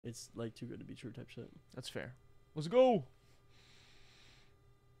It's like too good to be true type shit. That's fair. Let's go.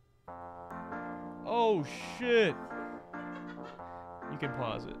 Oh shit. You can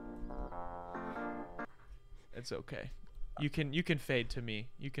pause it. It's okay. You can fade to me.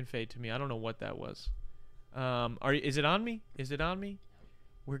 You can fade to me. I don't know what that was. Is it on me? Is it on me?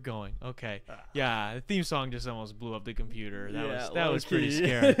 We're going. Okay. Yeah, the theme song just almost blew up the computer. That was pretty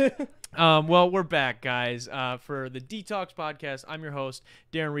scary. Well, we're back, guys. For the Detox Podcast, I'm your host,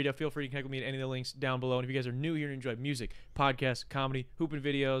 Darren Rita. Feel free to connect with me at any of the links down below. And if you guys are new here and enjoy music, podcasts, comedy, hooping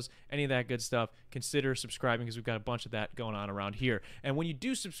videos, any of that good stuff, consider subscribing because we've got a bunch of that going on around here. And when you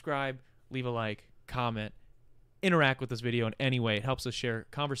do subscribe, leave a like, comment, interact with this video in any way. It helps us share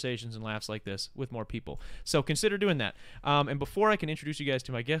conversations and laughs like this with more people. So consider doing that. And before I can introduce you guys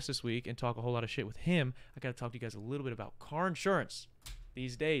to my guest this week and talk a whole lot of shit with him, I got to talk to you guys a little bit about car insurance.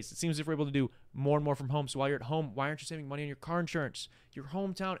 These days, it seems as if we're able to do more and more from home. So while you're at home, why aren't you saving money on your car insurance? Your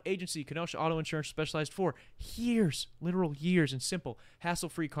hometown agency, Kenosha Auto Insurance, specialized for years, literal years, in simple,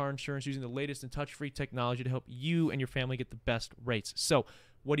 hassle-free car insurance using the latest and touch-free technology to help you and your family get the best rates. So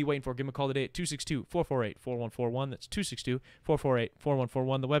what are you waiting for? Give them a call today at 262-448-4141. That's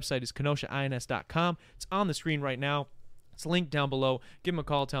 262-448-4141. The website is kenoshains.com. It's on the screen right now. It's linked down below. Give them a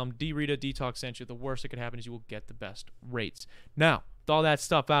call. Tell them D-Rita Detox sent you. The worst that could happen is you will get the best rates. Now, with all that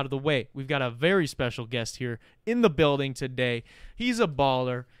stuff out of the way, we've got a very special guest here in the building today. He's a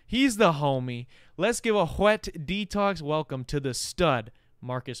baller. He's the homie. Let's give a wet detox welcome to the stud,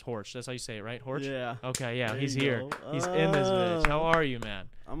 Marcus Horch. That's how you say it, right? Horch? Yeah. Okay, yeah, There he's you here. go. He's in this bitch. How are you, man?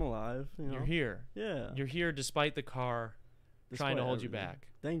 I'm alive. You're here. Yeah. You're here despite the car trying to hold you back.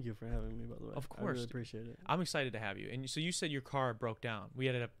 Thank you for having me, by the way. Of I course. really appreciate it. I'm excited to have you. And so you said your car broke down.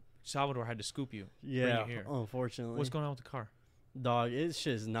 Salvador had to scoop you. Yeah, Bring you here. unfortunately. What's going on with the car? Dog, it's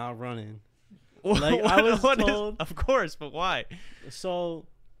just not running. Like, I was told. Of course, but why? So,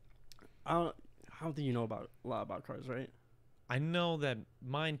 I don't think you know a lot about cars, right? I know that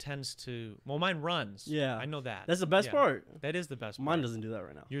mine tends to. Well, mine runs. Yeah. I know that. That's the best Yeah. part. That is the best part. Mine doesn't do that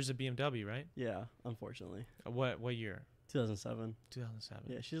right now. Yours is a BMW, right? Yeah, unfortunately. What year? 2007. 2007.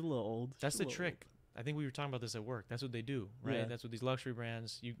 Yeah, she's a little old. That's She's the a little trick. I think we were talking about this at work. That's what they do, right? Yeah. That's what these luxury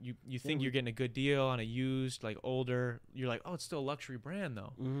brands. You think we- you're getting a good deal on a used, like older. You're like, oh, it's still a luxury brand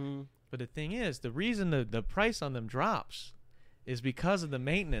though. old. Mm-hmm. But the thing is, the reason the price on them drops is because of the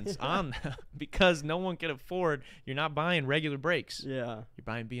maintenance on them. Because no one can afford. You're not buying regular brakes. Yeah. You're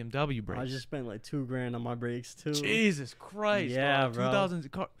buying BMW brakes. I just spent like $2,000 on my brakes too. Jesus Christ. Yeah, dog, bro.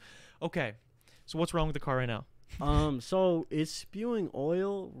 2000 car. Okay. So what's wrong with the car right now? So it's spewing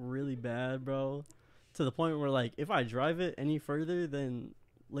oil really bad, bro. To the point where like if I drive it any further than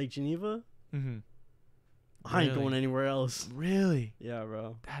Lake Geneva, Mm-hmm. I ain't Really? going anywhere else. Really? Yeah,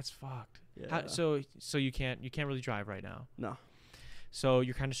 bro. That's fucked. Yeah. So you can't really drive right now. No. So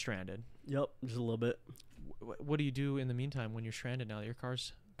you're kind of stranded. Yep, just a little bit. What do you do in the meantime when you're stranded now that your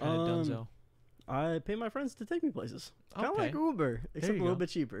car's kind of donezo? I pay my friends to take me places. Kind of Okay. like Uber, except a you little go. bit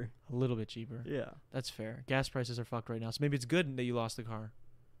cheaper. A little bit cheaper. Yeah. That's fair. Gas prices are fucked right now. So maybe it's good that you lost the car.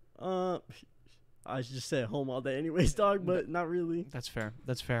 I should just stay at home all day anyways, dog, but not really. That's fair.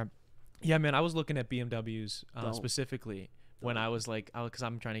 That's fair. Yeah, man, I was looking at BMWs Don't. specifically when Don't. I was like, because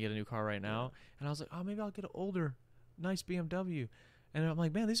I'm trying to get a new car right now. And I was like, oh, maybe I'll get an older, nice BMW. And I'm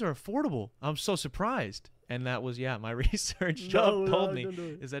like, man, these are affordable. I'm so surprised. And that was, my research job told me don't do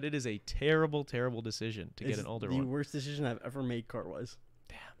it. is that it is a terrible, terrible decision to get an older the one. worst decision I've ever made car-wise.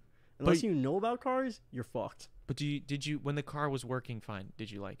 Damn. Unless you know about cars, you're fucked. But did you when the car was working fine, did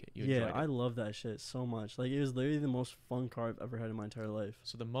you like it? You Yeah, enjoyed it? I love that shit so much. Like, it was literally the most fun car I've ever had in my entire life.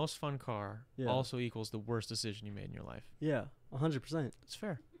 So the most fun car Yeah. also equals the worst decision you made in your life. Yeah, 100%. It's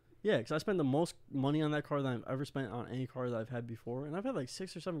fair. Yeah, because I spent the most money on that car that I've ever spent on any car that I've had before. And I've had like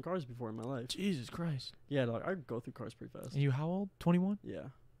 6 or 7 cars before in my life. Jesus Christ. Yeah, dog, I go through cars pretty fast. And you how old? 21? Yeah,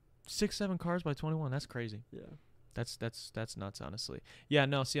 6-7 cars by 21. That's crazy. yeah, That's nuts, honestly. Yeah,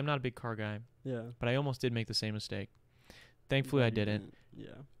 no, see, I'm not a big car guy, yeah. but I almost did make the same mistake. Thankfully, No, I you didn't. Yeah.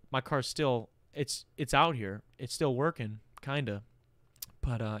 My car's still, it's out here. It's still working, kind of.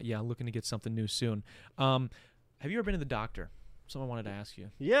 But, looking to get something new soon. Have you ever been to the doctor? Someone wanted to ask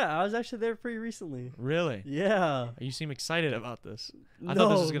you. Yeah, I was actually there pretty recently. Really? Yeah. You seem excited about this. I No. thought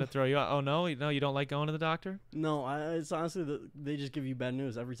this was going to throw you out. Oh, no? No, you don't like going to the doctor? No, it's honestly, they just give you bad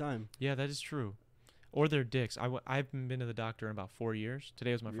news every time. Yeah, that is true. Or they're dicks. I haven't been to the doctor in about 4 years.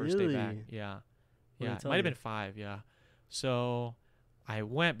 Today was my first day back. Really? Yeah. What'd Yeah, they it tell might have you? been 5, yeah. So I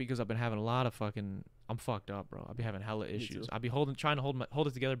went because I've been having a lot of I'm fucked up, bro. I've been having hella issues. too. I'll be trying to hold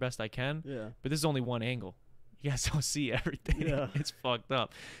it together best I can, Yeah. but this is only one angle. You guys don't see everything. Yeah. It's fucked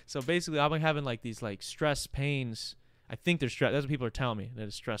up. So basically, I've been having like these like stress pains. I think they're stress. That's what people are telling me, that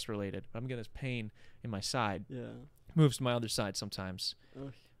it's stress related. But I'm getting this pain in my side. Yeah. Moves to my other side sometimes.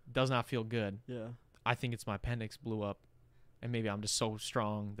 Ugh. Does not feel good. Yeah. I think it's my appendix blew up, and maybe I'm just so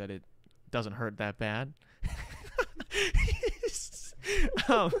strong that it doesn't hurt that bad.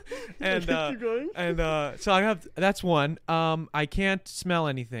 And Keep going. so I have, that's one. I can't smell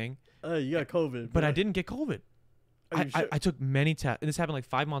anything. You got COVID. But bro. I didn't get COVID. Are you sure? I took many tests, and this happened like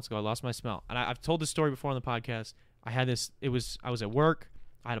 5 months ago. I lost my smell, and I've told this story before on the podcast. I had this. I was at work.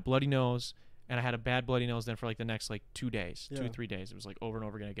 I had a bloody nose, and I had a bad bloody nose. Then for like the next like 2 days, 2 or 3 days, it was like over and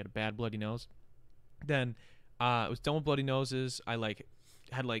over again. I get a bad bloody nose. Then I was done with bloody noses. I like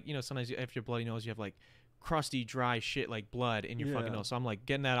had like, you know, sometimes after your bloody nose you have like crusty, dry shit like blood in your fucking nose. So I'm like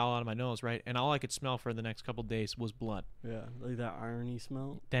getting that all out of my nose, right? And all I could smell for the next couple of days was blood. Yeah, like that irony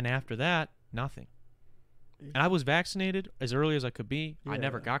smell. Then after that, nothing. And I was vaccinated as early as I could be. I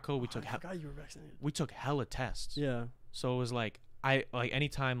never got COVID. I forgot you were vaccinated. We took hella tests. Yeah. So it was like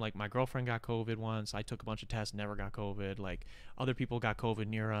anytime like my girlfriend got COVID once, I took a bunch of tests, never got COVID. Like other people got COVID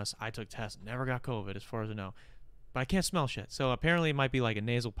near us, I took tests, never got COVID as far as I know. But I can't smell shit. So apparently it might be like a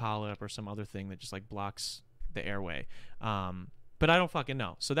nasal polyp or some other thing that just like blocks the airway. But I don't fucking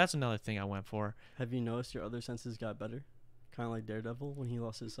know. So that's another thing I went for. Have you noticed your other senses got better? Kind of like Daredevil when he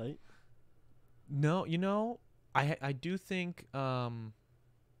lost his sight? No, you know, I do think no.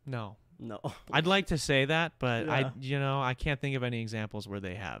 No. I'd like to say that, but Yeah. I can't think of any examples where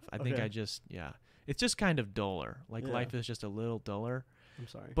they have. I think Okay. it's just kind of duller. Like Yeah. life is just a little duller. I'm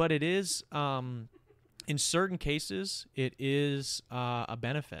sorry. But it is in certain cases it is a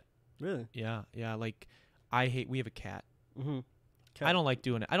benefit. Really? Yeah. Like we have a cat. Mm-hmm. I don't like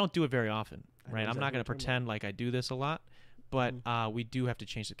doing it. I don't do it very often, I know right? I'm exactly not going what to you're talking pretend like I do this a lot, but we do have to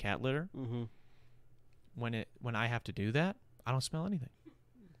change the cat litter. Mm-hmm. When I have to do that, I don't smell anything.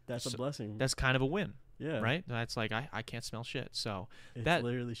 That's a blessing. That's kind of a win, yeah. right? That's like I can't smell shit. So It's that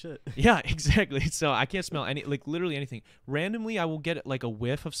literally shit. yeah, exactly. So I can't smell literally anything. Randomly, I will get like a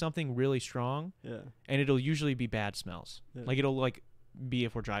whiff of something really strong, Yeah. and it'll usually be bad smells. Yeah. Like it'll like be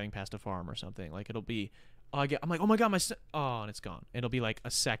if we're driving past a farm or something. Like it'll be, I'm like, oh my god, and it's gone. It'll be like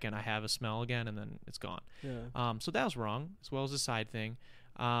a second I have a smell again, and then it's gone. Yeah. So that was wrong, as well as the side thing.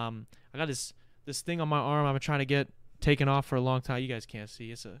 I got this thing on my arm. I've been trying to get taken off for a long time. You guys can't see.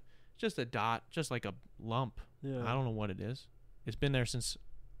 It's just a dot, just like a lump. Yeah. I don't know what it is. It's been there since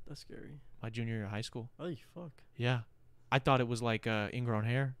That's scary. my junior year of high school. Oh, fuck. Yeah. I thought it was like ingrown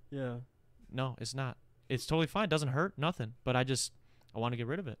hair. Yeah. No, it's not. It's totally fine. It doesn't hurt. Nothing. But I want to get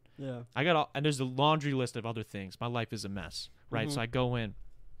rid of it. Yeah. And there's a laundry list of other things. My life is a mess, right? Mhm. So I go in,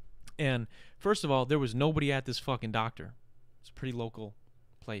 and first of all, there was nobody at this fucking doctor. It's a pretty local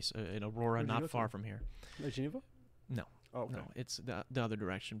place in Aurora, Where'd you not go far to? from here. Like Geneva? No. Oh, okay. No, it's the other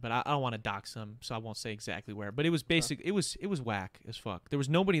direction. But I don't want to dox them, so I won't say exactly where. But it was basic. It was whack as fuck. There was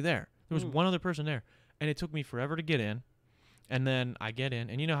nobody there. There was one other person there, and it took me forever to get in. And then I get in,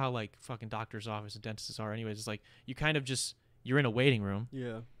 and you know how like fucking doctor's office and dentists are. Anyways, it's like you kind of just you're in a waiting room,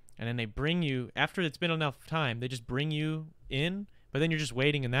 Yeah. and then they bring you after it's been enough time. They just bring you in, but then you're just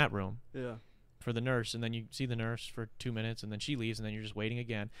waiting in that room Yeah. for the nurse, and then you see the nurse for 2 minutes, and then she leaves, and then you're just waiting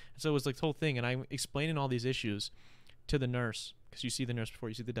again. And so it was like the whole thing, and I'm explaining all these issues to the nurse, because you see the nurse before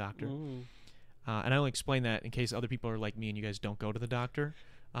you see the doctor. Mm. And I only explain that in case other people are like me and you guys don't go to the doctor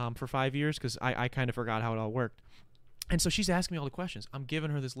for 5 years, because I kind of forgot how it all worked. And so she's asking me all the questions. I'm giving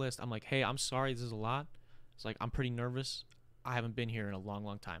her this list. I'm like, hey, I'm sorry, this is a lot. It's like, I'm pretty nervous. I haven't been here in a long,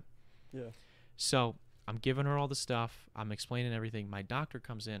 long time. Yeah. So I'm giving her all the stuff. I'm explaining everything. My doctor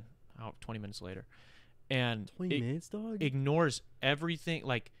comes in 20 minutes later, and 20 minutes, dog? ignores everything.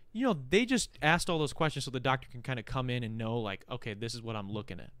 Like, you know, they just asked all those questions so the doctor can kind of come in and know, like, okay, this is what I'm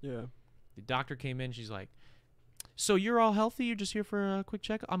looking at. Yeah. The doctor came in. She's like, so you're all healthy? You're just here for a quick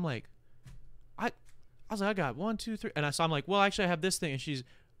check? I'm like, I was like, I got 1, 2, 3. And I'm like, well, actually, I have this thing. And she's,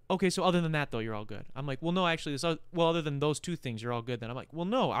 okay, so other than that, though, you're all good. I'm like, well, no, actually, other than those 2 things, you're all good. Then I'm like, well,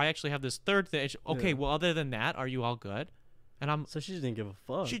 no, I actually have this third thing. Okay, Yeah. well, other than that, are you all good? And So she just didn't give a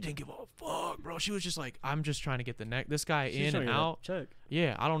fuck. she didn't give a fuck, bro. She was just like, I'm just trying to get this guy She's in trying and to get that out. Check.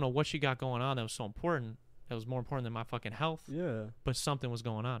 Yeah, I don't know what she got going on that was so important. That was more important than my fucking health. Yeah. But something was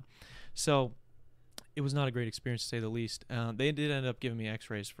going on. So it was not a great experience, to say the least. They did end up giving me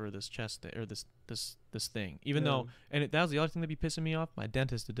x-rays for this chest or this thing. Even though, and that was the other thing that'd be pissing me off. My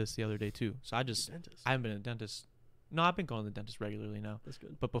dentist did this the other day too. So Dentist. I haven't been a dentist. No, I've been going to the dentist regularly now. That's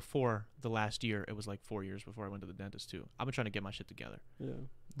good. But before the last year, it was like 4 years before I went to the dentist too. I've been trying to get my shit together. Yeah.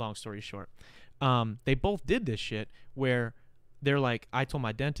 Long story short, they both did this shit where they're like, I told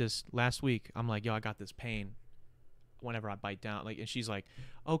my dentist last week, I'm like, yo, I got this pain whenever I bite down, like, and she's like,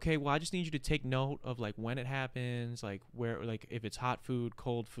 okay, well, I just need you to take note of like when it happens, like where, like if it's hot food,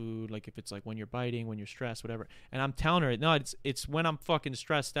 cold food, like if it's like when you're biting, when you're stressed, whatever. And I'm telling her, no, it's when I'm fucking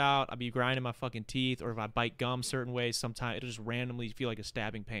stressed out, I'll be grinding my fucking teeth, or if I bite gum certain ways, sometimes it'll just randomly feel like a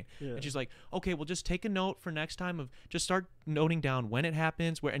stabbing pain. Yeah. And she's like, okay, well, just take a note for next time of just start noting down when it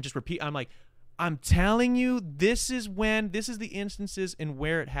happens, where, and just repeat. I'm like, I'm telling you, this is the instances and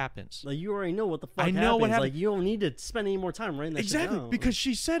where it happens. Like, you already know what the fuck I know what happened. Like, you don't need to spend any more time writing that shit Exactly, down. because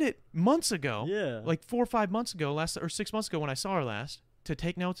she said it months ago. Yeah. Like 4 or 5 months ago, or 6 months ago when I saw her last, to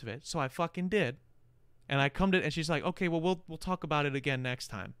take notes of it. So I fucking did. And I come to, and she's like, okay, well, we'll talk about it again next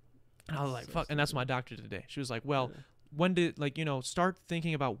time. And I was like, So fuck. And that's my doctor today. She was like, well, when did, like, you know, start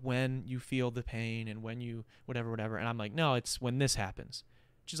thinking about when you feel the pain and when you, whatever. And I'm like, no, it's when this happens.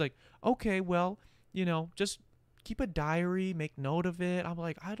 She's like, okay, well, you know, just keep a diary, make note of it. I'm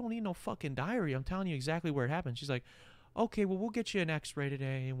like, I don't need no fucking diary. I'm telling you exactly where it happened. She's like, okay, well, we'll get you an x-ray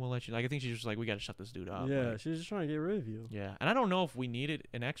today and we'll let you, like, I think she's just like, we got to shut this dude up. Yeah, Like, she's just trying to get rid of you. yeah. And I don't know if we needed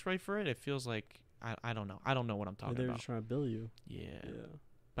an x-ray for it. It feels like, I don't know. I don't know what I'm talking They're about. just trying to bill you. Yeah. Yeah.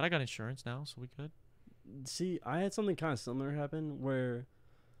 But I got insurance now, so we good. See, I had something kind of similar happen where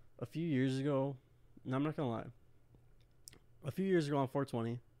a few years ago, and I'm not going to lie, a few years ago on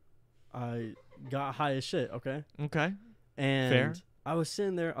 420, I got high as shit, okay? Okay. And Fair. I was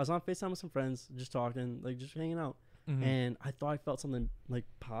sitting there, I was on FaceTime with some friends, just talking, like just hanging out. Mhm. And I thought I felt something like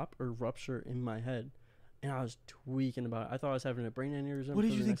pop or rupture in my head. And I was tweaking about it. I thought I was having a brain aneurysm. What did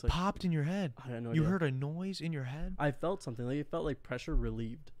for you the think next, like, popped in your head? I had no You idea. heard a noise in your head? I felt something. Like, it felt like pressure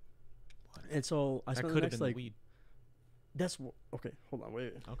relieved. And so I That spent the could have next, been like, the weed. okay, hold on,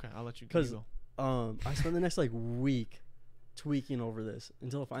 wait. Okay, I'll let you 'Cause- go. I spent the next like week tweaking over this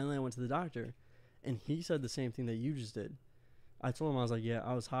until finally I went to the doctor, and he said the same thing that you just did. I told him, I was like, yeah,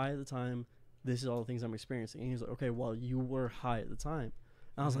 I was high at the time. This is all the things I'm experiencing. And he was like, okay, well, you were high at the time.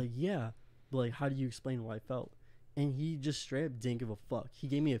 And I was Mhm. like, yeah, but like, how do you explain what I felt? And he just straight up didn't give a fuck. He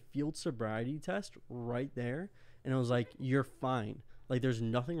gave me a field sobriety test right there, and I was like, you're fine. Like, there's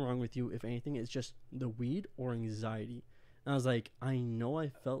nothing wrong with you. If anything, it's just the weed or anxiety. And I was like, I know I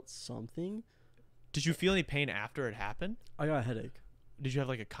felt something. Did you feel any pain after it happened? I got a headache. Did you have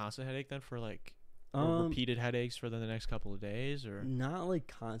like a constant headache then for like, or repeated headaches for the next couple of days, or? Not like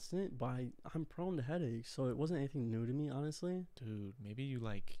constant, but I'm prone to headaches, so it wasn't anything new to me, honestly. Dude, maybe you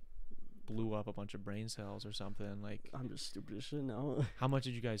like blew up a bunch of brain cells or something. Like, I'm just stupid as shit now. how much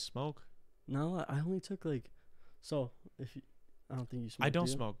did you guys smoke? No, I only took like, so if you, I don't think you smoke. I don't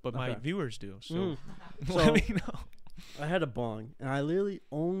do you? smoke, but my Okay. viewers do. So, Mm. let So- me know. I had a bong, and I literally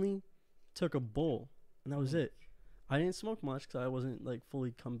only took a bowl, and that was it. I didn't smoke much because I wasn't like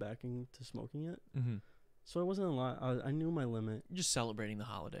fully come back into smoking yet, Mm-hmm. so it wasn't a lot. I knew my limit. Just celebrating the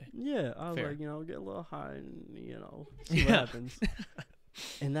holiday. Yeah, I was Fair. like, get a little high, and see what Yeah. happens.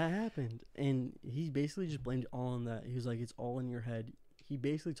 And that happened, and he basically just blamed it all on that. He was like, it's all in your head. He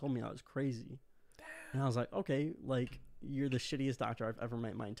basically told me I was crazy, and I was like, okay, like, you're the shittiest doctor I've ever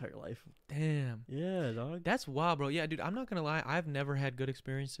met in my entire life. Damn. Yeah, dog. That's wild, bro. Yeah, dude, I'm not gonna lie. I've never had good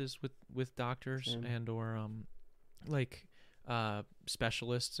experiences with doctors Same. and or like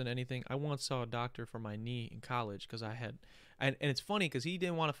specialists and anything. I once saw a doctor for my knee in college because I had, and it's funny because he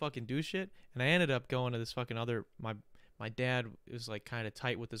didn't want to fucking do shit, and I ended up going to this fucking other. My dad was like kind of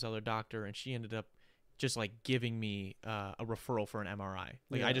tight with this other doctor, and she ended up just like giving me a referral for an MRI.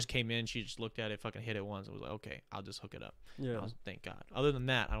 Like, I Yeah. just came in, she just looked at it, fucking hit it once, and was like, okay, I'll just hook it up. Yeah, I was, thank God. Other than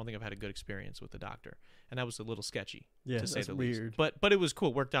that, I don't think I've had a good experience with the doctor, and that was a little sketchy, yeah, to say that's the weird. least. But it was cool.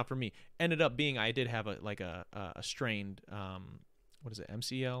 It worked out for me. Ended up being, I did have a strained what is it,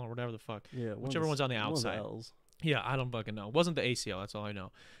 MCL or whatever the fuck. Yeah, Whichever one's on the one of outside. L's. Yeah, I don't fucking know. It wasn't the ACL. That's all I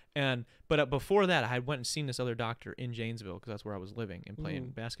know. But before that, I had went and seen this other doctor in Janesville because that's where I was living and playing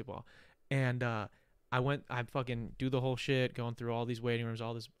basketball. And I fucking do the whole shit, going through all these waiting rooms,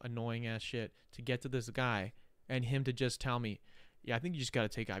 all this annoying ass shit to get to this guy and him to just tell me, yeah, I think you just got to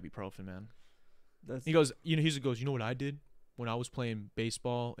take ibuprofen, man. That's He goes, you know what I did when I was playing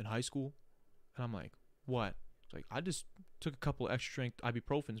baseball in high school? And I'm like, what? He's like, I just took a couple extra strength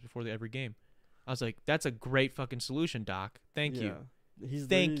ibuprofens before every game. I was like, that's a great fucking solution, doc. Thank you. He's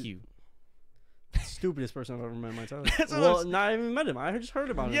Thank the you. stupidest person I've ever met in my entire life. That's what Well, I'm not even met him. I just heard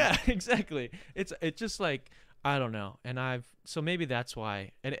about him. Yeah, exactly. It's just like, I don't know. And so maybe that's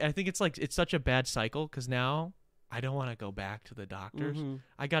why. And I think it's such a bad cycle because now I don't want to go back to the doctors. Mhm.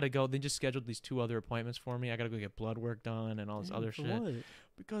 I got to go. They just scheduled these 2 other appointments for me. I got to go get blood work done and all this Damn, other for shit. what?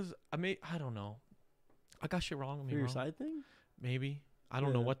 Because I don't know. I got shit wrong with me. For your Wrong. side thing? Maybe. I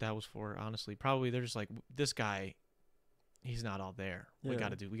don't know Yeah. what that was for, honestly. Probably they're just like, this guy, he's not all there. Yeah. We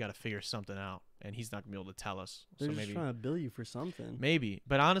got to figure something out, and he's not gonna be able to tell us. They're so just maybe trying to bill you for something. maybe.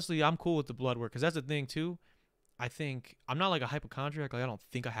 But honestly, I'm cool with the blood work because that's the thing too. I think I'm not like a hypochondriac. Like I don't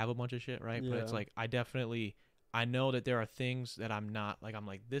think I have a bunch of shit, right? But it's Yeah. like I know that there are things that I'm not like. I'm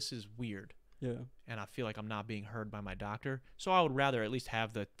like, this is weird, Yeah. and I feel like I'm not being heard by my doctor. So I would rather at least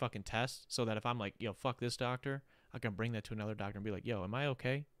have the fucking test, so that if I'm like, yo, fuck this doctor, I can bring that to another doctor and be like, yo, am I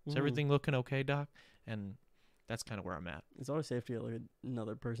okay? Is Mhm. everything looking okay, doc? And that's kind of where I'm at. It's always safe to get like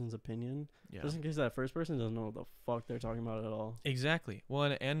another person's opinion, Yeah, just in case that first person doesn't know what the fuck they're talking about at all. exactly.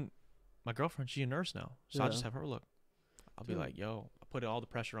 Well, and my girlfriend, she's a nurse now, so I'll just Yeah. have her look. I'll be Dude. like, yo, I put all the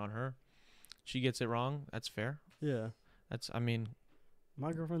pressure on her. She gets it wrong. That's fair. Yeah. I mean,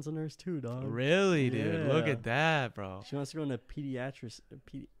 My girlfriend's a nurse too, dog. really, dude. Look Yeah. at that, bro. She wants to go into pediatrics.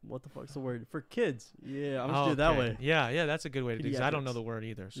 What the fuck's the word for kids? Yeah, I'm just do it that Okay. way. Yeah, that's a good way to do it. 'Cause I don't know Pediatrics. the word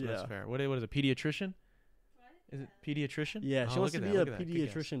either, so that's Yeah. fair. What is a pediatrician? Is it pediatrician? Yeah, she Oh, wants look to at be that, a look at that. Good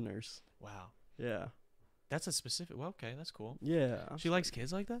guess. pediatrician nurse. Wow, Yeah. that's a specific. Well, okay, that's cool. Yeah. She likes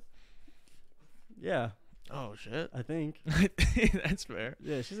kids like that. Yeah, Oh shit, I think. that's fair.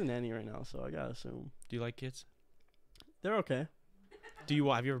 Yeah, she's a nanny right now, so I gotta assume Do you like kids? they're okay. Have you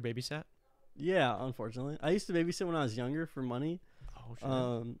ever babysat? Yeah, unfortunately, I used to babysit when I was younger for money. Oh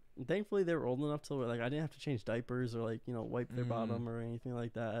shit. Thankfully they were old enough to like I didn't have to change diapers or like wipe their Mm. bottom or anything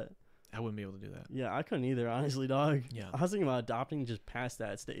like that. I wouldn't be able to do that. Yeah, I couldn't either, honestly, dog. Yeah. I was thinking about adopting just past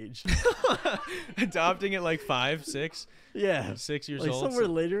that stage. Adopting at like 5, 6, Yeah, 6 years like old. somewhere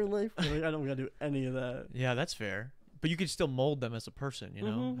later in life, like, I don't gotta do any of that. Yeah, that's fair. But you could still mold them as a person, you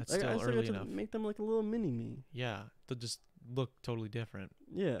know? Mhm. That's Like, I still still early get to enough. make them like a little mini me. Yeah, they'll just look totally different.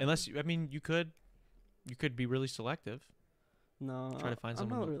 Yeah. Unless I mean, you could be really selective. No, Try to find I'm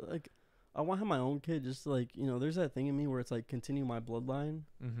someone not that- really, like. I want to have my own kid, just to, like there's that thing in me where it's like continue my bloodline.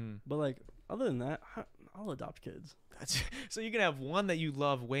 Mm-hmm. But like other than that, I'll adopt kids. That's so you can have one that you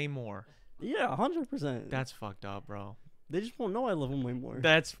love way more. Yeah, 100%. That's fucked up, bro. They just won't know I love them way more.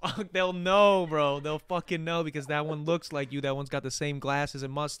 That's they'll know, bro. They'll fucking know because that one looks like you. That one's got the same glasses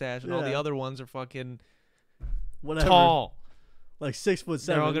and mustache, and all the Yeah. other ones are fucking Whatever. tall. Like 6'7".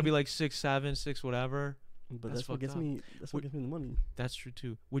 They're all gonna be like 6'7", 6 whatever. But that's that's what fucked gets up. me. That's what gets me the money. That's true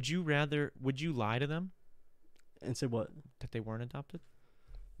too. Would you lie to them And say what? that they weren't adopted?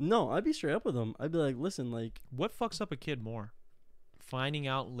 No, I'd be straight up with them. I'd be like, listen, like, What fucks up a kid more? Finding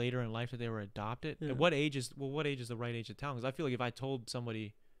out later in life that they were adopted? Yeah. At what age is the right age to tell? Because I feel like if I told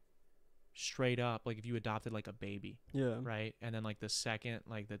somebody straight up, like if you adopted like a baby, yeah, right? And then like the second,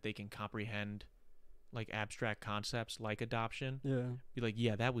 like that they can comprehend like abstract concepts like adoption, yeah. be like,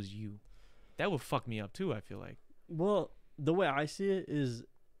 yeah, that was you. That would fuck me up too, I feel like. Well, the way I see it is,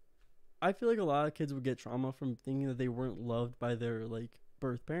 I feel like a lot of kids would get trauma from thinking that they weren't loved by their like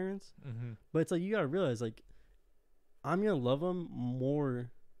birth parents. Mm-hmm. But it's like you gotta realize, like, I'm gonna love them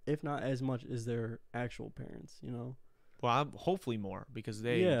more, if not as much as their actual parents. You know? Well, hopefully more because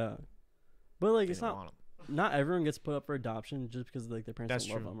they Yeah. But like, they it's don't not. want 'em. Not everyone gets put up for adoption just because like their parents That's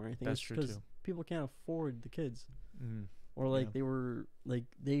don't love true. them or anything. That's It's true, 'cause too. people can't afford the kids, Mm. or like Yeah. they were like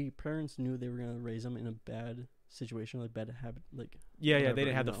parents knew they were gonna raise them in a bad situation, like bad habit, like Yeah, whatever, they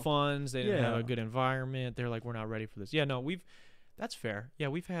didn't have you the know. funds. They didn't have a Yeah. good environment. They're like, we're not ready for this. Yeah, no, that's fair. Yeah,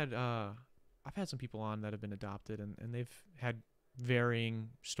 we've had, I've had some people on that have been adopted and they've had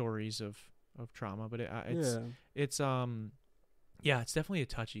varying stories of trauma, but it's it's definitely a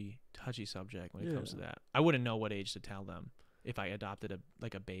touchy subject when it comes to Yeah. that. I wouldn't know what age to tell them if I adopted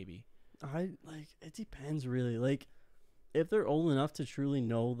a baby. I like it depends really. Like if they're old enough to truly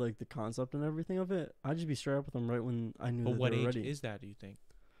know like the concept and everything of it, I'd just be straight up with them right when I knew But that what they were age ready. is that, do you think?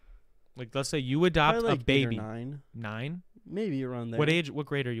 Like, let's say you adopt Probably, like, a 8 or baby. 9, 9? maybe around there. What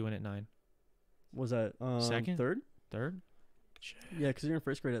grade are you in at 9? was that? Second? Third? 3rd? Yeah, because you're in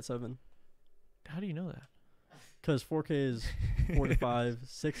first grade at 7. How do you know that? Because 4K is 4 to 5,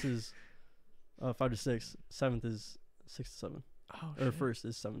 6 is 5 to 6, 7th is 6 to 7, Oh, or shit. first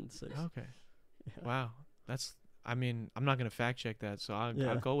is 7 to 6. Okay. Yeah. Wow. I mean, I'm not going to fact check that, so I'll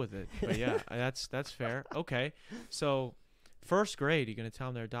Yeah. go with it. But yeah, that's fair. Okay. So, first grade, you're going to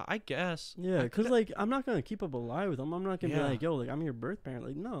tell them they're I guess. Yeah, I because could- like I'm not gonna keep up a lie with them. I'm not gonna Yeah. be like, yo, like I'm your birth parent.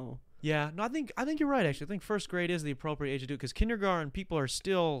 Like no. Yeah, no, I think you're right, actually. I think first grade is the appropriate age to do it because kindergarten people are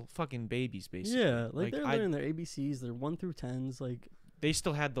still fucking babies, basically. Yeah, like they're I- learning their ABCs. They're 1 through 10s. Like They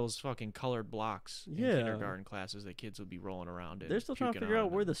still had those fucking colored blocks in Yeah. kindergarten classes that kids would be rolling around in. they're still trying to puking figure on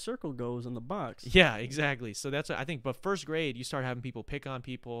out where and- the circle goes in the box. Yeah, exactly. So that's I think, but first grade you start having people pick on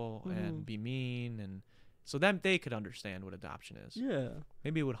people Mhm. and be mean, and so then they could understand what adoption is. Yeah,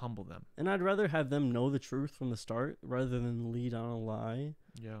 Maybe it would humble them. and I'd rather have them know the truth from the start rather than lead on a lie.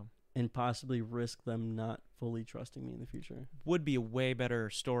 Yeah. and possibly risk them not fully trusting me in the future. Would be a way better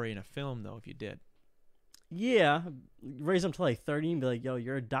story in a film though if you did. Yeah, raise them to like 30 and be like, yo,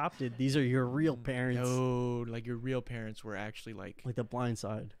 you're adopted. These are your real parents. No, like your real parents were actually like. Like The Blind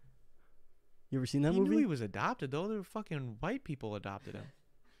Side. You ever seen that He movie? knew he was adopted though. They were fucking white people adopted him.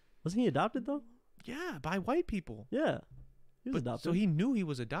 Wasn't he adopted though? Yeah, by white people. Yeah. He was adopted. So he knew he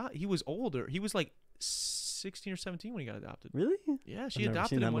was adopted. He was older. He was like 16 or 17 when he got adopted. Really? Yeah, she I've never adopted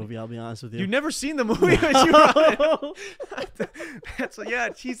seen that him. movie, I'll be honest with you. You've never seen the movie? But you were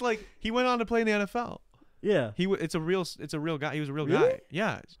She's like, he went on to play in the NFL. Yeah. It's a real guy. He was a real Really? guy.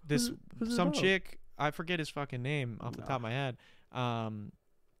 Yeah. This Who's it some about? chick, I forget his fucking name off the top of my head.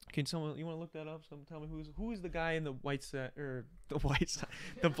 Can someone, you want to look that up? Someone tell me who is the guy in the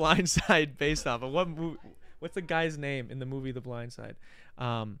the Blind Side based off of what movie? What's the guy's name in the movie The Blind Side?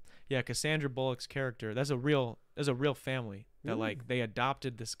 Yeah, Cassandra Bullock's character. That's a real family that Really? like they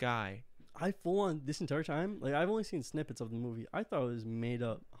adopted this guy. I full on this entire time, like I've only seen snippets of the movie. I thought it was made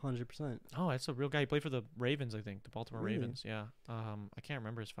up 100%. Oh, that's a real guy. He played for the Ravens, I think, the Baltimore Really? Ravens. Yeah. I can't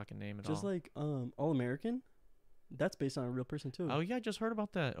remember his fucking name at Just all. like All American, that's based on a real person too. Oh yeah, I just heard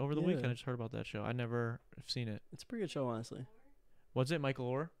about that over the weekend. Yeah. I just heard about that show. I never have seen it. It's a pretty good show, honestly. Was it Michael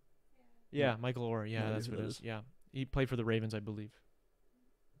Orr? Yeah, Yeah. Michael Orr. Yeah, Yeah, that's who what it that is. is. Yeah, he played for the Ravens, I believe.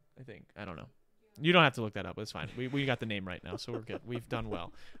 I think. I don't know. You don't have to look that up. It's fine. We got the name right now, so we're good. We've done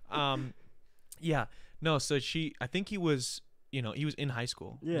well. Yeah. No. So I think he was. He was in high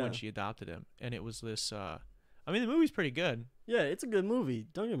school Yeah. when she adopted him, and it was this. I mean, the movie's pretty good. Yeah, it's a good movie.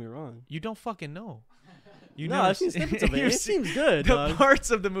 Don't get me wrong. You don't fucking know. You No, never I've seen s- snippets of it. you've It seen- seems good, The dog. parts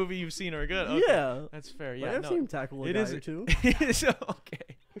of the movie you've seen are good. Okay. Yeah. That's fair. Like, Yeah. I've no. seen him tackle a It guy is- or two. So,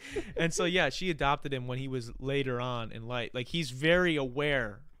 okay. And so yeah, she adopted him when he was later on in life. Like he's very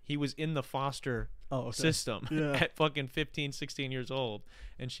aware. He was in the foster Oh, okay. system Yeah. at fucking 15, 16 years old.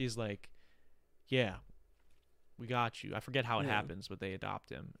 And she's like, yeah, we got you. I forget how it Yeah. happens, but they adopt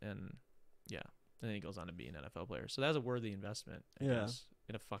him. And yeah, and then he goes on to be an NFL player. So that's a worthy investment, I Yeah. guess,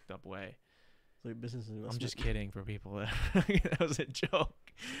 in a fucked up way. It's like business investment. I'm just kidding for people that that was a joke.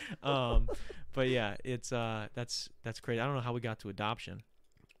 But yeah, it's that's crazy. I don't know how we got to adoption.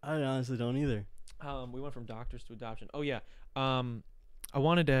 I honestly don't either. We went from doctors to adoption. Oh yeah. I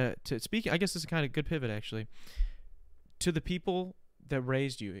wanted to speak. I guess this is kind of a good pivot actually. To the people that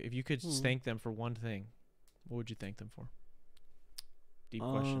raised you, if you could thank them for one thing, what would you thank them for? Deep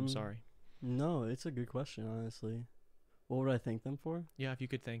question. Sorry. No, it's a good question, honestly. What would I thank them for? Yeah, if you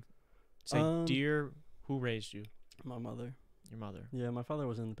could say, dear, who raised you? My mother. Your mother. Yeah, my father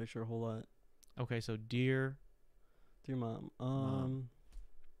wasn't in the picture a whole lot. Okay, so dear, Mom. Mom.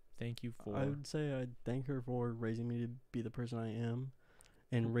 Thank you for. I would say I'd thank her for raising me to be the person I am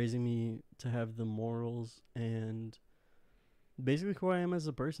and raising me to have the morals and basically who I am as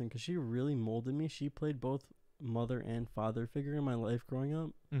a person, because she really molded me. She played both mother and father figure in my life growing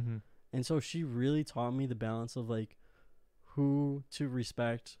up. Mm-hmm. And so she really taught me the balance of like who to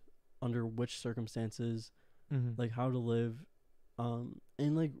respect under which circumstances, Mm-hmm. like how to live.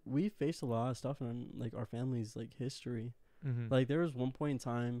 And like we faced a lot of stuff in like our family's like history. Mm-hmm. Like there was one point in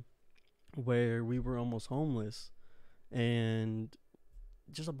time where we were almost homeless and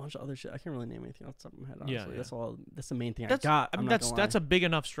just a bunch of other shit. I can't really name anything off the top of my head, honestly. Yeah, yeah. That's all. That's the main thing That's, I got. I mean, I'm not that's gonna a big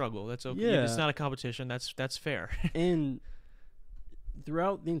enough struggle. That's okay. Yeah. It's not a competition. That's fair. lie. And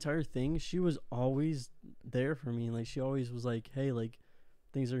throughout the entire thing, she was always there for me. Like she always was like, "Hey, like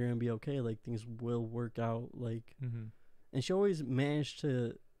things are gonna be okay. Like things will work out." Like, Mm-hmm. and she always managed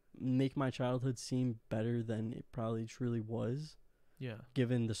to make my childhood seem better than it probably truly was, Yeah,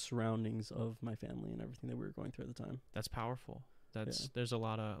 given the surroundings of my family and everything that we were going through at the time. that's powerful. Yeah. There's a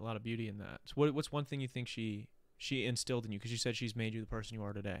lot of beauty in that. So what's one thing you think she instilled in you? Because you said she's made you the person you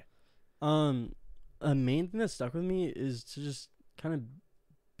are today. A main thing that stuck with me is to just kind of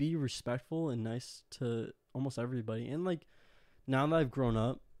be respectful and nice to almost everybody. And like now that I've grown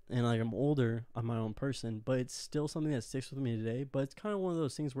up and like I'm older, I'm my own person, but it's still something that sticks with me today. But it's kind of one of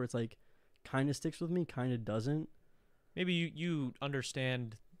those things where it's like kind of sticks with me, kind of doesn't. Maybe you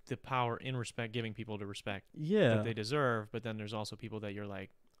understand the power in respect, giving people the respect Yeah, that they deserve, but then there's also people that you're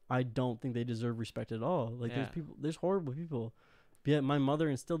like, I don't think they deserve respect at all. Like Yeah. there's horrible people. But yet my mother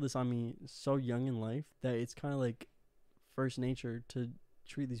instilled this on me so young in life that it's kind of like first nature to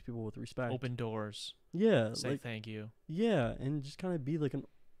treat these people with respect. open doors, Yeah, say like thank you. yeah, and just kind of be like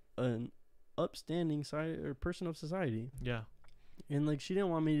an upstanding side or person of society. Yeah. And like she didn't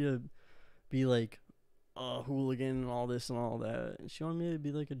want me to be like a hooligan and all this and all that. She wanted me to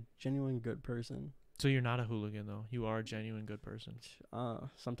be like a genuine good person. So you're not a hooligan though. You are a genuine good person.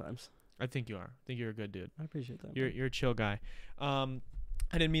 Sometimes I think you are. I think you're a good dude. I appreciate that. You're a chill guy.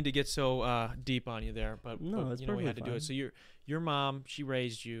 I didn't mean to get so deep on you there, but No, it's you know we had to perfectly do it. So your mom, she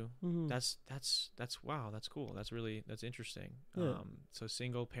raised you. Mhm. That's wow. That's cool. That's interesting. Yeah. So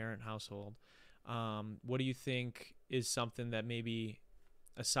single parent household. What do you think is something that maybe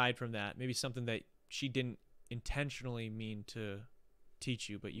aside from that, maybe something that she didn't intentionally mean to teach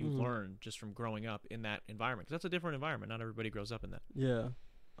you, but you Mhm. learned just from growing up in that environment? 'Cause that's a different environment. Not everybody grows up in that. Yeah.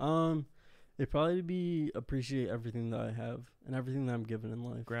 It'd probably be appreciate everything that I have and everything that I'm given in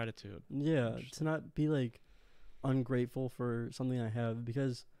life. Gratitude. Yeah, to Interesting. not be like ungrateful for something I have,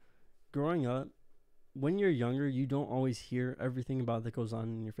 because growing up, when you're younger, you don't always hear everything about that goes on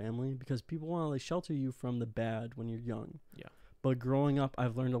in your family because people want to like shelter you from the bad when you're young. Yeah. But growing up,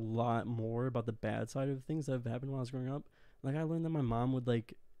 I've learned a lot more about the bad side of things that have happened when I was growing up. Like I learned that my mom would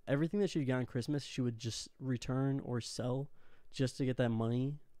like everything that she'd get on Christmas, she would just return or sell just to get that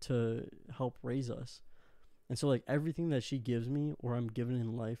money to help raise us. And so like everything that she gives me or I'm given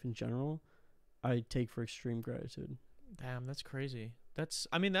in life in general, I take for extreme gratitude. Damn, that's crazy.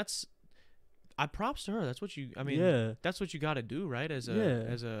 I props to her. That's what you. I mean, yeah. that's what you got to do, right? As a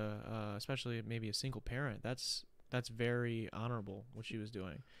Yeah. especially maybe a single parent. That's very honorable what she was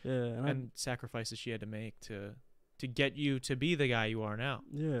doing, Yeah. and sacrifices she had to make to get you to be the guy you are now.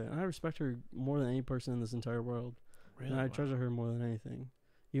 And I respect her more than any person in this entire world. Really, And I wow. treasure her more than anything.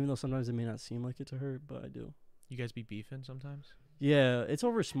 Even though sometimes it may not seem like it to her, but I do. You guys be beefing sometimes. Yeah, it's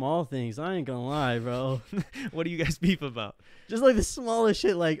over small things. I ain't gonna lie, bro. What do you guys beef about? Just like the smallest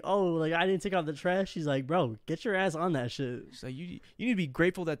shit, like, oh, like I didn't take out the trash. She's like, bro, get your ass on that shit. So you need to be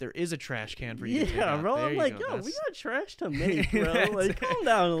grateful that there is a trash can for you. to take Yeah, out. bro. There I'm you like, go. yo, we That's- got trash to make, bro. That's Like, it. calm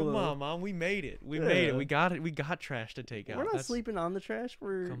down a Come little. on, mom. We made it. We made it. Yeah. We got it. We got trash to take out. We're not That's- sleeping on the trash.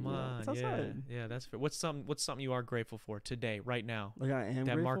 We're Come on, it's yeah, outside. yeah, that's fair. What's something you are grateful for today, right now? Like I am That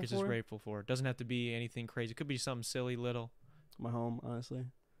grateful Marcus is for grateful for. It doesn't have to be anything crazy. It could be something silly, little. my home, honestly,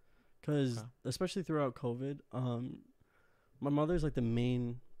 because Okay. especially throughout COVID, my mother's like the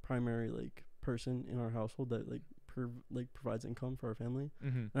main primary like person in our household that like provides income for our family.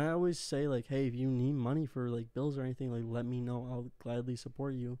 Mm-hmm. And I always say like, hey, if you need money for like bills or anything, like let me know. I'll gladly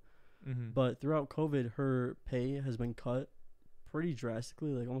support you. Mm-hmm. But throughout COVID, her pay has been cut pretty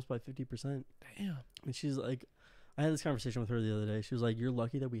drastically, like almost by 50%. Damn. And she's like, I had this conversation with her the other day. She was like, you're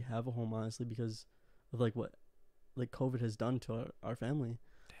lucky that we have a home, honestly, because of like what like COVID has done to our family.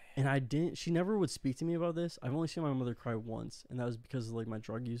 And she never would speak to me about this. I've only seen my mother cry once, and that was because of like my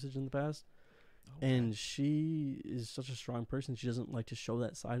drug usage in the past. Okay. And she is such a strong person. She doesn't like to show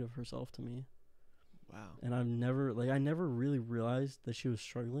that side of herself to me. Wow. And I never really realized that she was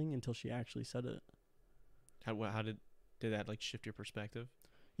struggling until she actually said it. How did that like shift your perspective?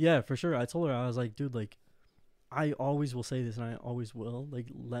 Yeah, for sure. I told her, I was like, dude, like, I always will say this and I always will. Like,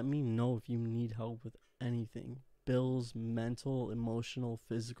 let me know if you need help with anything. Bills, mental, emotional,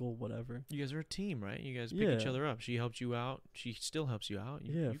 physical, whatever. You guys are a team, right? You guys pick each Yeah. other up. She helped you out. She still helps you out.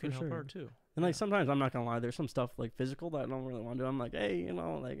 Yeah, you can for help her sure. too. And like Yeah. sometimes I'm not gonna lie, there's some stuff like physical that I don't really want to do. I'm like, hey, You're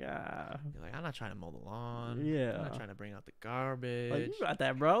like, I'm not trying to mow the lawn. I'm Yeah. not trying to bring out the garbage. like you got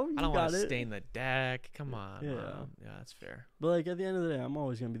that, bro. You I don't got want to it. stain the deck. Come on. Yeah. Mom. Yeah, that's fair. But like at the end of the day, I'm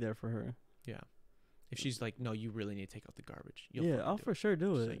always gonna be there for her. If she's like, no, you really need to take out the garbage. Yeah, fucking I'll do for it. sure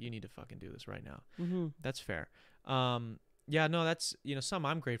do She's it. like, you need to fucking do this right now. Mm-hmm. That's fair. Yeah, no, that's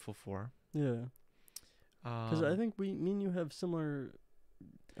something I'm grateful for. Yeah, because I Um, think me and you have similar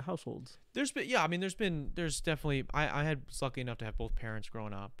households. there's definitely I was lucky enough to have both parents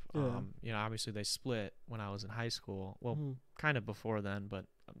growing up. Yeah. Obviously they split when I was in high school. Well, Mhm. kind of before then, but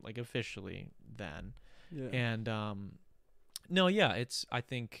like officially then. Yeah, And no, yeah, it's I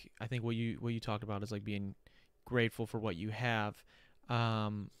think what you talked about is like being grateful for what you have.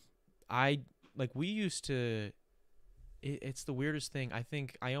 We used to. It's the weirdest thing. I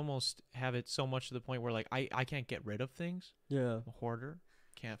think I almost have it so much to the point where like I can't get rid of things. yeah, I'm a hoarder.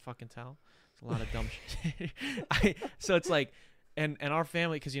 Can't fucking tell. It's a lot of dumb shit. So it's like, and our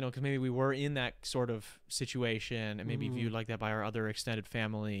family, because maybe we were in that sort of situation and maybe Mhm. viewed like that by our other extended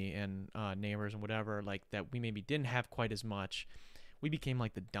family and neighbors and whatever, like that we maybe didn't have quite as much. We became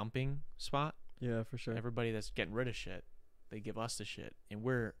like the dumping spot. yeah, for sure. Everybody that's getting rid of shit, they give us the shit, and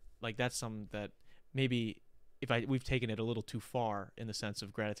we're like, that's something that maybe we've taken it a little too far in the sense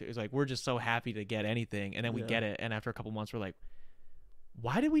of gratitude. It's like we're just so happy to get anything, and then we Yeah. get it, and after a couple months, we're like,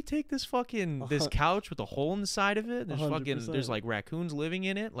 why did we take this Uh-huh. couch with a hole in the side of it? There's 100%. like raccoons living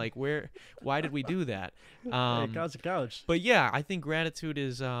in it. Like why did we do that? Hey, couch to couch. But yeah, I think gratitude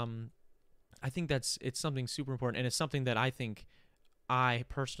is I think it's something super important, and it's something that I think I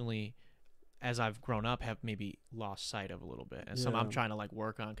personally as I've grown up, have maybe lost sight of a little bit, and some I'm Yeah. trying to like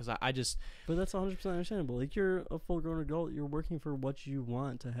work on because I just But that's 100% understandable. Like, you're a full-grown adult. You're working for what you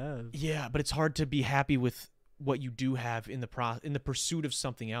want to have. yeah, but it's hard to be happy with what you do have in the pursuit of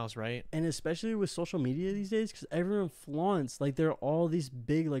something else, right? And especially with social media these days, because everyone flaunts like they're all these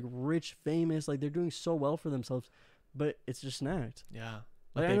big, like rich, famous, like they're doing so well for themselves, but it's just an act. Yeah,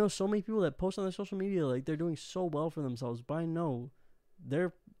 Like, I they- know so many people that post on their social media like they're doing so well for themselves, but I know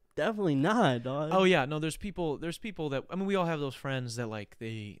they're definitely not, dog. Oh yeah, no. There's people that I mean, we all have those friends that like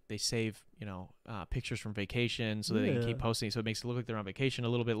they save pictures from vacation so that they can keep Yeah. posting, so it makes it look like they're on vacation a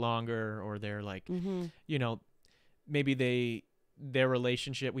little bit longer, or they're like Mm-hmm. maybe their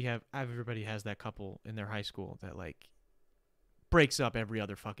relationship. Everybody has that couple in their high school that like breaks up every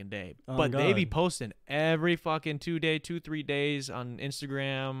other fucking day, Oh, but they be God. posting every fucking 3 days on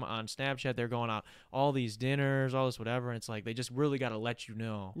Instagram, on Snapchat. They're going out all these dinners, all this whatever, and it's like they just really got to let you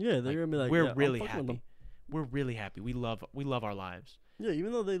know. Yeah, they're Like, gonna be like, we're yeah, I'm really fucking with them. happy. We're really happy. We love our lives. Yeah,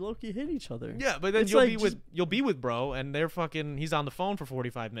 even though they low-key hate each other. Yeah, but then It's like you'll be with bro, and they're fucking. He's on the phone for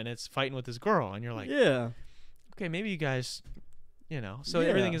 45 minutes fighting with his girl, and you're like, Yeah. okay, maybe you guys, So Yeah.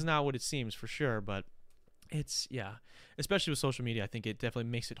 everything is not what it seems for sure, but it's especially with social media. I think it definitely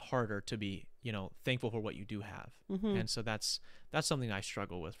makes it harder to be thankful for what you do have, Mm-hmm. and so that's something I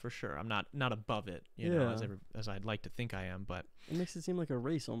struggle with for sure. I'm not above it, Yeah. as I'd like to think I am, but It makes it seem like a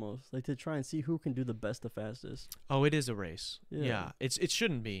race almost, like to try and see who can do the best the fastest. oh, it is a race. Yeah. Yeah, it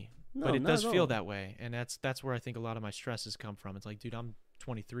shouldn't be. No, But it not does at feel all. that way, and that's where I think a lot of my stresses come from. It's like, dude, I'm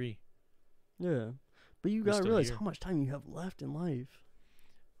 23. Yeah, but you We're gotta still realize here. how much time you have left in life.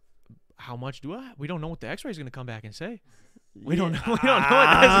 How much do I? We don't know what the X-ray is gonna come back and say. Yeah. We don't know. We don't know what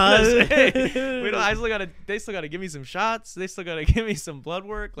that's gonna say. We don't. I still gotta. They still gotta give me some shots. They still gotta give me some blood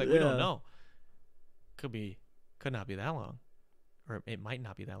work. Like we don't Yeah. know. Could not be that long, or it might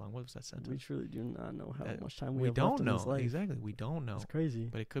not be that long. What was that We sentence? truly do not know how much time We have left don't in this know life. exactly. We don't know. It's crazy.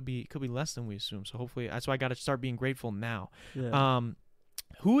 But it could be less than we assume. So hopefully, that's why I got to start being grateful now. Yeah.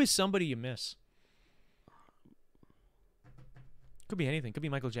 Who is somebody you miss? Could be anything. Could be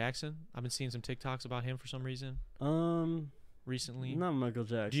Michael Jackson. I've been seeing some TikToks about him for some reason recently. Not Michael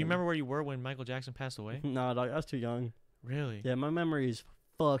Jackson. Do you remember where you were when Michael Jackson passed away? Nah, dog, I was too young. Really? Yeah, my memory is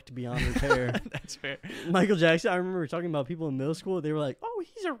fucked beyond repair. That's fair. Michael Jackson, I remember talking about people in middle school. They were like, "Oh,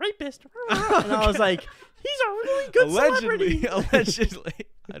 he's a rapist," and I was like, "He's a really good Allegedly. celebrity." Allegedly.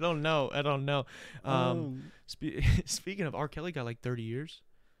 I don't know. Speaking of, R. Kelly got like 30 years.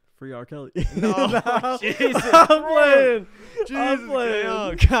 Free R. Kelly. No, Jesus I'm playing. Jesus, playing.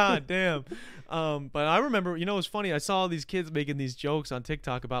 oh, god damn. But I remember, it was funny. I saw all these kids making these jokes on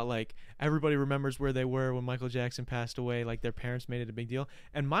TikTok about like everybody remembers where they were when Michael Jackson passed away. Like their parents made it a big deal,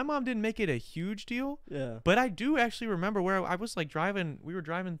 and my mom didn't make it a huge deal. Yeah. But I do actually remember where I was like driving. We were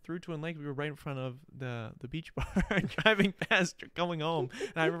driving through Twin Lakes. We were right in front of the beach bar, driving past, coming home.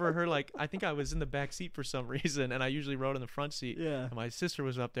 And I remember her like, I think I was in the back seat for some reason, and I usually rode in the front seat. Yeah. And my sister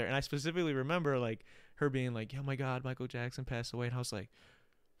was up there, and I specifically remember like her being like, "Oh my God, Michael Jackson passed away," and I was like,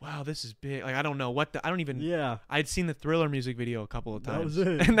 "Wow, this is big." Like I don't know I don't even. Yeah. I'd seen the Thriller music video a couple of That times, was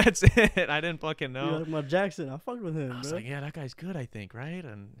it. and that's it. I didn't fucking You know. like my Jackson? I fucked with him, I was bro. like, yeah, that guy's good, I think, right?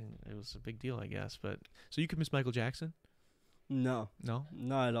 And it was a big deal, I guess. But so you could miss Michael Jackson? No, No.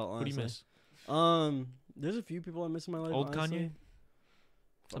 not at all. Who do Honestly. you miss? There's a few people I miss in my life. Old honestly. Kanye?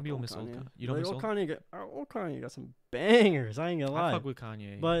 Some Fuck people old miss old Kanye. Kanye. You don't Like, miss old Kanye got some bangers. I ain't gonna I lie. fuck with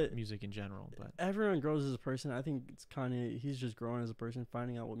Kanye But- music in general, but Everyone grows as a person. I think it's Kanye. He's just growing as a person,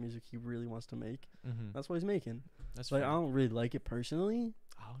 finding out what music he really wants to make. That's what he's making. that's Like, I fair. don't really like it personally.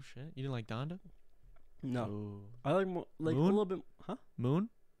 Oh shit, you didn't like Donda? No, Ooh. I like more, like Moon? a little bit. Huh? Moon?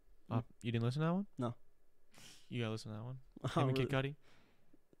 Mm. You didn't listen to that one? No. You gotta listen to that one. I Him don't and Kid really- Cudi.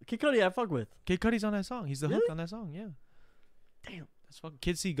 Kid Cudi, I fuck with. Kid Cudi's on that song. He's the hook Really? on that song. Yeah. Damn. That's fucking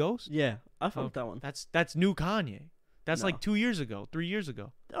Kids See Ghosts. Yeah, I fuck Oh, with that one. That's new Kanye. That's No. like 2 years ago, 3 years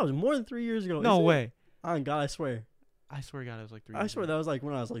ago. That was more than 3 years ago. No is it? way. On God, I swear. I swear to God, it was like 3 I years swear ago. that was like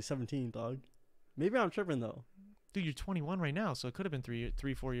when I was like 17, dog. Maybe I'm tripping though. Dude, you're 21 right now, so it could have been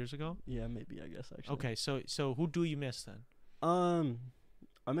 4 years ago. Yeah, maybe I guess actually. Okay, so who do you miss then?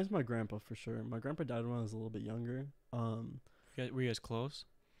 I miss my grandpa for sure. My grandpa died when I was a little bit younger. Were you guys close?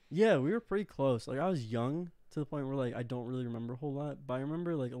 Yeah, we were pretty close. Like I was young to the point where like I don't really remember a whole lot, but I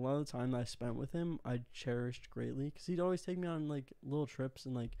remember like a lot of the time that I spent with him, I cherished greatly because he'd always take me on like little trips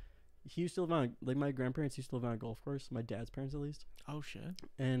and like he used to live on like my grandparents used to live on a golf course, my dad's parents at least, Oh shit.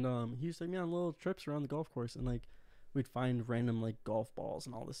 and he used to take me on little trips around the golf course and like we'd find random like golf balls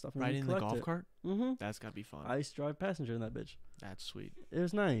and all this stuff. And Right we'd in the collect golf it. cart? Mm-hmm. That's gotta be fun. I used to drive passenger in that bitch. That's sweet. It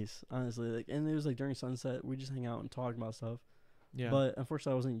was nice, honestly. Like, and it was like during sunset, we just hang out and talk about stuff. Yeah. But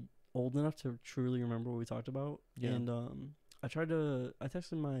unfortunately, old enough to truly remember what we talked about. Yeah. And I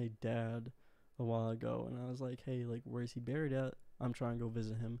texted my dad a while ago, and I was like, hey, like, where is he buried at? I'm trying to go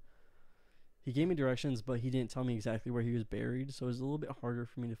visit him. He gave me directions, but he didn't tell me exactly where he was buried, so it was a little bit harder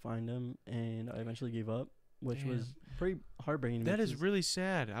for me to find him, and I eventually gave up, which was pretty heartbreaking. That is really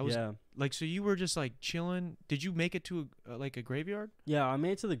sad. I was yeah. like, so you were just like chilling. Did you make it to like a graveyard? Yeah, I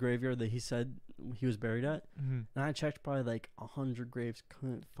made it to the graveyard that he said he was buried at, Mm-hmm. and I checked probably like 100 graves,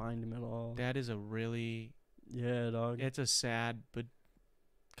 couldn't find him at all. That is a really, Yeah, dog. it's a sad but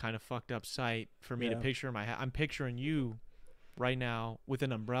kind of fucked up sight for me to Yeah. picture in my head. I'm picturing you right now with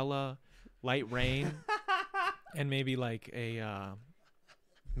an umbrella, light rain, and maybe like a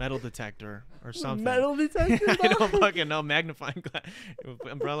metal detector or something. Metal detector. I don't dog? fucking know. Magnifying glass,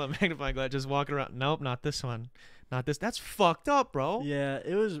 umbrella, magnifying glass, just walking around. Nope, not this one. Not this. That's fucked up, bro. Yeah,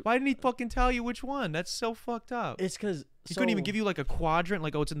 it was. Why didn't he fucking tell you which one? That's so fucked up. It's because He couldn't even give you like a quadrant,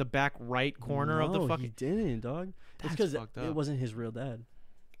 like, oh, it's in the back right corner of the he fucking. didn't, dog. It's That's because fucked up. it wasn't his real dad.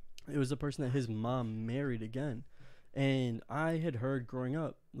 It was the person that his mom married again. And I had heard growing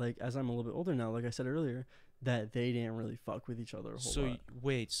up, like, as I'm a little bit older now, like I said earlier, that they didn't really fuck with each other a whole So lot.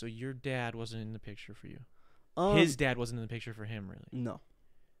 wait, so your dad wasn't in the picture for you? Um, His dad wasn't in the picture for him, really. No.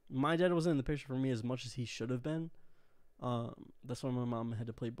 My dad wasn't in the picture for me as much as he should have been. That's why my mom had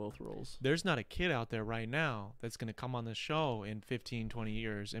to play both roles. There's not a kid out there right now that's going to come on the show in 15, 20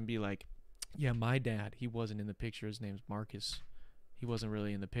 years and be like, yeah, my dad, he wasn't in the picture. His name's Marcus. He wasn't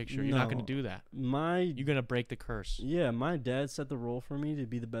really in the picture. You're not going No. to do that. My You're going to break the curse. Yeah, my dad set the role for me to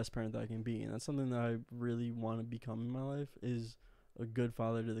be the best parent that I can be, and that's something that I really want to become in my life, is a good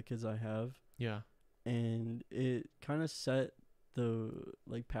father to the kids I have. Yeah. And it kind of set the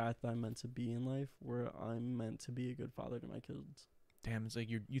like path that I'm meant to be in life, where I'm meant to be a good father to my kids. Damn, it's like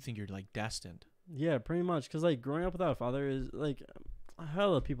you think you're like destined. Yeah, pretty much, because like growing up without a father is like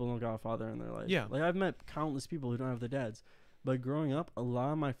hella people don't got a father in their life. Yeah. Like I've met countless people who don't have their dads. But growing up, a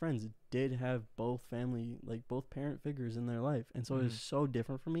lot of my friends did have both family, like both parent figures in their life. And so it was Mhm. so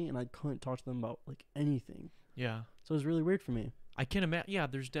different for me, and I couldn't talk to them about like anything. Yeah. So it was really weird for me. I can imagine. Yeah,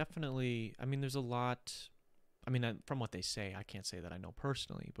 there's definitely. I mean, there's a lot. I mean, from what they say, I can't say that I know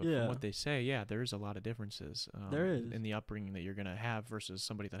personally, but Yeah. from what they say, yeah, there's a lot of differences. There is. in the upbringing that you're gonna have versus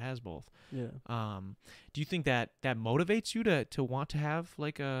somebody that has both. Yeah. Do you think that motivates you to want to have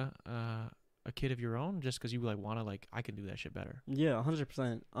like a kid of your own, just because you like want to like I can do that shit better? Yeah,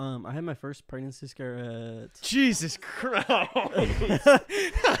 100%. I had my first pregnancy scare at Jesus Christ!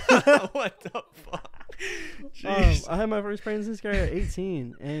 What the fuck? I had my first pregnancy scare at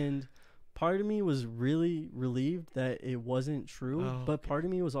 18, and part of me was really relieved that it wasn't true, Oh, but part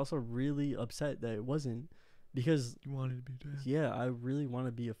of me was also really upset that it wasn't, because You wanted to be dead. yeah, I really want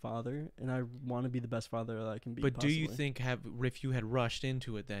to be a father, and I want to be the best father that I can be. But do you possibly. think if you had rushed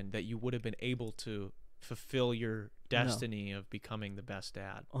into it then that you would have been able to fulfill your destiny of becoming the best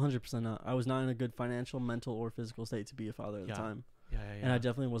dad? 100% not? I was not in a good financial, mental, or physical state to be a father at Yeah. the time, Yeah, and I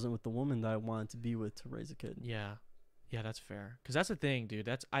definitely wasn't with the woman that I wanted to be with to raise a kid. Yeah. Yeah, that's fair. Because that's the thing, dude.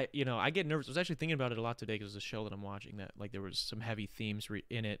 I get nervous. I was actually thinking about it a lot today because there's a show that I'm watching that, like, there was some heavy themes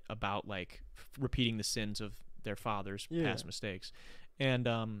in it about, like, repeating the sins of their fathers' Yeah. past mistakes. And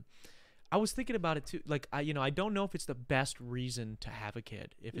I was thinking about it, too. Like, I don't know if it's the best reason to have a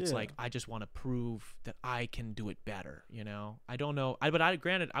kid. If it's Yeah. like, I just want to prove that I can do it better, you know? I don't know.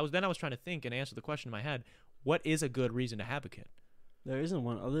 Granted, I was trying to think and answer the question in my head. What is a good reason to have a kid? There isn't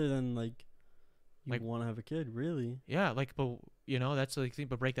one other than like you Like- want to have a kid, really. Yeah, like, but that's the thing.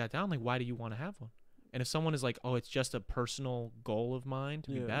 But break that down. Like, why do you want to have one? And if someone is like, oh, it's just a personal goal of mine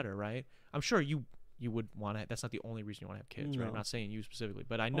to be Yeah. better, right? I'm sure you would want to. That's not the only reason you want to have kids, right? I'm No. not saying you specifically,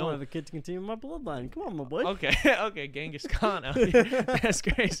 but I I want know. to have a kid to continue my bloodline. Come on, my boy. Okay, okay, Genghis Khan. Out here. That's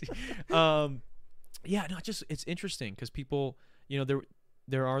crazy. Yeah, no, it's interesting because people,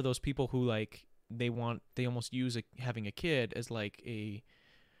 there are those people who like they almost use having a kid as like a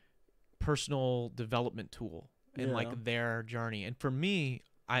personal development tool in Yeah. like their journey. And for me,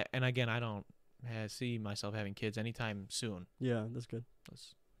 I don't see myself having kids anytime soon. Yeah, that's good.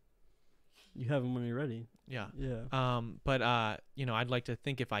 That's- You have them when you're ready. yeah. Yeah. But I'd like to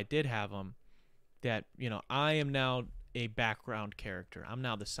think if I did have them, that I am now a background character. I'm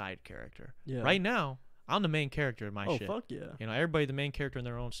now the side character. Yeah. Right now, I'm the main character in my Oh, shit. fuck yeah. Everybody the main character in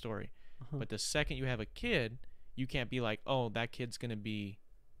their own story. Uh-huh. But the second you have a kid, you can't be like, oh, that kid's gonna be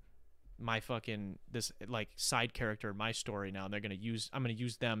my fucking this like side character in my story now. I'm gonna use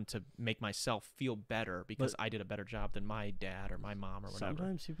them to make myself feel better because I did a better job than my dad or my mom or whatever.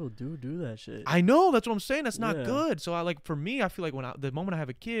 Sometimes people do that shit. I know, that's what I'm saying. That's not Yeah. good. So for me, I feel like the moment I have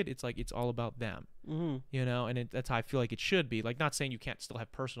a kid, it's like it's all about them, Mm-hmm. you know, and that's how I feel like it should be. Like, not saying you can't still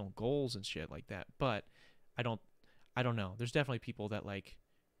have personal goals and shit like that, but I don't know. There's definitely people that like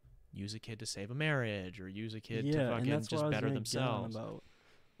use a kid to save a marriage or use a kid to and fucking that's what I just was better gonna get on themselves. about.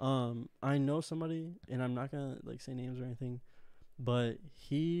 I know somebody, and I'm not gonna like say names or anything, but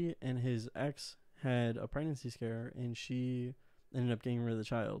he and his ex had a pregnancy scare, and she ended up getting rid of the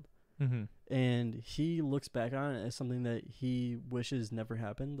child. Mm-hmm. And he looks back on it as something that he wishes never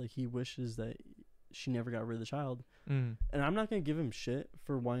happened. Like, he wishes that she never got rid of the child. Mm. And I'm not gonna give him shit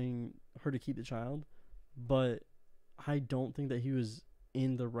for wanting her to keep the child, but I don't think that he was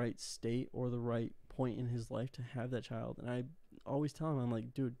in the right state or the right point in his life to have that child. And I always tell him, I'm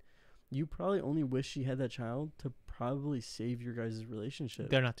like, dude, you probably only wish she had that child to probably save your guys' relationship.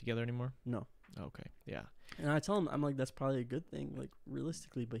 They're not together anymore? No. Okay. Yeah. And I tell him, I'm like, that's probably a good thing, like,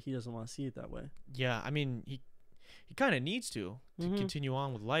 realistically, but he doesn't want to see it that way. Yeah, I mean, he kind of needs to Mhm. continue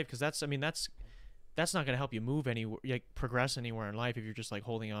on with life, because that's not going to help you move anywhere, like progress anywhere in life if you're just like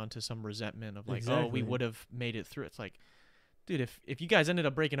holding on to some resentment of like, oh, we Exactly. would have made it through. It's like, dude, if you guys ended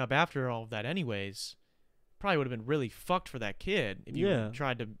up breaking up after all of that anyways, probably would have been really fucked for that kid if you Yeah.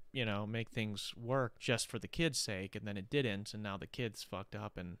 tried to, you know, make things work just for the kid's sake, and then it didn't, and now the kid's fucked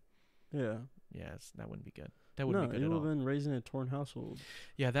up, and Yeah. that wouldn't be good. That wouldn't be No, good you at would all. have been raised in a torn household.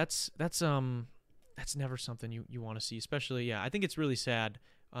 Yeah, that's never something you want to see, especially. Yeah, I think it's really sad.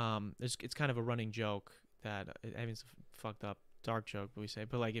 It's kind of a running joke that I mean, it's a fucked up dark joke, but we say,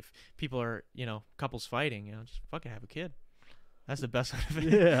 but like if people are, you know, couples fighting, you know, just fucking have a kid. That's the best way of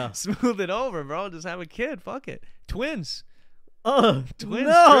it. Yeah. Smooth it over, bro. Just have a kid. Fuck it. Twins. Oh, Twins.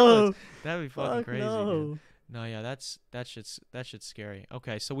 no. Triplets. That'd be fucking Fuck crazy. no. Dude. No, yeah, that shit's scary.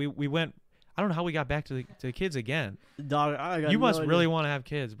 Okay, so we went. I don't know how we got back to the kids again. Dog, I got You no must idea. really want to have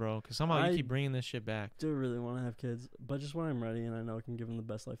kids, bro, because somehow I you keep bringing this shit back. do really want to have kids, but just when I'm ready and I know I can give them the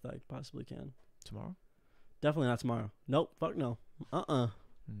best life that I possibly can. Tomorrow? Definitely not tomorrow. Nope. Fuck no. Hmm.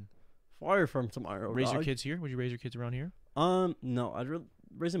 Fire from tomorrow. Raise your dog. kids here? Would you raise your kids around here? No. I'd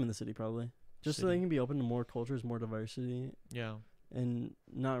raise them in the city probably, just so they City. can be open to more cultures, more diversity, Yeah. and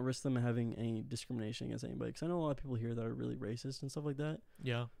not risk them having any discrimination against anybody. Because I know a lot of people here that are really racist and stuff like that.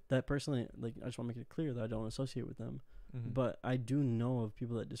 Yeah. That personally, like, I just want to make it clear that I don't associate with them. Mhm. But I do know of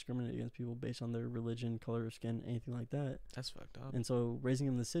people that discriminate against people based on their religion, color of skin, anything like that. That's fucked up. And so raising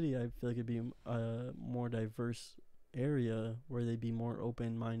them in the city, I feel like it'd be a more diverse area where they'd be more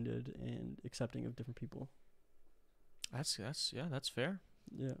open-minded and accepting of different people. That's fair.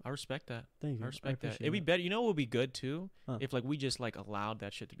 Yeah. I respect that. Thank you. I respect that. appreciate It'd be better. You know what would be good too? Huh. If like we just like allowed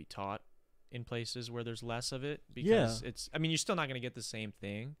that shit to be taught in places where there's less of it, because it's. I mean, you're still not gonna get the same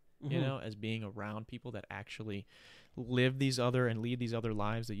thing, you Mhm. know, as being around people that actually live these other and lead these other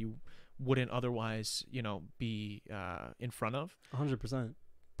lives that you wouldn't otherwise, you know, be in front of. 100%.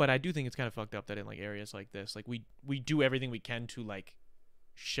 But I do think it's kind of fucked up that in like areas like this, like we do everything we can to like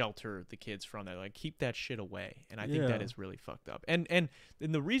shelter the kids from that, like keep that shit away. And I think that Yeah. is really fucked up. And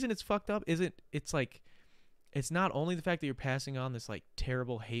the reason it's fucked up isn't, it's like, it's not only the fact that you're passing on this like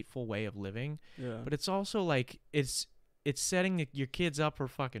terrible, hateful way of living, Yeah. but it's also like it's setting your kids up for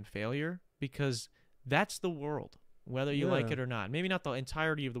fucking failure, because that's the world, whether you like Yeah. it or not. Maybe not the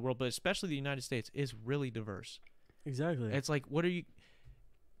entirety of the world, but especially the United States is really diverse. Exactly. It's like, what are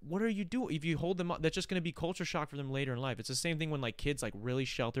you doing if you hold them up? That's just going to be culture shock for them later in life. It's the same thing when like kids like really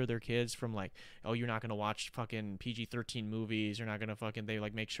shelter their kids from like, oh, you're not going to watch fucking PG-13 movies, you're not going to fucking, they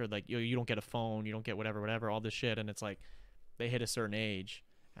like make sure like you don't get a phone, you don't get whatever, all this shit. And it's like they hit a certain age,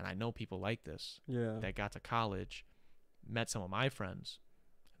 and I know people like this yeah. that got to college, met some of my friends,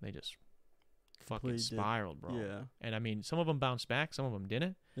 and they just fucking Completely did. spiraled, bro. Yeah. And I mean, some of them bounced back, some of them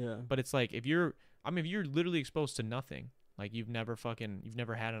didn't. Yeah. But it's like if you're literally exposed to nothing, like you've never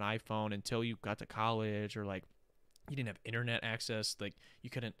had an iPhone until you got to college, or like you didn't have internet access, like you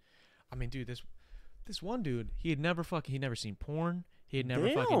couldn't. I mean, dude, this one dude, he'd never seen porn, he had never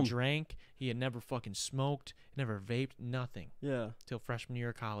fucking Damn. drank, he had never fucking smoked, never vaped, nothing Yeah. till freshman year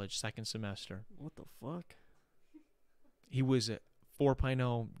of college, second semester. What the fuck? He was at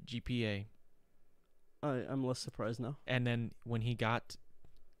 4.0 GPA, I'm less surprised now. and then when he got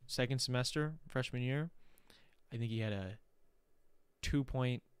second semester freshman year, I think he had a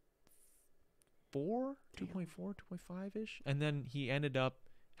 2.4, 2.5-ish. And then he ended up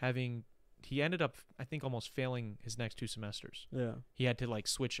I think almost failing his next 2 semesters. Yeah. He had to like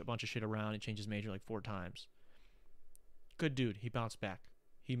switch a bunch of shit around and change his major like 4 times. Good dude. He bounced back.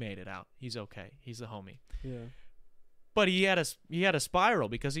 He made it out. He's okay. He's the homie. Yeah. But he had a spiral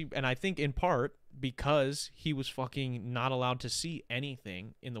because and I think in part because he was fucking not allowed to see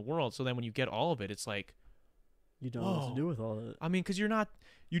anything in the world. So then when you get all of it, it's like, You don't know what to do with all of it. I mean, because you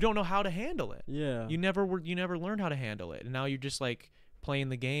don't know how to handle it. Yeah. You never learned how to handle it, and now you're just like playing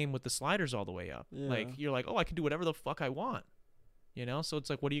the game with the sliders all the way up. Yeah. Like you're like, oh, I can do whatever the fuck I want, you know. So it's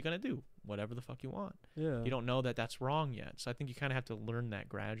like, what are you gonna do? Whatever the fuck you want. Yeah. You don't know that that's wrong yet. So I think you kind of have to learn that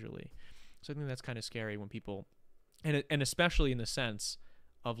gradually. So I think that's kind of scary when people, and especially in the sense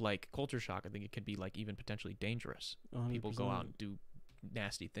of like culture shock. I think it could be like even potentially dangerous. 100%. People go out and do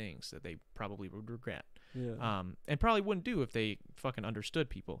nasty things that they probably would regret. Yeah. And probably wouldn't do if they fucking understood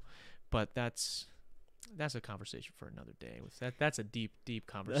people. But that's a conversation for another day. That's a deep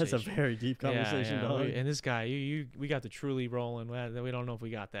conversation. That's a very deep conversation, yeah. dog. And this guy, we got the truly rolling. We don't know if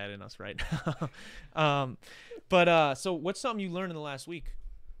we got that in us right now. But so what's something you learned in the last week?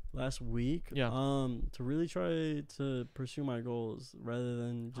 Last week, Yeah. To really try to pursue my goals rather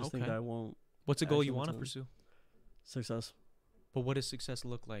than just think Okay. that I won't. What's a goal you Actually, want to Tom. pursue? Success. But what does success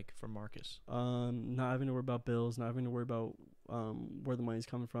look like for Marcus? Not having to worry about bills, not having to worry about where the money's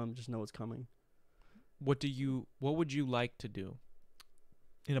coming from. Just know it's coming. What would you like to do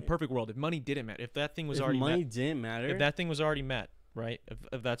in a perfect world if money didn't matter? If that thing was If already money met, didn't matter, if that thing was already met, right?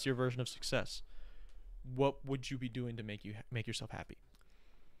 If that's your version of success, what would you be doing to make yourself happy?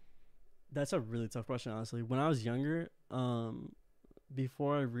 that's a really tough question, honestly. When I was younger,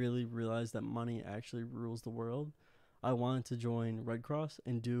 before I really realized that money actually rules the world, I wanted to join Red Cross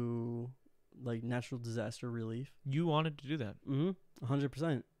and do like natural disaster relief. You wanted to do that.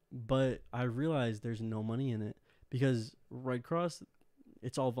 100%. But I realized there's no money in it because Red Cross,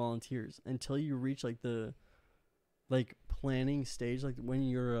 it's all volunteers until you reach like the like planning stage, like when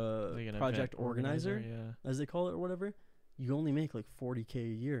you're a Like an project event organizer, yeah. as they call it or whatever, you only make like 40K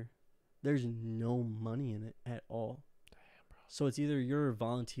a year. There's no money in it at all. Damn, bro. So it's either you're a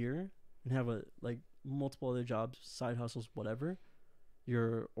volunteer and have a like multiple other jobs, side hustles, whatever.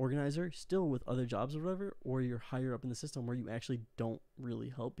 You're organizer still with other jobs or whatever, or you're higher up in the system where you actually don't really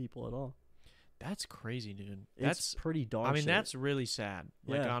help people at all. That's crazy, dude. It's pretty dog I mean, shit. that's really sad.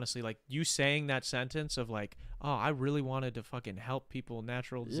 Like, Yeah. honestly, like you saying that sentence of like, oh, I really wanted to fucking help people,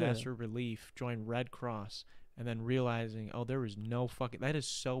 natural Yeah. disaster relief, join Red Cross, and then realizing, oh, there is no fucking, that is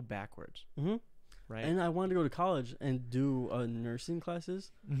so backwards, Mm-hmm. right? And I wanted to go to college and do nursing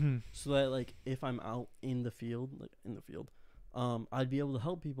classes Mm-hmm. so that like if I'm out in the field, I'd be able to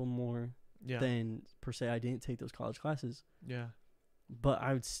help people more Yeah. than per se I didn't take those college classes. Yeah. But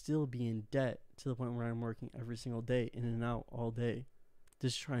I would still be in debt to the point where I'm working every single day, in and out all day,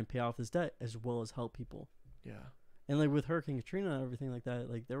 just to try and pay off this debt as well as help people. Yeah. And like with Hurricane Katrina and everything like that,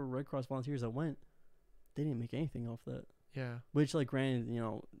 like there were Red Cross volunteers that went, they didn't make anything off that. Yeah. Which like granted,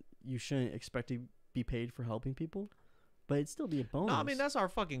 you shouldn't expect to be paid for helping people, but it'd still be a bonus. No, I mean, that's our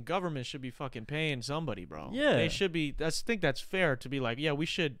fucking government should be fucking paying somebody, bro. Yeah. They should be. I think that's fair to be like, yeah, we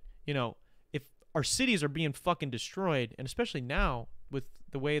should, if our cities are being fucking destroyed, and especially now with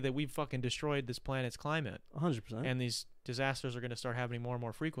the way that we've fucking destroyed this planet's climate, 100%. and these disasters are going to start happening more and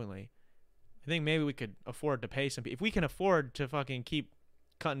more frequently, I think maybe we could afford to pay some people. If we can afford to fucking keep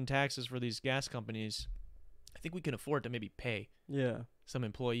cutting taxes for these gas companies, I think we can afford to maybe pay Yeah, some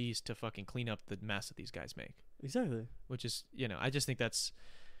employees to fucking clean up the mess that these guys make. exactly. Which is, I just think that's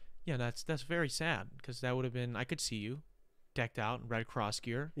very sad because that would have been, I could see you decked out in Red Cross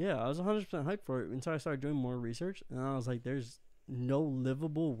gear. Yeah, I was 100% hyped for it until I started doing more research, and I was like, there's no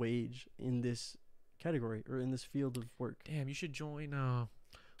livable wage in this category or in this field of work. Damn, you should join.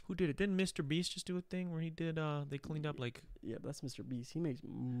 Who did it? Didn't Mr. Beast just do a thing where he did? They cleaned up like. Yeah, but that's Mr. Beast. He makes.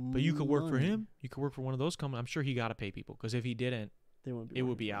 But you could work for him. You could work for one of those companies. I'm sure he got to pay people because if he didn't, They wouldn't be. it would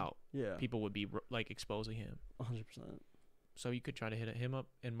working be for him. out. Yeah, People would be like exposing him. 100%. So you could try to hit him up.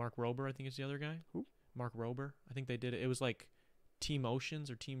 And Mark Rober, I think is the other guy. Who? Mark Rober. I think they did it. It was like Team Oceans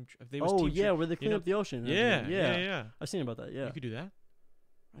or Team. Where they clean up the ocean. Yeah. I've seen about that. Yeah, You could do that.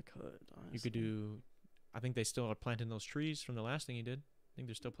 I could. Honestly. You could do. I think they still are planting those trees from the last thing he did. I think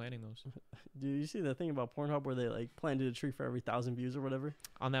they're still planting those Dude, you see that thing about Pornhub where they like planted a tree for every 1,000 views or whatever?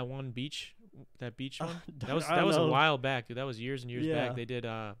 on that one beach. That beach one. I That don't was a know. while back, dude. That was years and years Yeah. back. They did.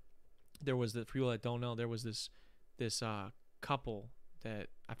 There was for people that don't know, there was this couple that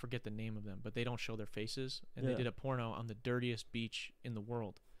I forget the name of them, but they don't show their faces, and they Yeah. did a porno on the dirtiest beach in the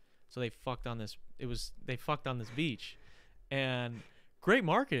world. So they fucked on this. They fucked on this beach, and great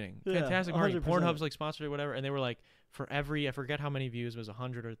marketing, Yeah, fantastic marketing. 100%. Pornhub's like sponsored or whatever, and they were like, for every, I forget how many views, it was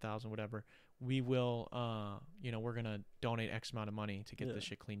 100 or 1,000, whatever. We will, we're gonna donate X amount of money to get Yeah. this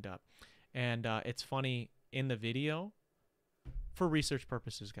shit cleaned up. And it's funny in the video, for research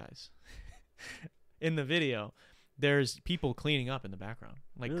purposes, guys. In the video, there's people cleaning up in the background,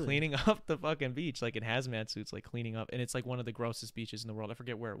 like Really? cleaning up the fucking beach, like in hazmat suits, like cleaning up, and it's like one of the grossest beaches in the world. I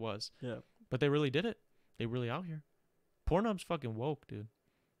forget where it was, Yeah. but they really did it. They really out here. Pornhub's fucking woke, dude,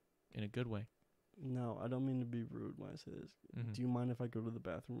 in a good way. No, I don't mean to be rude when I say this. Mhm. Do you mind if I go to the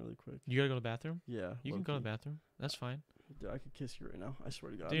bathroom really quick? You gotta go to the bathroom. Yeah. You can go to the low-key. bathroom. That's fine. Dude, I could kiss you right now. I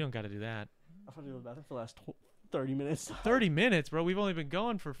swear to God. You don't gotta do that. I've had to go to the bathroom for the last 30 minutes. 30 minutes, bro. We've only been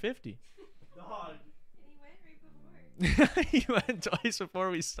going for 50. Dog. And he went right before. He went twice before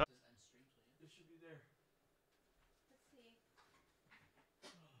we started. It should be there. Let's see.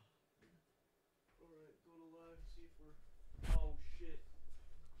 Alright, go to live, see if we're. Oh shit.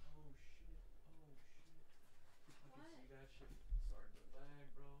 Oh shit. Oh shit. I What? can see that shit starting to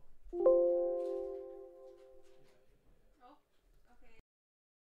lag, bro. Oh, okay.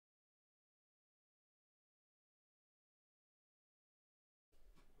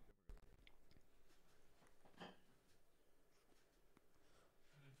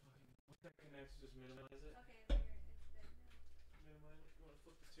 That connects, just minimize it. Okay, there. It's dead now. Minimize it. You want to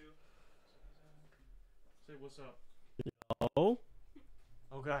flip the two? Say what's up. Oh?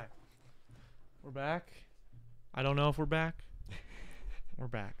 Okay. We're back. I don't know if we're back. We're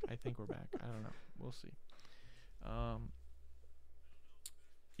back. I think we're back. I don't know. We'll see.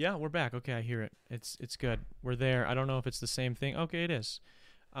 Yeah, we're back. Okay, I hear it. It's good. We're there. I don't know if it's the same thing. Okay, it is.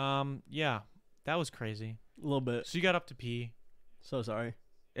 Yeah, that was crazy. A little bit. So you got up to pee. So sorry.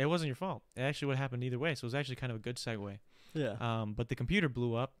 It wasn't your fault. It actually would have happened either way. So it was actually kind of a good segue. Yeah. But the computer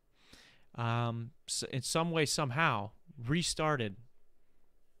blew up. So in some way, somehow, restarted.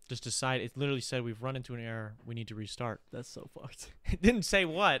 Just decided. It literally said we've run into an error. We need to restart. That's so fucked. It didn't say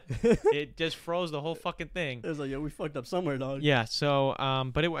what. It just froze the whole fucking thing. It was like, yo, we fucked up somewhere, dog. Yeah. So,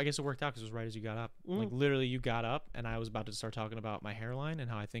 but I guess it worked out because it was right as you got up. Mm. Like literally, you got up, and I was about to start talking about my hairline and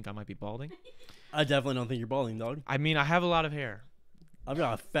how I think I might be balding. I definitely don't think you're balding, dog. I mean, I have a lot of hair, I've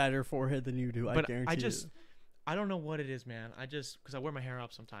got a fatter forehead than you do. I but guarantee I just, it. I don't know what it is, man. I just because I wear my hair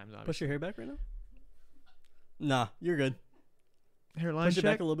up sometimes. Obviously. Push your hair back right now. Nah, you're good. Hairline Push it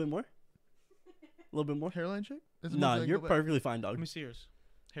back a little bit more. A little bit more. Hairline check? Doesn't Nah, look like you're go back. perfectly fine, dog. Let me see yours.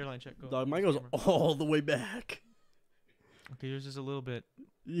 Hairline check. Go. Dog, mine goes Camera. all the way back. Okay, yours is a little bit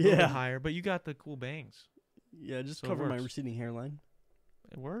little bit Yeah. higher, but you got the cool bangs. Yeah, just So it cover my works. receding hairline.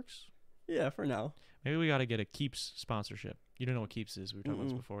 It works. Yeah, for now. Maybe we got to get a Keeps sponsorship. You don't know what Keeps is. We were talking about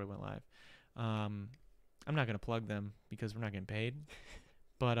this Mm-mm. before we went live. I'm not going to plug them because we're not getting paid.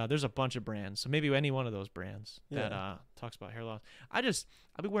 But there's a bunch of brands. So maybe any one of those brands that Yeah. talks about hair loss. I've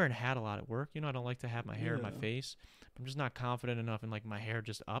been wearing a hat a lot at work. You know, I don't like to have my hair in my Yeah. face. I'm just not confident enough in like my hair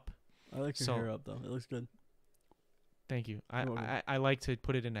just up. I like your So- hair up, though. It looks good. Thank you. I, You're welcome. I like to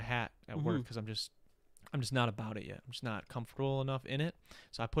put it in a hat at work Mhm. because I'm just not about it yet. I'm just not comfortable enough in it.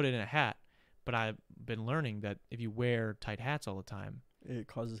 So I put it in a hat. But I've been learning that if you wear tight hats all the time, It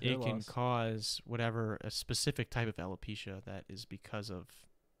causes hair it can loss. cause whatever a specific type of alopecia that is because of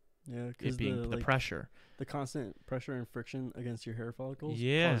Yeah, it because being the pressure. the constant pressure and friction against your hair follicles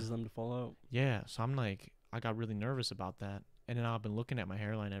Yeah. causes them to fall out. Yeah. So I'm like, I got really nervous about that, and then I've been looking at my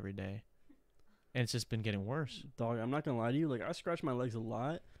hairline every day, and it's just been getting worse. Dog, I'm not gonna lie to you. Like, I scratch my legs a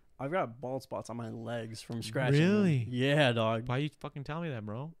lot. I've got bald spots on my legs from scratching. them. Really? Yeah, dog. Why you fucking tell me that,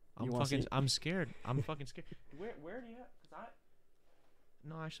 bro? You wanna see? I'm scared. I'm fucking scared. Where do you have?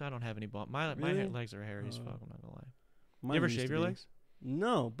 No, actually, I don't have any bald. My Really? legs are hairy as Uh, fuck. I'm not gonna lie. Mine You ever used shave to your be. legs?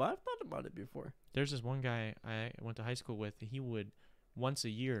 No, but I've thought about it before. There's this one guy I went to high school with. He would once a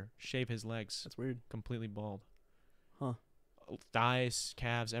year shave his legs That's weird. completely bald. Huh. Thighs,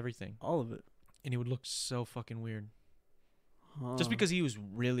 calves, everything. All of it. And he would look so fucking weird. Huh. Just because he was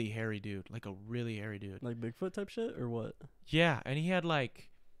really hairy dude. Like a really hairy dude. Like Bigfoot type shit or what? Yeah, and he had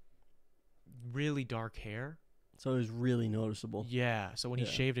like really dark hair. So it was really noticeable. Yeah. So when he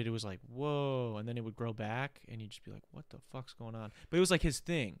Yeah. shaved it, it was like, whoa. And then it would grow back and you'd just be like, what the fuck's going on? But it was like his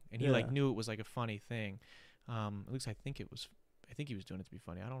thing. And he like Yeah. knew it was like a funny thing. At least I think he was doing it to be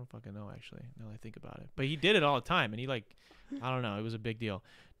funny. I don't fucking know actually, now that I think about it. But he did it all the time and he like, I don't know, it was a big deal.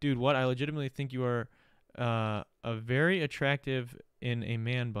 Dude, what? I legitimately think you are a very attractive in a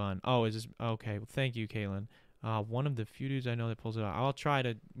man bun. Oh, is this okay? Well, thank you, Kaylin. One of the few dudes I know that pulls it off. I'll try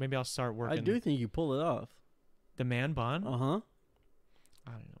to. Maybe I'll start working. I do think you pull it off. The man bun. Uh-huh.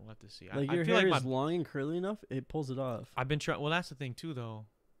 I don't know what to see. Like I your feel hair like is long and curly enough, it pulls it off. I've been trying. Well, that's the thing too, though.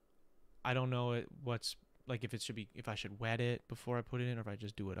 I don't know what's like if I should wet it before I put it in, or if I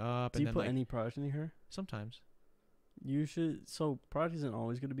just do it up. Do and you then put like, any product in your hair? sometimes. You should. So product isn't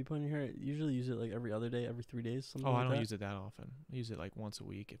always going to be put in your hair. Usually use it like every other day, every 3 days, something Oh, like I don't that. use it that often. I use it like once a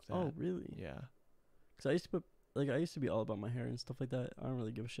week, if that. Oh, really? Yeah. Because I used to put like I used to be all about my hair and stuff like that. I don't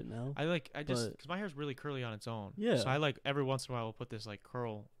really give a shit now. I just But- because my hair's really curly on its own. Yeah. So I like every once in a while will put this like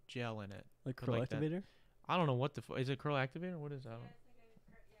curl gel in it. Like But curl like that. activator. I don't know what the is it curl activator? What is that?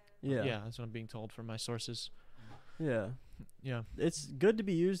 Yeah. Yeah, that's what I'm being told from my sources. Yeah. Yeah. It's good to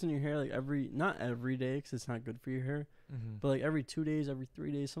be used in your hair like not every day because it's not good for your hair, Mm-hmm. but like every 2 days, every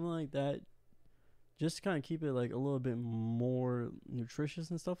 3 days, something like that. Just to kind of keep it like a little bit more nutritious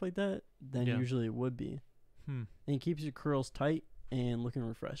and stuff like that than Yeah. usually it would be. And it keeps your curls tight and looking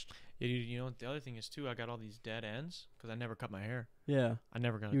refreshed. Yeah, dude, you know what the other thing is too? I got all these dead ends because I never cut my hair. Yeah. I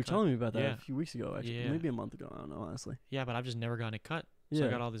never got You were it cut. telling me about that Yeah. a few weeks ago, actually. Yeah. Maybe a month ago. I don't know, honestly. Yeah, but I've just never gotten it cut. So Yeah. I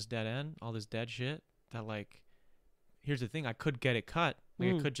got all this dead end, all this dead shit that like. Here's the thing: I could get it cut. Like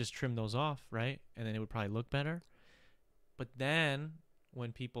I Mm. could just trim those off, right? And then it would probably look better. But then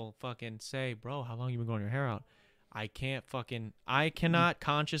when people fucking say, "Bro, how long you been growing your hair out?" I cannot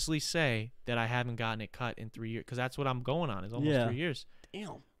consciously say that I haven't gotten it cut in 3 years because that's what I'm going on. It's almost Yeah. 3 years.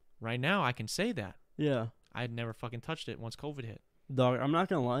 Damn. Right now, I can say that. Yeah. I had never fucking touched it once COVID hit. Dog, I'm not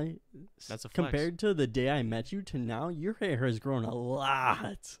going to lie. That's a flex. Compared to the day I met you to now, your hair has grown a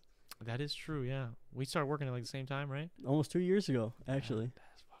lot. That is true, yeah. We started working at like the same time, right? Almost 2 years ago, actually.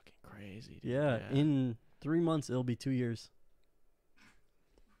 That's fucking crazy, dude. Yeah. In 3 months, it'll be 2 years.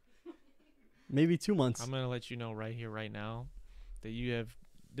 Maybe 2 months. I'm going to let you know right here, right now, that you have,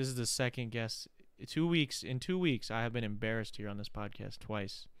 this is the second guest. In 2 weeks, I have been embarrassed here on this podcast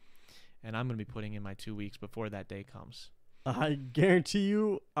twice. And I'm going to be putting in my 2 weeks before that day comes. I guarantee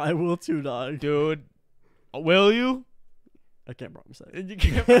you, I will too, dog. Dude, will you? I can't promise that. You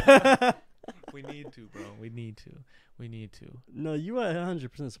can't- we need to, bro. We need to. No, you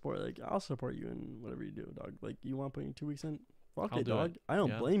 100% support. Like, I'll support you in whatever you do, dog. Like, you want to put in 2 weeks in? Fuck I'll it, do dog. it. I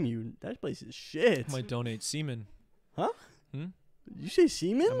don't Yeah. blame you. That place is shit. I might donate semen. Did you say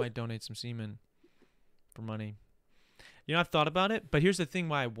semen? I might donate some semen for money. You know, I've thought about it, but here's the thing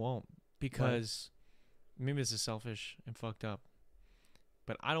why I won't. Because maybe this is selfish and fucked up.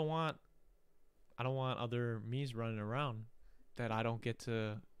 But I don't want other me's running around that I don't get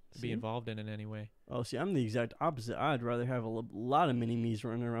to be See? involved in any way. Oh, see, I'm the exact opposite. I'd rather have a lot of mini-me's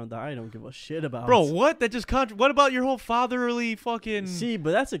running around that I don't give a shit about. Bro, what? That just what about your whole fatherly fucking See,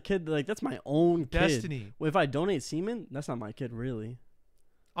 but that's a kid, like, that's my own kid. destiny? Well, if I donate semen, that's not my kid, really.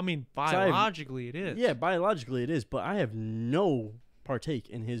 I mean, I have- biologically it is. Yeah, biologically it is, but I have no partake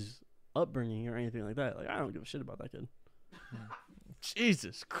in his upbringing or anything like that. Like, I don't give a shit about that kid.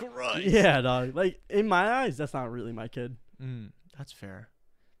 Jesus Christ. Yeah, dog. Like, in my eyes, that's not really my kid. That's fair.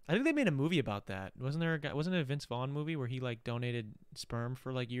 I think they made a movie about that. Wasn't there a guy? Wasn't it a Vince Vaughn movie where he like donated sperm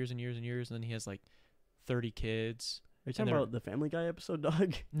for like years and years and years, and then he has like 30 kids? Are you talking they're- about the Family Guy episode,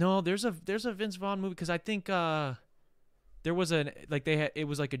 dog? No, there's a Vince Vaughn movie because I think there was it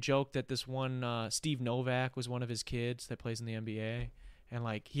was like a joke that this one Steve Novak was one of his kids that plays in the NBA, and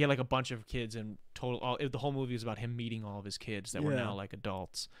like he had like a bunch of kids and the whole movie was about him meeting all of his kids that were Yeah. now like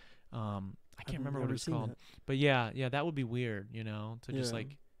adults. I can't I've remember what never it's seen called, that. but yeah, that would be weird, you know, to just Yeah.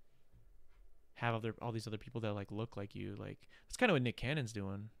 like have all these other people that like look like you. Like that's kind of what Nick Cannon's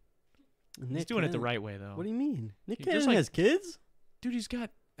doing. He's Nick doing it the Cannon- right way though. What do you mean? Nick He- Cannon just like- has kids? Dude,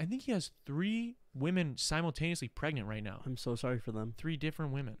 I think he has 3 women simultaneously pregnant right now. I'm so sorry for them. 3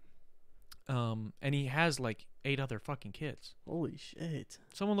 different women. And he has like 8 other fucking kids. Holy shit.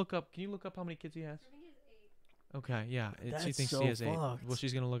 Someone look up. Can you look up how many kids he has? I think it's 8. Okay, yeah. She That's thinks so he has 8. fucked. Well,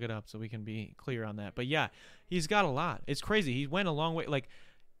 she's gonna look it up so we can be clear on that. But yeah, he's got a lot. It's crazy. He went a long way. Like,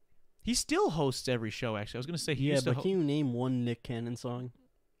 he still hosts every show. Actually, I was gonna say he Yeah, used to. but can you name one Nick Cannon song?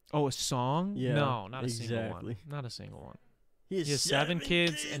 Oh, a song? Yeah, No, not a single exactly. one. Not a single one. He has, He has 7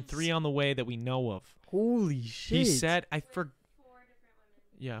 kids and 3 on the way that we know of. Holy shit. He said, With 4 different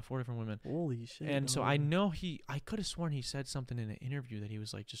women. yeah, 4 different women. Holy shit. And so dog. I know I could have sworn he said something in an interview that he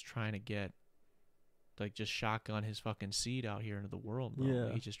was like just trying to get, like just shotgun his fucking seed out here into the world, bro.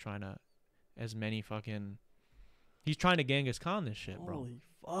 Yeah. He's just trying to, he's trying to Genghis Khan this shit, bro. Holy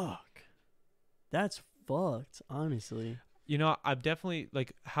fuck. That's fucked, honestly. You know, I've definitely,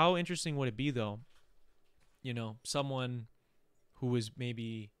 like, how interesting would it be though, you know, someone who is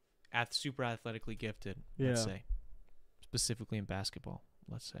maybe super athletically gifted, let's Yeah. say, specifically in basketball,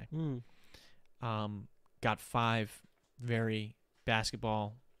 let's say. Hmm. Got 5 very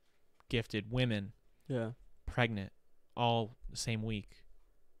basketball gifted women Yeah. pregnant all the same week,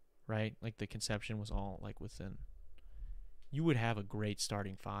 right? Like the conception was all like within. You would have a great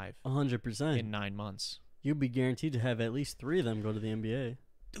starting 5 100%. in 9 months. You'd be guaranteed to have at least 3 of them go to the NBA.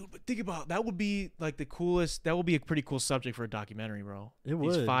 Dude, but think about that would be like the coolest. That would be a pretty cool subject for a documentary, bro. It These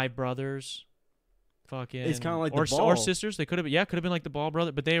would. 5 brothers, fucking. It's kinda like the or Ball. sisters. They could have, could have been like the Ball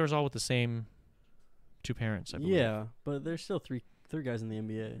brother, but they was all with the same two parents, I believe. Yeah, but there's still three guys in the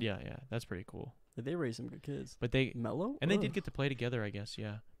NBA. Yeah, that's pretty cool. Like, they raised some good kids. But they Melo? and they did get to play together, I guess.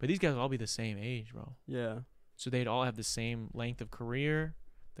 Yeah, but these guys will all be the same age, bro. Yeah. So they'd all have the same length of career.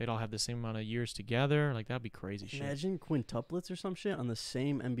 They'd all have the same amount of years together. Like, that'd be crazy shit. Imagine quintuplets or some shit on the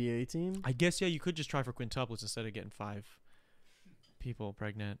same NBA team. I guess, yeah, you could just try for quintuplets instead of getting 5 people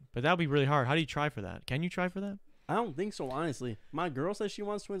pregnant. But that would be really hard. How do you try for that? Can you try for that? I don't think so, honestly. My girl says she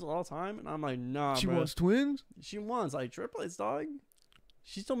wants twins all the time, and I'm like, nah, She bro. wants twins? She wants, like, triplets, dog.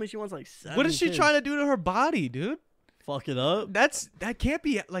 She told me she wants, like, 7 What is she kids. trying to do to her body, dude? Fuck it up? That can't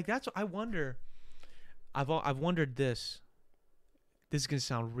be, like, that's what I wonder. I've wondered this. This is going to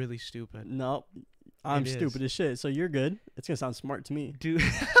sound really stupid. Nope. I'm It is. stupid as shit, so you're good. It's going to sound smart to me. Dude,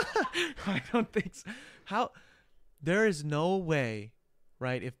 I don't think so. How? There is no way,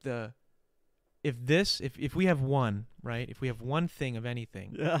 right? If we have one, right? If we have one thing of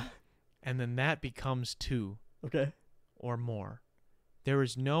anything, Yeah. and then that becomes 2 Okay. or more, there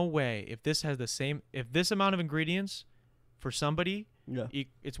is no way if this amount of ingredients for somebody, Yeah.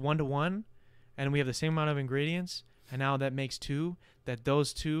 it's 1 to 1, and we have the same amount of ingredients, and now that makes 2, that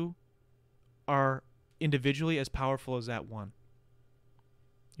those 2 are individually as powerful as that one.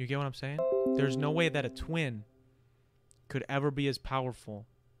 You get what I'm saying? There's no way that a twin could ever be as powerful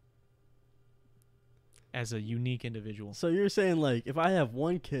as a unique individual. So you're saying, like, if I have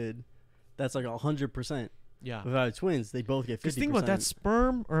one kid, that's like 100%. Yeah. If I have twins, they both get 50%. Because think about that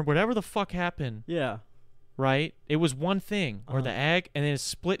sperm or whatever the fuck happened, Yeah. right? It was one thing, or Uh-huh. the egg, and then it's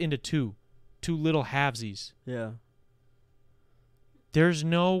split into 2 little halvesies. Yeah. There's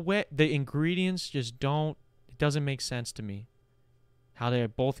no way. The ingredients just don't. It doesn't make sense to me. How they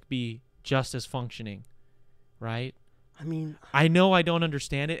both be just as functioning, right? I mean, I know I don't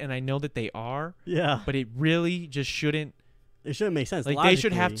understand it, and I know that they are, yeah. but it really just shouldn't. It shouldn't make sense. Like, they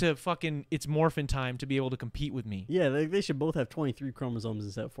should have logically. to fucking. It's morphin time to be able to compete with me. Yeah, they should both have 23 chromosomes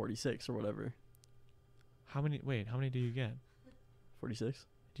instead of 46 or whatever. How many? Wait, how many do you get? 46?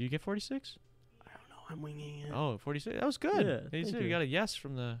 Do you get 46? I don't know. I'm winging it. Oh, 46. That was good. Yeah, They thank said you you. got a yes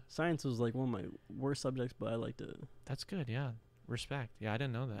from the. Science was like one of my worst subjects, but I liked it. That's good. Yeah, respect. Yeah, I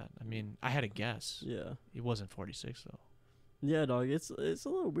didn't know that. I mean, I had a guess. Yeah. It wasn't 46 though. Yeah, dog. It's a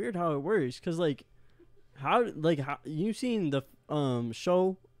little weird how it works, cause like, how you seen the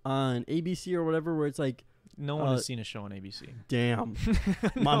show on ABC or whatever where it's like, No one has seen a show on ABC. damn,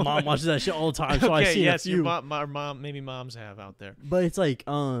 my mom watches that shit all the time, so I Okay, seen yes, a your few. mom, maybe moms have out there. But it's like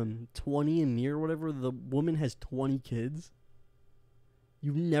 20andMe or whatever. The woman has 20 kids.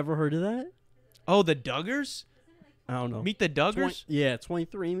 You've never heard of that? Oh, the Duggars? I don't know. Meet the Duggars? Yeah,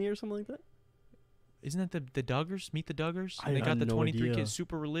 23andMe or something like that. Isn't that the Duggars? Meet the Duggars? I They got have the no 23 idea. kids,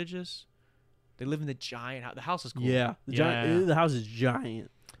 super religious. They live in the giant house. The house is cool. Yeah, the house is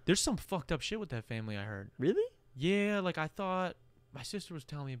giant. There's some fucked up shit with that family, I heard. Really? Yeah, like I thought. My sister was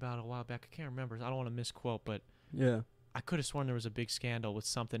telling me about it a while back. I can't remember. I don't want to misquote, but Yeah. I could have sworn there was a big scandal with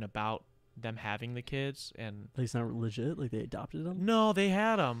something about them having the kids. And Like, it's not legit. Like, they adopted them. no, they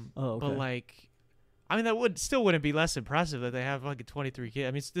had them. Oh, okay. But like, I mean, that wouldn't be less impressive that they have fucking 23 kids.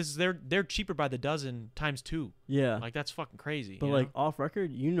 I mean, they're cheaper by the dozen times 2. Yeah. Like, that's fucking crazy. But you like know? off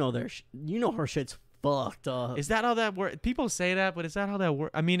record, her shit's fucked up. Is that how that works? People say that, but is that how that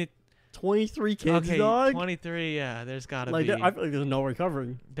works? I mean, it. 23 kids, Okay, dog. 23. Yeah, there's gotta Like, be. I feel like there's no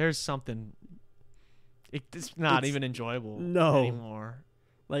recovering. There's something. It's not It's- even enjoyable no. anymore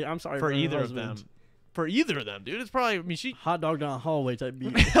Like, I'm sorry for her either of husband. them. For either of them, dude. It's probably. I mean, she. Hot dog down the hallway type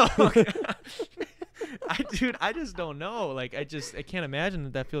beat. I just don't know. Like, I can't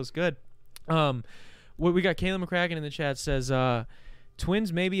imagine that feels good. What we got, Kayla McCracken in the chat says,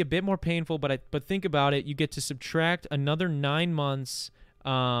 twins may be a bit more painful, but think about it. You get to subtract another 9 months,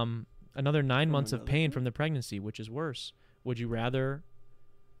 of pain from the pregnancy, which is worse. Would you rather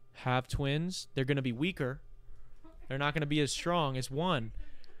have twins? They're going to be weaker. They're not going to be as strong as one.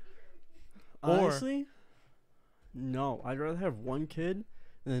 Honestly, no. I'd rather have one kid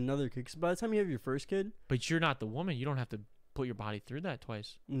than another kid. Because by the time you have your first kid, But you're not the woman. You don't have to put your body through that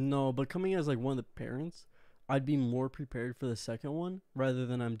twice. no. But coming as like one of the parents, I'd be more prepared for the second one rather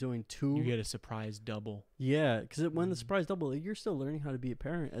than I'm doing 2. You get a surprise double. Yeah, because when the surprise double, like, you're still learning how to be a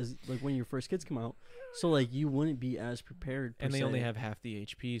parent as like when your first kids come out. So like you wouldn't be as prepared. Per And they se. only have half the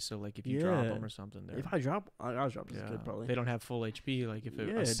HP, so like if you drop Yeah. them or something, they're If I drop, I'll drop as a kid probably. They don't have full HP. Like if Yeah,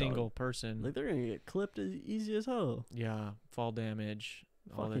 a dog. single person, Like they're gonna get clipped as easy as hell. yeah, fall damage,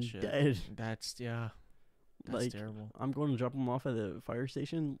 all that Fucking shit. dead. That's That's Like, terrible. I'm going to drop them off at the fire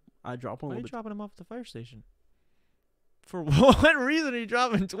station. I drop them. Why are a you little bit. dropping them off at the fire station? For what reason are you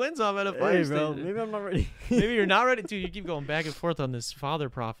dropping twins off at a fire Hey, bro, station? maybe I'm not ready. Maybe you're not ready. Dude, you keep going back and forth on this father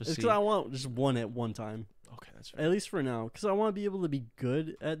It's prophecy. because I want just one at one time, Okay, that's fair. at least for now. Because I want to be able to be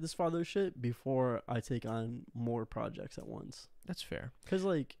good at this father shit before I take on more projects at once. That's fair. Because,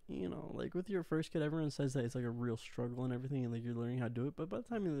 like, you know, like with your first kid, everyone says that it's like a real struggle and everything, and like you're learning how to do it. But by the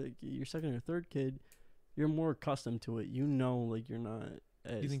time you're like your second or third kid, you're more accustomed to it. You know, like you're not.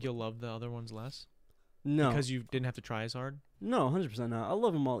 Do you think you'll love the other ones less? No, Because you didn't have to try as hard? no, 100% not. I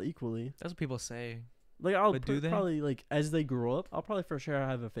love them all equally. That's what people say. Like I'll But do they? probably like as they grow up, I'll probably for sure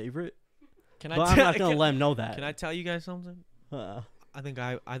have a favorite. Can But I'm not gonna let them know that. Can I tell you guys something? Uh, I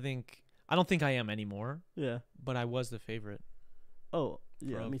don't think I am anymore, yeah. but I was the favorite Oh,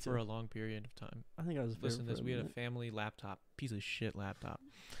 yeah. for, Me too. for a long period of time. I think I was. A Listen to favorite this. for We had a minute. family laptop, piece of shit laptop.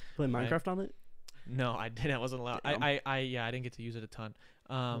 Play right? Minecraft on it. No, I didn't. I wasn't allowed. Damn. I didn't get to use it a ton.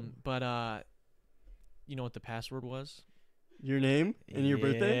 But you know what the password was? Your name and your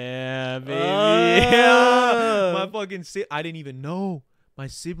birthday. Yeah, baby. Oh. My fucking I didn't even know. My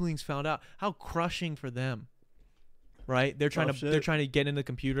siblings found out. How crushing for them. Right? They're trying Tough to shit. get in the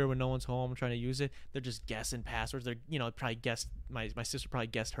computer when no one's home, trying to use it. They're just guessing passwords. They're probably guessed my sister probably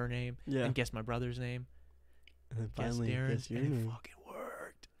guessed her name Yeah. and guessed my brother's name. And then Guessed finally, Darren's, guess your and it name. fucking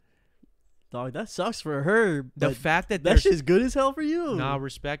worked. Dog, that sucks for her. The But fact that that there's shit's good as hell for you. nah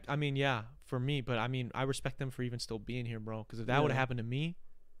respect. I mean, yeah, for me, but I mean, I respect them for even still being here, bro. Because if that would have Yeah. happened to me,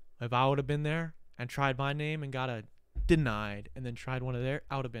 if I would have been there and tried my name and got a denied, and then tried one of their,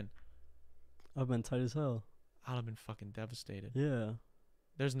 I would have been tight as hell. fucking devastated. Yeah.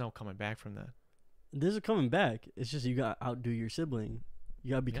 There's no coming back from that. This is coming back. It's just you got to outdo your sibling.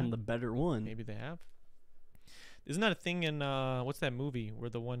 You got to become Yeah. the better one. Maybe they have. Isn't that a thing in what's that movie where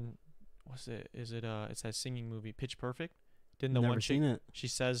the one, what's it? Is it it's that singing movie Pitch Perfect? Didn't the Never one seen it. she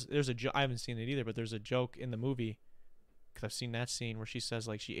says there's a I haven't seen it either, but there's a joke in the movie because I've seen that scene where she says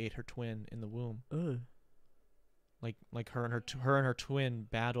like she ate her twin in the womb, Ugh. like her and her twin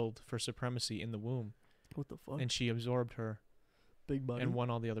battled for supremacy in the womb, What the fuck? and she absorbed her Big body. and won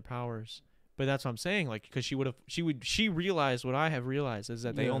all the other powers. But that's what I'm saying, like, because she realized what I have realized is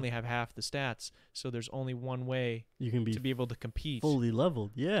that they Yeah. only have half the stats, so there's only one way You can be to be able to compete. fully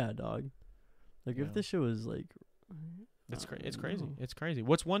leveled. Yeah, dog. Like Yeah. if this shit was like, It's I it's don't crazy. know. It's crazy.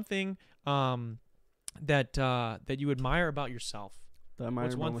 What's one thing that you admire about yourself? That I admire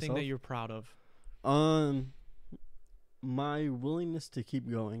What's about one thing that myself? you're proud of? My willingness to keep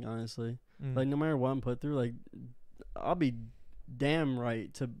going. Honestly, Mm. like no matter what I'm put through, like I'll be damn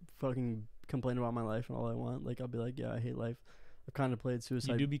right to fucking complain about my life and all I want. Like I'll be like, yeah, I hate life. I've contemplated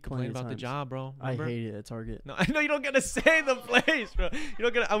suicide. you do be plenty complaining of about the times. job, bro. I Remember? hate it at Target. No, I know you don't gotta say the place, bro. You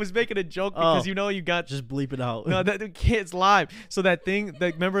don't gotta. I was making a joke because Oh. you know you got. Just bleep it out. No, that the kid's live. So that thing,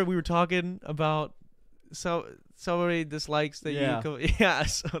 that remember we were talking about. So many dislikes that Yeah. you. Yeah.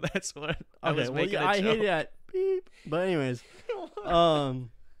 So that's what I Okay, was well, making. yeah, a I joke. hate it at beep. But anyways,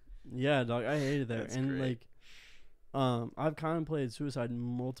 yeah, dog, I hated that, That's and great. like, I've contemplated suicide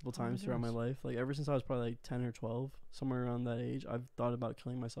multiple times throughout my yes. life. Like ever since I was probably like 10 or 12, somewhere around that age, I've thought about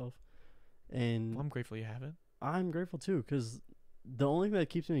killing myself, and Well, I'm grateful you haven't. I'm grateful too, because the only thing that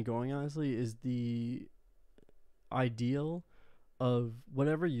keeps me going, honestly, is the ideal of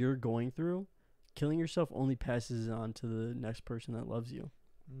whatever you're going through. Killing yourself only passes it on to the next person that loves you.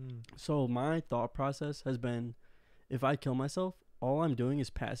 So my thought process has been, if I kill myself, all I'm doing is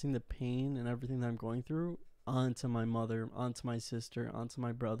passing the pain and everything that I'm going through onto my mother, onto my sister, onto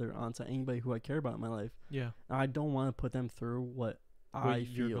my brother, onto anybody who I care about in my life. Yeah. I don't want to put them through what I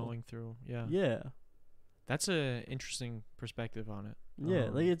you're feel. going through. Yeah. Yeah. That's a interesting perspective on it. Yeah,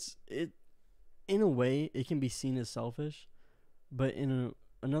 like it in a way it can be seen as selfish, but in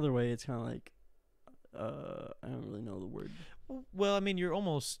another way it's kind of like I don't really know the word. Well, I mean,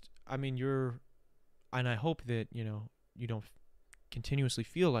 and I hope that you don't continuously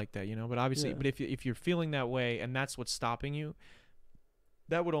feel like that, but obviously, Yeah. but if you're feeling that way and that's what's stopping you,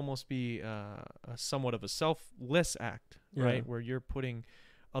 that would almost be a somewhat of a selfless act, Yeah. right? Where you're putting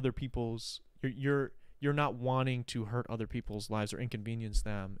other people's you're not wanting to hurt other people's lives or inconvenience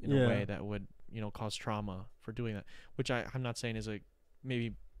them in Yeah. a way that would cause trauma for doing that, which I'm not saying is a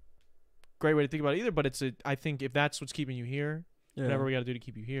maybe great way to think about it either, but I think if that's what's keeping you here, Yeah. whatever we got to do to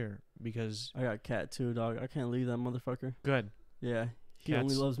keep you here, because I got cat too, dog. I can't leave that motherfucker. good. Yeah. He only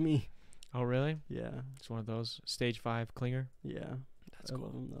Cats. loves me. Oh, really? Yeah. It's one of those stage 5 clinger. Yeah. That's I cool.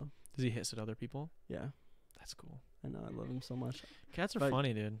 love him though. Does he hiss at other people? Yeah. That's cool. I know. I love him so much. Cats are But-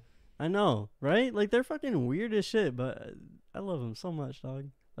 funny, dude. I know, right? Like they're fucking weird as shit, but I love him so much,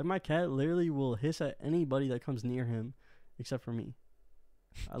 dog. Like my cat literally will hiss at anybody that comes near him, except for me.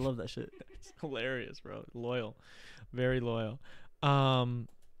 I love that shit. It's hilarious, bro. Loyal, very loyal.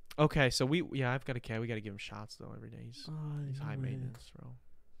 Okay, so I've got a cat. We got to give him shots though every day. He's high maintenance, bro.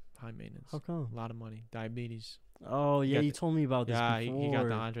 High maintenance. How come? A lot of money. Diabetes. Oh He yeah, got you told me about this Yeah, before. he got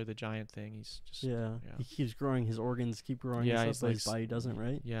the Andre the Giant thing. He's just Yeah. yeah. He keeps growing. His organs keep growing. Yeah, and he's stuff, but like his body doesn't,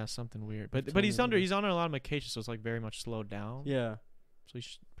 right? Yeah, something weird. You've But told he's me under about he's on a lot of medication, so it's like very much slowed down. Yeah. So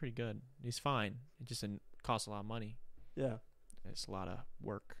he's pretty good. He's fine. It just didn't cost a lot of money. Yeah. It's a lot of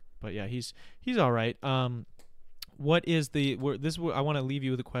work. But yeah, he's all right. What is the I want to leave you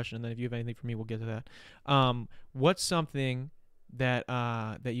with a question, and then if you have anything for me, we'll get to that. What's something that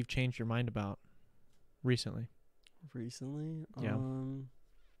that you've changed your mind about recently? Recently, Yeah.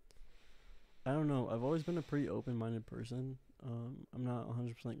 I don't know. I've always been a pretty open-minded person. I'm not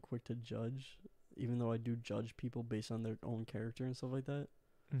 100% quick to judge, even though I do judge people based on their own character and stuff like that.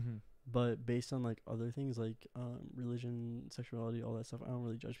 Mm-hmm. But based on like other things like religion, sexuality, all that stuff, I don't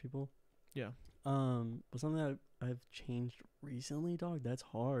really judge people. Yeah. But something that I've changed recently, dog, that's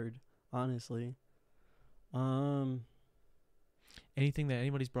hard, honestly. Anything that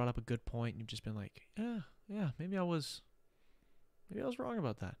anybody's brought up a good point, and you've just been like, yeah, maybe I was wrong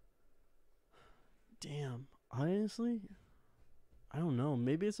about that. Damn, honestly, I don't know.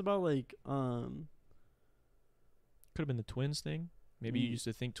 Maybe it's about like Could have been the twins thing. Maybe you Mm. used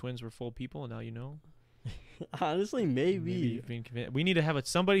to think twins were full people, and now you know. honestly, maybe. you've been convinced. We need to have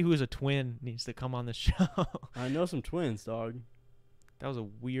somebody who is a twin needs to come on the show. I know some twins, dog. That was a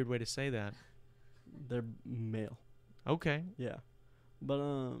weird way to say that. They're male. Okay, Yeah.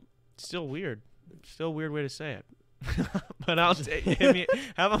 But still weird. Still a weird way to say it. But I'll have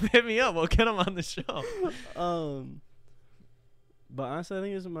them hit me up. We'll get them on the show. but honestly, I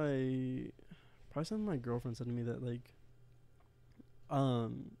think it's probably something my girlfriend said to me that like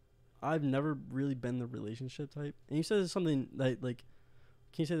I've never really been the relationship type. And you said something like can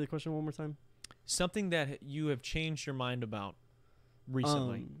you say the question one more time? Something that you have changed your mind about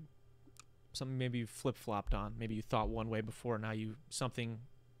recently. Something maybe you flip-flopped on. Maybe you thought one way before, now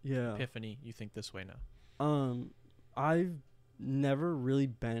Yeah. epiphany, you think this way now. I've never really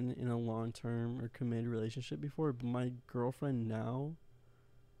been in a long-term or committed relationship before, but my girlfriend now,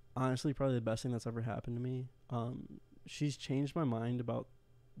 honestly, probably the best thing that's ever happened to me. She's changed my mind about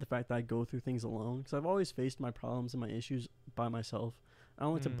the fact that I go through things alone, because I've always faced my problems and my issues by myself. I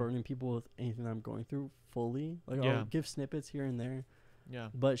don't like to burden people with anything that I'm going through fully. Like, Yeah. I'll give snippets here and there. Yeah.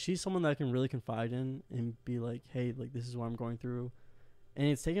 But she's someone that I can really confide in and be like, hey, like, this is what I'm going through. And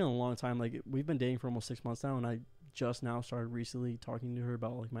it's taken a long time. Like, we've been dating for almost 6 months now, and I just now started recently talking to her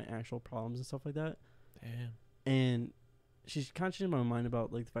about, like, my actual problems and stuff like that. Damn. And she's kind of changed my mind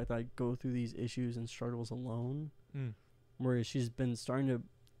about, like, the fact that I go through these issues and struggles alone. Whereas she's been starting to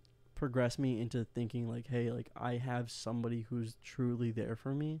progress me into thinking, like, hey, like, I have somebody who's truly there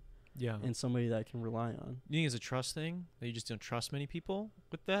for me. Yeah. And somebody that I can rely on. You think it's a trust thing, that you just don't trust many people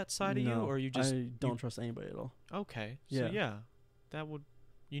with that side of you, No, or you just I don't trust anybody at all. okay? Yeah. So yeah,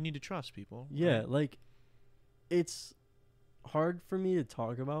 you need to trust people. Yeah, right? like, it's hard for me to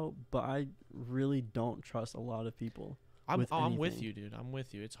talk about, but I really don't trust a lot of people. I'm with anything. you, dude. I'm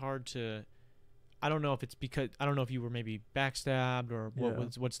with you. It's hard to. I don't know if it's because I don't know if you were maybe backstabbed or Yeah.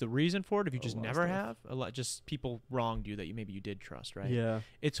 what's the reason for it. If you A just lot of never stuff. have just people wronged you that you did trust, right? Yeah.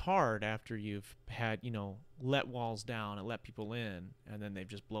 It's hard after you've had let walls down and let people in, and then they've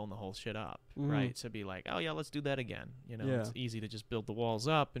just blown the whole shit up, Mhm. right? So be like, oh yeah, let's do that again. Yeah. It's easy to just build the walls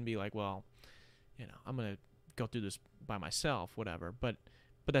up and be like, well, I'm gonna go through this by myself, whatever. But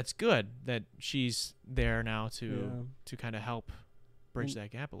that's good that she's there now to kind of help bridge And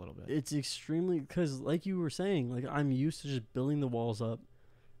that gap a little bit. It's extremely, because like you were saying, like, I'm used to just building the walls up,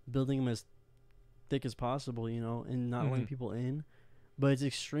 building them as thick as possible, and not letting Mhm. people in. But it's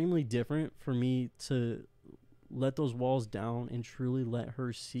extremely different for me to let those walls down and truly let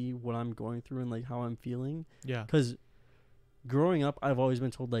her see what I'm going through and, like, how I'm feeling. Yeah. Because growing up, I've always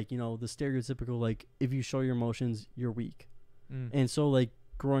been told, like, the stereotypical, like, if you show your emotions, you're weak. Mm. And so, like,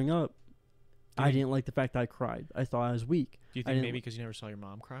 growing up, Do I you- didn't like the fact that I cried. I thought I was weak. Do you I think didn't- maybe because you never saw your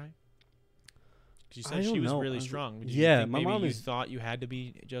mom cry? Because you I said she don't was know. really I was- strong. Did yeah, you think my maybe mom you is- thought you had to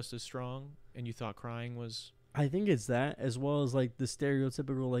be just as strong, and you thought crying was I think it's that, as well as, like, the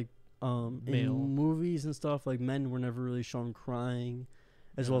stereotypical, like, Male. in movies and stuff, like, men were never really shown crying,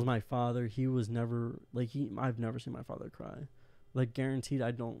 as well Yeah. as my father. He was never, like, I've never seen my father cry. Like, guaranteed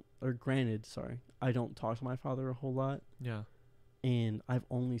I don't talk to my father a whole lot, yeah. and I've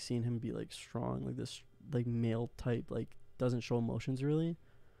only seen him be, like, strong, like, this, like, male type, like, doesn't show emotions really.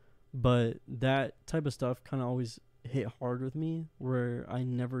 But that type of stuff kind of always hit hard with me, where I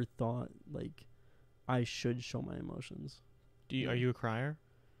never thought, like, I should show my emotions. Are you a crier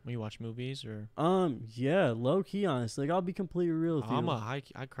when you watch movies or? Yeah, low key, honestly. Like, I'll be completely real with you.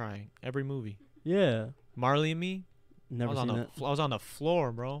 I cry every movie. Yeah, Marley and Me. never seen it. I was on the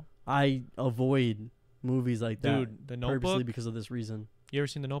floor, bro. I avoid movies like that Dude, The purposely Notebook. because of this reason. You ever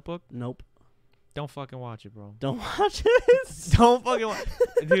seen The Notebook? Nope. Don't fucking watch it, bro. Don't watch it. Don't fucking watch,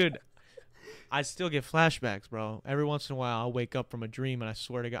 dude. I still get flashbacks, bro. Every once in a while, I'll wake up from a dream and I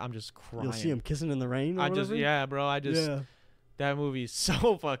swear to God, I'm just crying. You'll see him kissing in the rain. Or I just, whatever? yeah, bro. Yeah. That movie is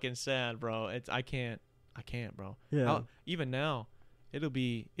so fucking sad, bro. I can't, bro. Yeah. Even now, it could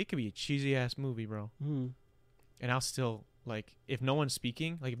be a cheesy ass movie, bro. Hmm. And I'll still like, if no one's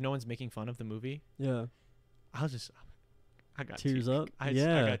speaking, like if no one's making fun of the movie, Yeah. I got Tears up. I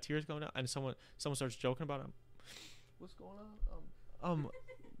Yeah. got tears going down, and someone starts joking about him. What's going on?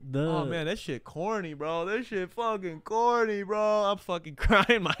 Oh man, that shit corny, bro. That shit fucking corny, bro. I'm fucking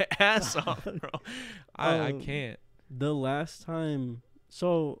crying my ass off, bro. I can't. The last time,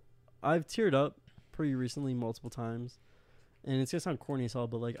 so I've teared up pretty recently multiple times, and it's gonna sound corny as hell,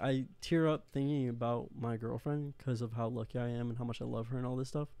 but like I tear up thinking about my girlfriend because of how lucky I am and how much I love her and all this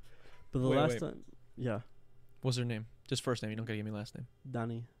stuff. But the last time, yeah, What's her name? Just first name. You don't gotta give me last name.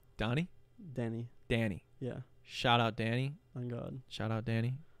 Danny, Danny. yeah, Shout out Danny. on God. Shout out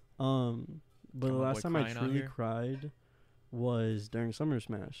Danny. But Come the on, last boy, time I crying out truly here. cried was during Summer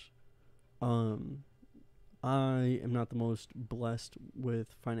Smash. I am not the most blessed with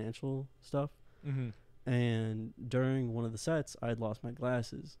financial stuff. Mm-hmm. And during one of the sets, I had lost my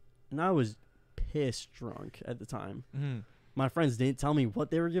glasses. And I was pissed drunk at the time. Mm-hmm. My friends didn't tell me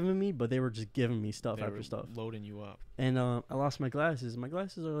what they were giving me, but they were just giving me stuff They after were stuff. loading you up. And I lost my glasses. My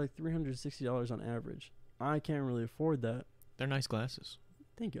glasses are like $360 on average. I can't really afford that. They're nice glasses.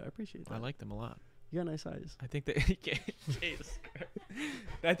 Thank you. I appreciate that. I like them a lot. You got nice eyes. I think they. Jesus Christ.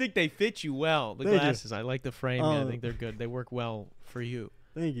 I think they fit you well. The They do. glasses. I like the frame. I think they're good. They work well for you.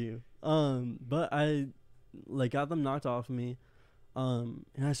 Thank you. But I like got them knocked off of me. And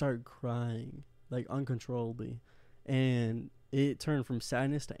I started crying like uncontrollably. And it turned from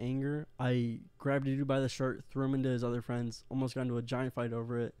sadness to anger. I grabbed a dude by the shirt, threw him into his other friends, almost got into a giant fight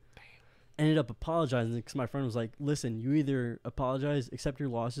over it. Ended up apologizing because my friend was like, listen, you either apologize, accept your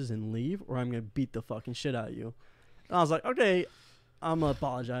losses, and leave, or I'm going to beat the fucking shit out of you. And I was like, okay, I'm going to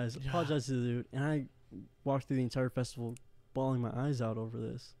apologize. Yeah. Apologize to the dude. And I walked through the entire festival bawling my eyes out over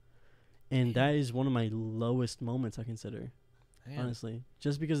this. And that is one of my lowest moments, I consider, Man. honestly.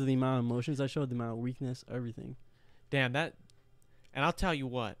 Just because of the amount of emotions I showed, the amount of weakness, everything. Damn that. And I'll tell you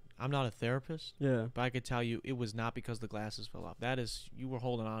what. I'm not a therapist, Yeah. but I could tell you it was not because the glasses fell off. That is, you were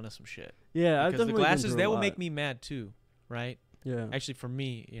holding on to some shit. Yeah, I've Because the definitely been glasses, through they a will lot. make me mad too, right? Yeah. Actually, for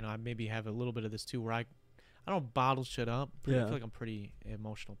me, I maybe have a little bit of this too, where I don't bottle shit up. I Yeah. feel like I'm a pretty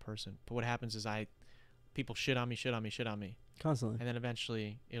emotional person. But what happens is people shit on me, Constantly. and then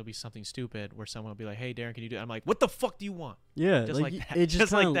eventually it'll be something stupid where someone will be like, "Hey, Darren, can you do it?" I'm like, "What the fuck do you want?" Yeah. Just like y- that. It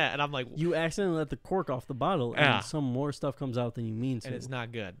Just like kinda- that. And I'm like, You accidentally let the cork off the bottle, Yeah. and some more stuff comes out than you mean to. and it's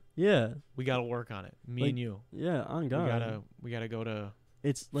not good. Yeah. We got to work on it. Me Like, and you. Yeah. On God. We gotta go to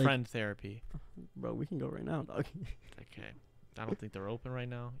It's like, friend therapy. bro, we can go right now, dog. Okay. I don't think they're open right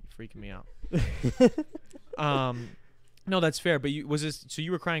now. You're freaking me out. No, that's fair. But so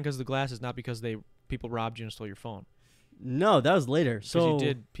you were crying because of the glasses, not because people robbed you and stole your phone. No, that was later. Because So you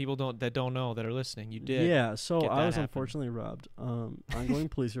did. People that don't know that are listening. You did. Yeah. So get I that was happen. unfortunately robbed. Ongoing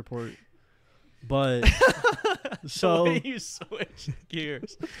police report. But The so way you switch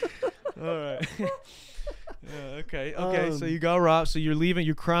gears. All right. Yeah, okay. So you got robbed. So you're leaving.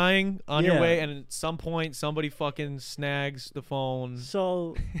 You're crying on your Yeah. way, and at some point, somebody fucking snags the phone.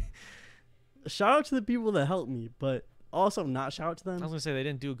 so shout out to the people that helped me, but also not shout out to I was them. gonna say they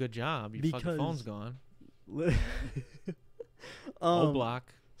didn't do a good job. Your fucking phone's Because- gone.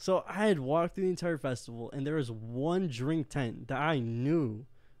 Block. So I had walked through the entire festival, and there was one drink tent that I knew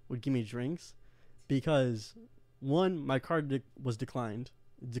would give me drinks, because one, my card was declining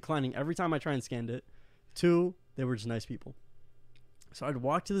every time I tried and scanned it. Two, they were just nice people. So I'd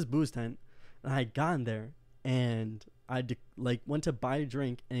walked to this booze tent, and I had gotten there, and I went to buy a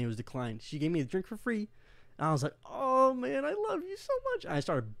drink, and it was declined. She gave me a drink for free, and I was like, "Oh man, I love you so much!" And I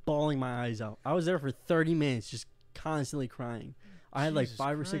started bawling my eyes out. I was there for 30 minutes, just constantly crying. I had like Jesus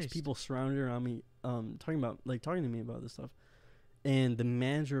 5 or 6 Christ. people surrounded around me, talking to me about this stuff. And the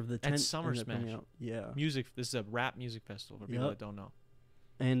manager of the tent Summer ended up coming Smash. out. Yeah. Music. This is a rap music festival for people Yep. that don't know.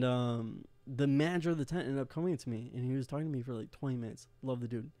 And the manager of the tent ended up coming to me, and he was talking to me for like 20 minutes. Love the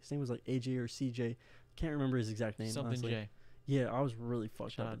dude. His name was like AJ or CJ. Can't remember his exact name. Something honestly. J. Yeah, I was really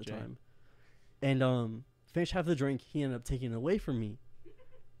fucked Shout up out at the Jay. time. And finished half the drink. He ended up taking it away from me.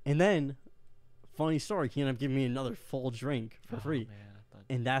 And then funny story, he ended up giving me another full drink for free. Man, I thought,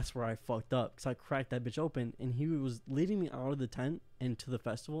 And that's where I fucked up because I cracked that bitch open, and he was leading me out of the tent and to the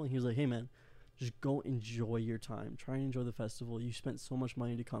festival, and he was like, "Hey man, just go enjoy your time. Try and enjoy the festival. You spent so much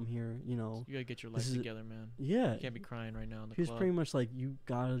money to come here, you know." you gotta get your This life is- together, man. Yeah, You can't be crying right now in the he was club. pretty much like, "You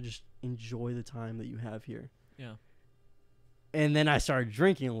gotta just enjoy the time that you have here." Yeah. And then I started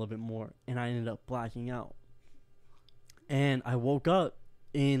drinking a little bit more, and I ended up blacking out. And I woke up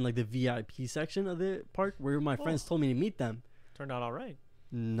in like the VIP section of the park where my friends told me to meet them. Turned out all right.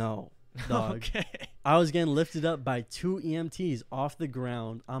 No, dog. Okay. I was getting lifted up by 2 EMTs off the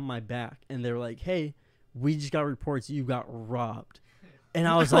ground on my back, and they were like, "Hey, we just got reports you got robbed." And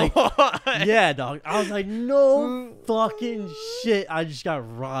I was like, "Yeah, dog." I was like, "No fucking shit. I just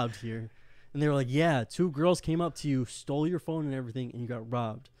got robbed here." And they were like, "Yeah, 2 girls came up to you, stole your phone and everything, and you got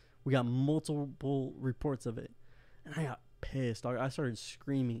robbed. We got multiple reports of it." And I got pissed, dog. I started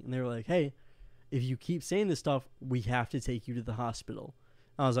screaming, and they were like, "Hey, if you keep saying this stuff, we have to take you to the hospital."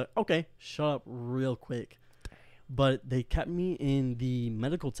 I was like, "Okay, shut up real quick." But they kept me in the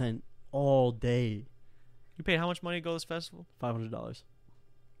medical tent all day. You paid how much money to go to this festival? $500.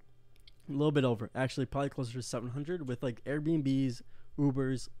 A little bit over. Actually, probably closer to 700 with like Airbnbs,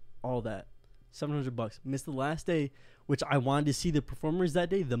 Ubers, all that. $700. Missed the last day, which I wanted to see the performers that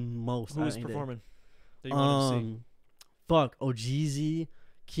day the most. Who was that day. performing? That you wanted to see? Fuck, Ojeezy,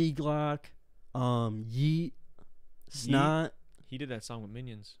 Key Glock, Yeet, Snot. He did that song with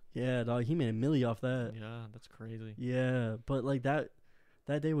Minions. Yeah, dog, he made $1 million off that. Yeah, that's crazy. Yeah, but like that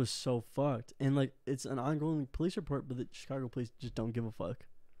day was so fucked, and like it's an ongoing police report, but the Chicago police just don't give a fuck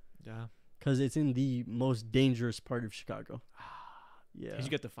Yeah. because it's in the most dangerous part of Chicago. Yeah, 'Cause you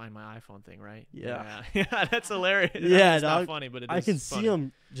get to find my iPhone thing, right? Yeah. Yeah, that's hilarious. Yeah, it's not dog. funny, but it is I can funny. see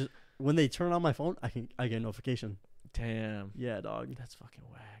them just when they turn on my phone. I get a notification. Damn. Yeah, dog. That's fucking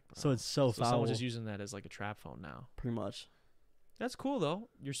whack, bro. So it's so foul. someone's just using that as like a trap phone now. Pretty much. That's cool though.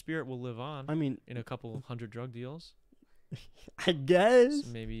 Your spirit will live on I mean, in a couple hundred drug deals. I guess, So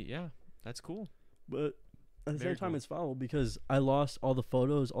maybe, yeah, that's cool. but at the Very same time, cool. it's foul because I lost all the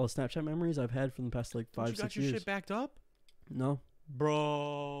photos, all the Snapchat memories I've had from the past like Don't 5, you got 6 your years. shit backed up, No,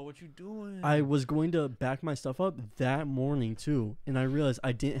 bro? What you doing? I was going to back my stuff up that morning too, and I realized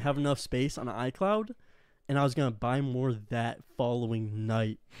I didn't have enough space on iCloud, and I was gonna buy more that following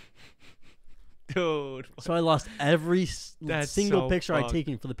night. dude. So I lost every That's single so picture I'd fucked.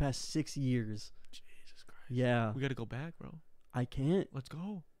 taken for the past 6 years. Jesus Christ. Yeah, We gotta go back, bro. I can't. Let's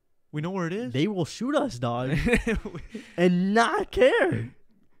go. We know where it is. They will shoot us, dog, and not care.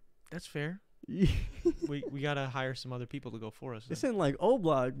 That's fair. This We gotta hire some other people to go for us. isn't like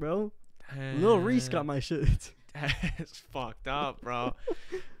O-Block, bro. Lil Reese got my shit. That's fucked up, bro.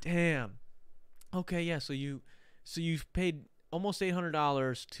 Damn. Okay, yeah. So you've paid almost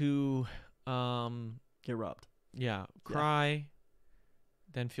 $800 to Get robbed. yeah, cry,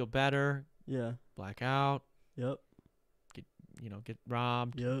 then feel better, Yeah. black out, Yep. get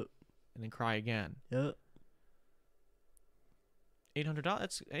robbed, Yep. and then cry again. Yep.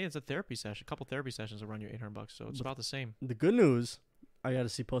 $800. It's a therapy session. A couple therapy sessions will run you $800, so it's But- about the same. The good news, I got to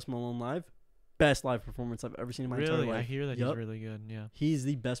see Post Malone live. Best live performance I've ever seen in my entire Really, life. I hear that Yup. he's really good. Yeah. He's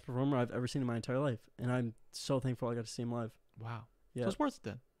the best performer I've ever seen in my entire life, and I'm so thankful I got to see him live. Wow. Yeah. So it's worth it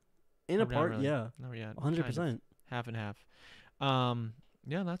then. In Or a not part, really. yeah, No, yeah. 100%. Half and half.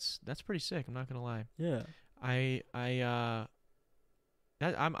 Yeah, that's pretty sick. I'm not gonna lie. Yeah.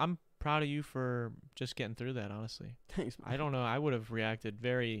 I'm proud of you for just getting through that. Honestly, Thanks. Man. I don't know. I would have reacted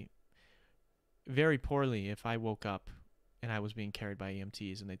very, very poorly if I woke up and I was being carried by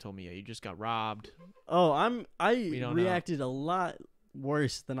EMTs and they told me, "Yeah, you just got robbed." Oh, I don't know. reacted a lot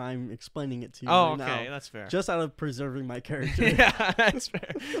worse than I'm explaining it to you. Oh, right okay, now, that's fair. just out of preserving my character. Yeah, that's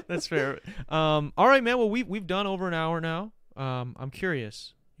fair. That's fair. All right, man. Well, we've done over an hour now. I'm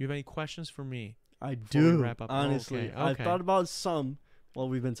curious. You have any questions for me? I Before we do. wrap up. Oh, Honestly, okay, I've okay. thought about some while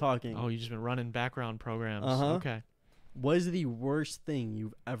we've been talking. Oh, you just been running background programs. Uh-huh. Okay. What is the worst thing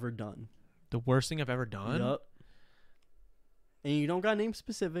you've ever done? The worst thing I've ever done? Yup. And you don't got name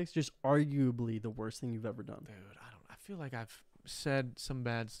specifics, just arguably the worst thing you've ever done. Dude, I feel like I've said some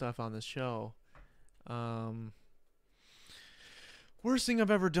bad stuff on this show. Worst thing I've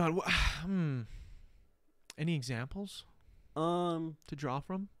ever done. Any examples to draw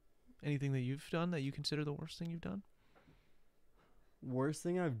from? Anything that you've done that you consider the worst thing you've done? Worst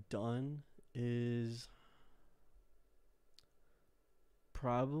thing I've done is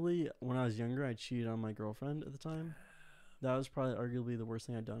probably when I was younger, I cheated on my girlfriend at the time. That was probably arguably the worst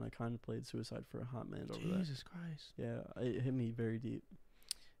thing I'd done. I contemplated suicide for a hot minute over that. Jesus Christ. Yeah, it hit me very deep.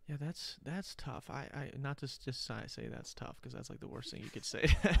 Yeah, that's tough. I not to just say that's tough because that's like the worst thing you could say.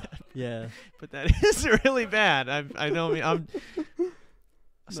 Yeah. But that is really bad. I know. I'm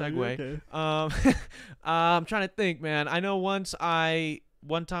No, you're segue. okay. I'm trying to think, man. I know one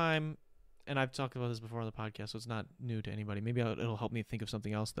time, and I've talked about this before on the podcast, so it's not new to anybody. Maybe it'll help me think of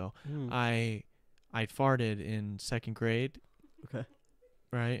something else though. I farted in 2nd grade. Okay.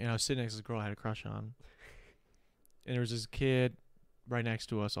 Right, and I was sitting next to this girl I had a crush on, and there was this kid right next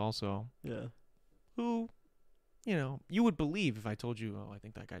to us also, Yeah. who, you know, you would believe if I told you, oh, I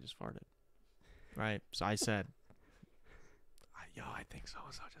think that guy just farted. Right? So I said, yo, I think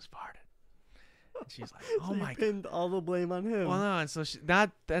so-and-so just farted. And she's like, oh So you my God. pinned all the blame on him. Well, no, and so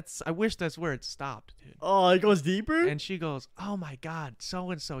that's, I wish that's where it stopped, dude. Oh, it goes deeper? And she goes, oh my God,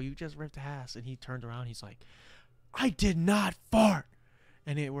 so-and-so, you just ripped ass. And he turned around, he's like, I did not fart.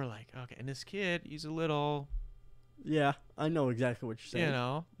 And we're like, okay. And this kid, he's a little, Yeah, I know exactly what you're saying. you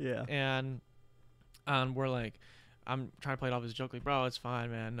know, Yeah. and we're like, I'm trying to play it off as a joke, like, bro, it's fine,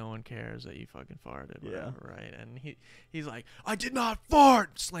 man. No one cares that you fucking farted, whatever, right? And he's like, I did not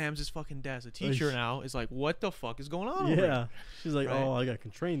fart. Slams his fucking desk. The teacher Eesh. now is like, what the fuck is going on? over Yeah. She's like, Right. oh, I got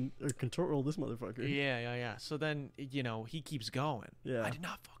control this motherfucker. here?" Yeah. So then, you know, he keeps going. Yeah. I did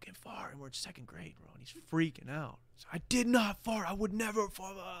not fucking fart. And we're in 2nd grade, bro. And he's freaking out. So, I did not fart. I would never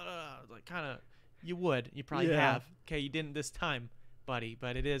fart. Like, kind of, you would. You probably Yeah. have. Okay, you didn't this time, buddy.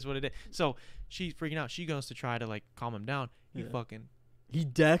 But it is what it is. So she's freaking out. She goes to try to, like, calm him down. He Yeah. fucking, He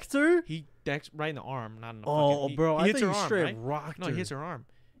decked her? he decks right in the arm, not in the Oh, fucking. bro, He I hits thought her you arm, straight right? rocked No, her. he hits her arm.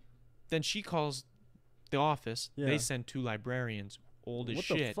 Then she calls the office. Yeah. They send 2 librarians, old as What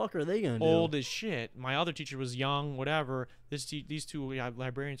shit. the fuck are they gonna do? Old as shit. My other teacher was young, whatever. These 2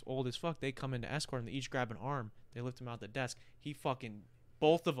 librarians, old as fuck. They come in to escort him. They each grab an arm. They lift him out the desk. He fucking,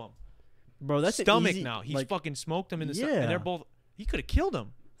 both of them, Bro, that's an stomach easy, now. He's like, fucking smoked him in the Yeah. and they're both. He could have killed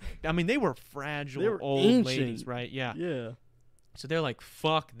him. I mean, they were fragile They were old ancient. ladies, right? Yeah. Yeah. So they're like,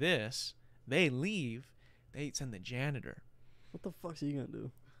 fuck this. They leave. They send the janitor. What the fuck's he gonna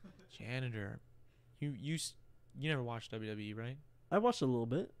do? Janitor. You never watched WWE, right? I watched a little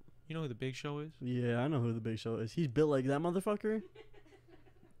bit. You know who the Big Show is? Yeah, I know who the Big Show is. He's built like that motherfucker.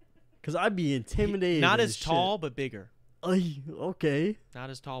 Cause I'd be intimidated. Not as tall, but bigger. Ay, okay.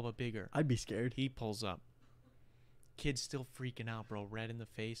 Not as tall, but bigger. I'd be scared. He pulls up. Kid's still freaking out, bro. Red in the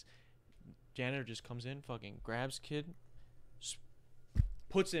face. Janitor just comes in, fucking grabs kid,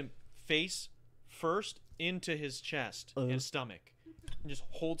 puts him face first into his chest and stomach, and just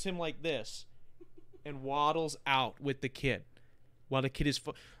holds him like this, and waddles out with the kid, while the kid is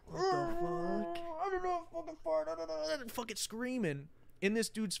What the fuck? I don't know, fucking fart, fucking screaming in this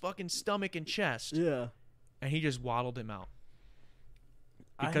dude's fucking stomach and chest, Yeah. and he just waddled him out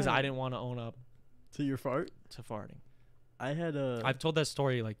because I didn't want to own up To your fart? to farting. I had a. I've told that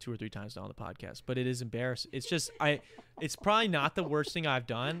story like 2 or 3 times now on the podcast, but it is embarrassing. It's just it's probably not the worst thing I've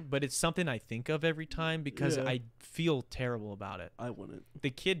done, but it's something I think of every time because Yeah. I feel terrible about it. I wouldn't. The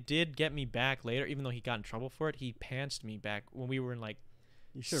kid did get me back later, even though he got in trouble for it. He pantsed me back when we were in like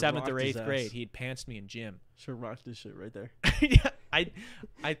You should 7th or 8th grade. He had pantsed me in gym. should rock this shit right there. Yeah,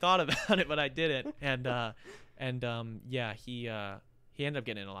 I thought about it, but I didn't. And yeah, he ended up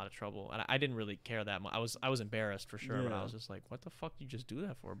getting in a lot of trouble, and I didn't really care that much. I was embarrassed for sure, but I Yeah. was just like, "What the fuck did you just do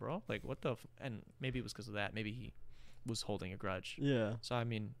that for, bro? Like, what the?" And maybe it was because of that. Maybe he was holding a grudge. Yeah. So I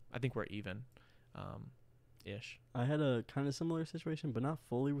mean, I think we're even, ish. I had a kind of similar situation, but not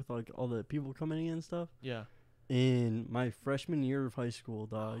fully with like all the people coming in and stuff. Yeah. In my freshman year of high school,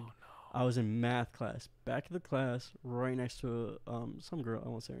 dog, Oh no. I was in math class, back of the class, right next to some girl. I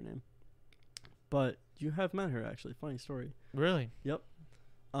won't say her name, but you have met her actually. Funny story. Really?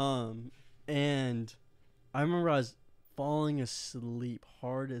 And I remember I was falling asleep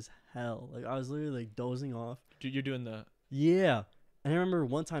hard as hell. Like I was literally like dozing off. Dude, you're doing the. Yeah. And I remember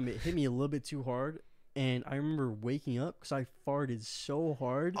one time it hit me a little bit too hard, and I remember waking up because I farted so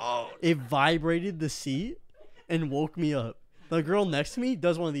hard Oh. it vibrated the seat and woke me up. The girl next to me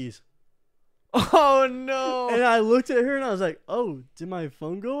does one of these. Oh no. And I looked at her and I was like, oh, did my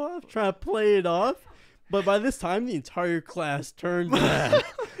phone go off? Trying to play it off. But by this time, the entire class turned back.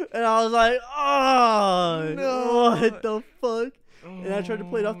 And I was like, oh, No. what the fuck? And I tried to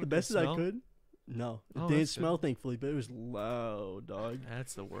play it off the Did it best as I smell? could. No, it Oh, didn't that's good. smell, thankfully, but it was loud, dog.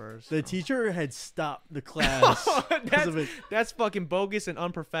 That's the worst. The Oh. teacher had stopped the class because that's, of it. that's fucking bogus and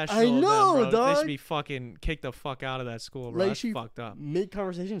unprofessional. I of them, know, bro. They dog. should be fucking kicked the fuck out of that school, bro. Like, That's she fucked up. mid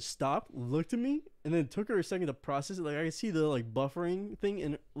conversation, stopped, looked at me, and then took her a second to process it. Like I could see the like buffering thing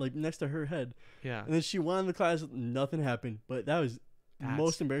in like next to her head, Yeah. and then she went in the class. Nothing happened, but that was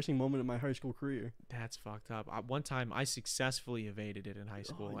most embarrassing moment of my high school career. That's fucked up. One time I successfully evaded it in high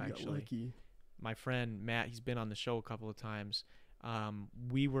school. Oh, you got Actually, lucky. my friend Matt, he's been on the show a couple of times.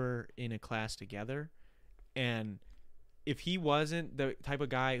 We were in a class together, and if he wasn't the type of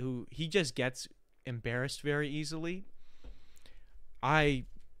guy who he just gets embarrassed very easily, I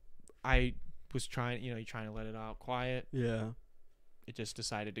was trying, you trying to let it out quiet. Yeah. It just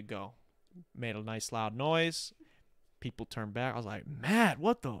decided to go. Made a nice loud noise. People turned back. I was like, Matt,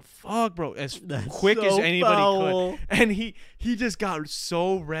 what the fuck, bro? As That's quick as so anybody foul. could. And he just got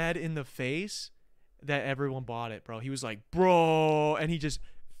so red in the face that everyone bought it, bro. He was like, bro, and he just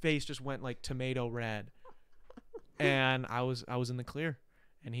face just went like tomato red. And I was in the clear,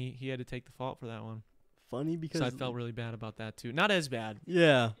 and he had to take the fault for that one. Funny because So I felt really bad about that too. Not as bad,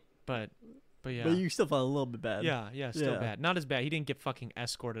 yeah, but yeah. but you still felt a little bit bad. Yeah, still Yeah. bad. Not as bad. He didn't get fucking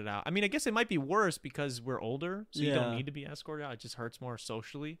escorted out. I mean, I guess it might be worse because we're older, so you don't Yeah. need to be escorted out. It just hurts more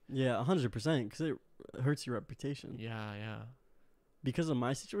socially. Yeah, 100%, because it hurts your reputation. Yeah. Because of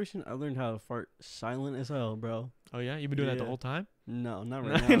my situation, I learned how to fart silent as hell, bro. Oh yeah, you've been doing that the Yeah. whole time? No, not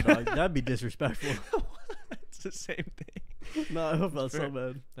right now, dog. That'd be disrespectful. It's the same thing. No, I felt so fair.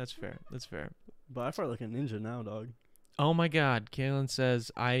 bad. That's fair. But I fart like a ninja now, dog. Oh my God, Kaylin says,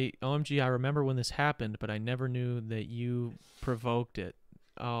 OMG, I remember when this happened, but I never knew that you provoked it.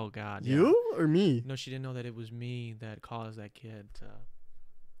 Oh God. Yeah. You or me? No, she didn't know that it was me that caused that kid to.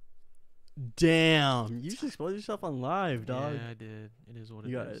 Damn, you just exposed yourself on live, dog. Yeah, I did. It is what it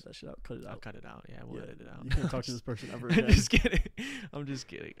You gotta is. edit that shit out. Cut it I'll out. cut it out. Yeah, we'll Yeah, edit it out. You can't talk to this person ever I'm again. just kidding. I'm just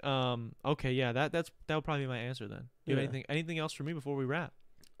kidding. Okay, yeah, that would probably be my answer then. You have Yeah. anything else for me before we wrap?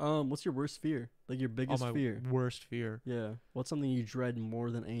 What's your worst fear? Like your biggest my fear? worst fear. Yeah. What's something you dread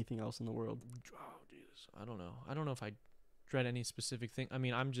more than anything else in the world? Oh Jesus, I don't know. I don't know if I dread any specific thing. I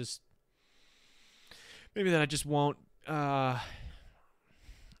mean, I'm just maybe that I just won't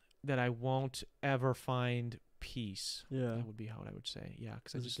that I won't ever find peace. Yeah. That would be how I would say. Yeah,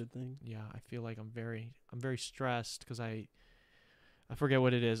 because I That's just a good thing. yeah, I feel like I'm very stressed because I forget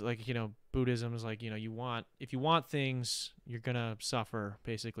what it is. Like, Buddhism is like, if you want things, you're gonna suffer.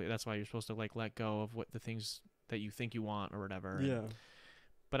 Basically, that's why you're supposed to like let go of what the things that you think you want or whatever. And- Yeah.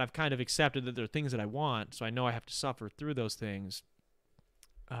 but I've kind of accepted that there are things that I want, so I know I have to suffer through those things.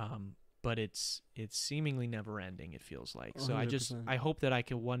 But it's seemingly never ending. It feels like. So I 100%. hope that I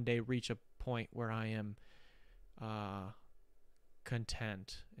can one day reach a point where I am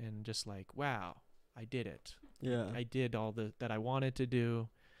content and just like, wow, I did it. Yeah. I did all that I wanted to do.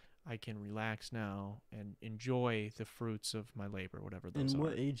 I can relax now and enjoy the fruits of my labor, whatever those And are.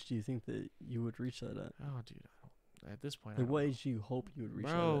 what age do you think that you would reach that at? Oh, dude, at this point, Like, what age do you hope you would reach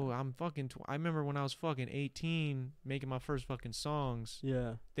bro, that at? I'm fucking. I remember when I was fucking 18, making my first fucking songs,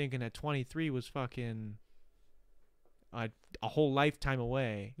 Yeah. thinking that 23 was fucking a whole lifetime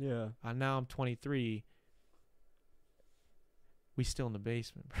away. Yeah. Now I'm 23. We still in the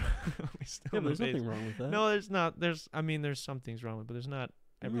basement, bro. We still Yeah, in but the there's nothing basement. wrong with that. No, there's not. There's some things wrong with, but there's not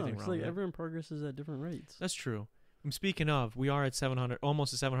everything no, 'cause, wrong. like with it. everyone progresses at different rates. That's true. Speaking of, we are at 700,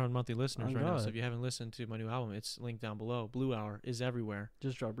 almost at 700 monthly listeners Oh, right now. So God. if you haven't listened to my new album, it's linked down below. Blue Hour is everywhere.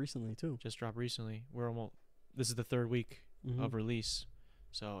 Just dropped recently too. Just dropped recently. This is the third week Mhm. of release.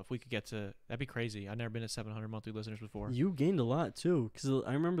 So if we could get to, that'd be crazy. I've never been at 700 monthly listeners before. You gained a lot too, because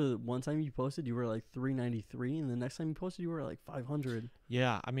I remember the one time you posted, you were like 393, and the next time you posted, you were like 500.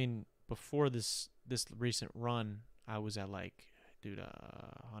 Yeah, I mean, before this recent run, I was at like, dude,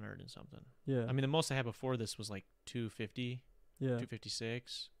 100 and something. Yeah. I mean, the most I had before this was like 250, yeah.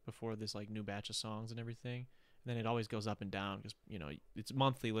 256 before this like new batch of songs and everything. And then it always goes up and down because, it's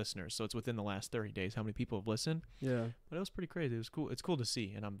monthly listeners. So it's within the last 30 days how many people have listened. Yeah. But it was pretty crazy. It was cool. It's cool to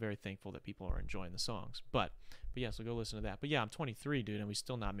see. And I'm very thankful that people are enjoying the songs. But yeah, so go listen to that. But yeah, I'm 23, dude, and we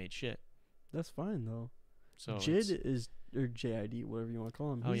still not made shit. That's fine though. So Jid is, or JID, whatever you want to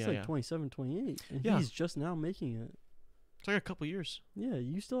call him. Oh, He's yeah, like yeah. 27, 28, and Yeah. he's just now making it. it's like a couple years. Yeah,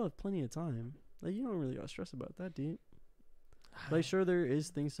 you still have plenty of time. Like, you don't really got to stress about that, dude. Like, sure, there is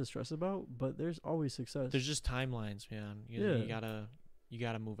things to stress about, but there's always success. There's just timelines, man. You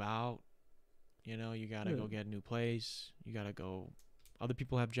gotta move out. You gotta go Yeah. get a new place. You gotta go. Other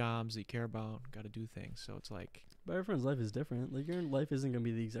people have jobs that you care about. Gotta do things. So it's like, But everyone's life is different. Like, your life isn't going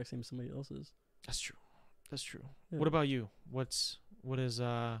to be the exact same as somebody else's. that's true. That's true. Yeah. What about you? What's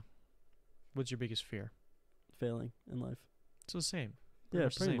your biggest fear? Failing in life? It's the same. Yeah,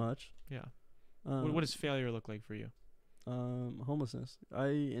 much the pretty same. much. Yeah. What does failure look like for you? Homelessness. I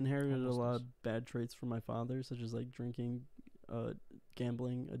inherited a lot Homelessness. of bad traits from my father, such as like drinking,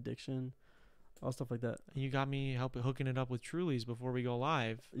 gambling, addiction, all stuff like that. You got me hooking it up with Trulies before we go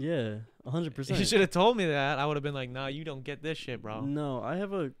live. Yeah, You 100%. should have told me that. I would have been like, nah, you don't get this shit, bro. No, I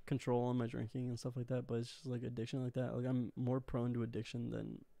have a control on my drinking and stuff like that, but it's just like addiction like that. Like I'm more prone to addiction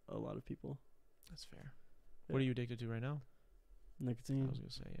than a lot of people. That's fair. Yeah. What are you addicted to right now? I Nicotine. was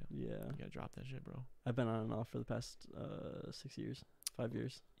gonna say, yeah. Yeah, You gotta drop that shit, bro. I've been on and off for the past 6 years, 5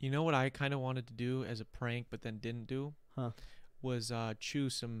 years. You know what I kind of wanted to do as a prank, but then didn't do? Huh. Was chew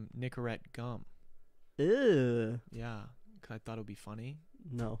some Nicorette gum. Ew. Yeah, 'cause I thought it would be funny.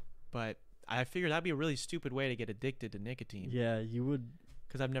 No. But I figured that'd be a really stupid way to get addicted to nicotine. Yeah, you would.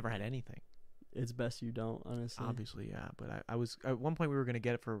 Because I've never had anything. It's best you don't, honestly. Obviously, yeah. But I was at one point we were gonna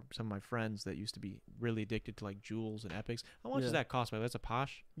get it for some of my friends that used to be really addicted to like Juuls and Epics. How much does Yeah. that cost? By the way? That's a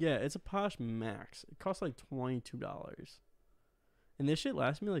Posh. Yeah, it's a Posh Max. It costs like $22, and this shit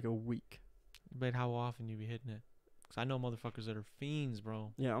lasts me like a week. But how often you be hitting it? 'Cause I know motherfuckers that are fiends,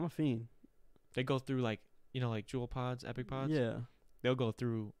 bro. Yeah, I'm a fiend. They go through like like Juul pods, Epic pods. Yeah. They'll go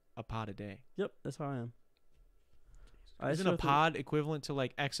through a pod a day. Yep, that's how I am. Isn't a pod equivalent to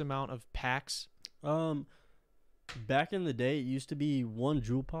like X amount of packs? Back in the day, it used to be 1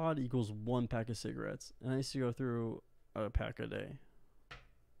 Juul pod equals 1 pack of cigarettes, and I used to go through a pack a day.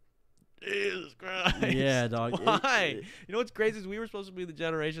 Jesus Christ. Yeah, dog. Why? You know what's crazy is we were supposed to be the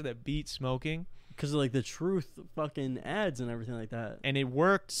generation that beat smoking, Because of like the truth fucking ads and everything like that. and it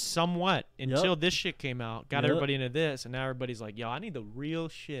worked somewhat until Yep. this shit came out. Got Yep. everybody into this, and now everybody's like, "Yo, I need the real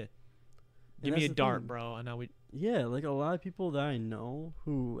shit. Give me that's a the dart, thing. bro." And now we Yeah, like a lot of people that I know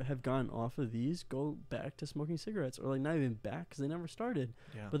who have gone off of these go back to smoking cigarettes, or like not even back because they never started,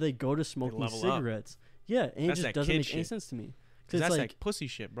 yeah. but they go to smoking level up. cigarettes. Yeah, and That's it that just doesn't kid make any shit. sense to me. Cause It's that's like like pussy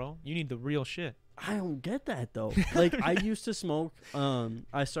shit, bro. You need the real shit. I don't get that though. Like I used to smoke.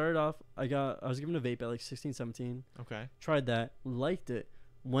 I started off. I was given a vape at like 16, 17. Okay. Tried that, liked it.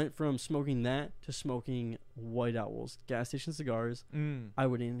 Went from smoking that to smoking White Owls, gas station cigars. I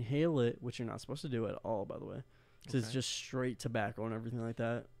would inhale it, which you're not supposed to do at all, by the way, because it's Okay. just straight tobacco and everything like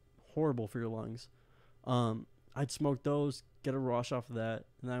that. Horrible for your lungs. I'd smoke those, get a rush off of that,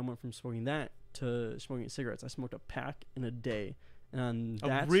 and then I went from smoking that to smoking cigarettes. I smoked a pack in a day, and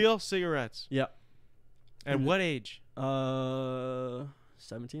that's Real cigarettes. Yeah. At And what age?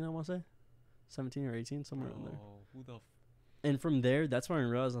 17, I want to say, 17 or 18, somewhere in there. Oh, who the And from there, that's when I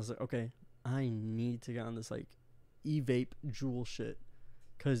realized I was like, okay, I need to get on this like e-vape Juul shit,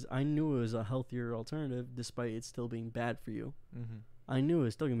 because I knew it was a healthier alternative, despite it still being bad for you. Mm-hmm. I knew it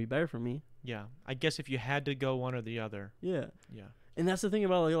was still gonna be better for me. Yeah, I guess if you had to go one or the other. Yeah, Yeah. and that's the thing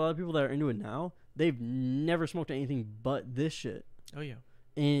about like a lot of people that are into it now. They've never smoked anything but this shit, Oh yeah.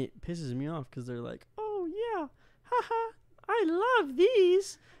 and it pisses me off because they're like, oh yeah, haha, I love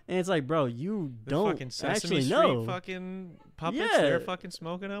these, and it's like, bro, you The don't fucking Sesame actually Street know. fucking puppets. Yeah. They're fucking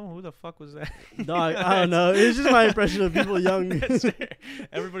smoking them. Who the fuck was that? Dog, I don't know. It's just my impression of people young. That's fair.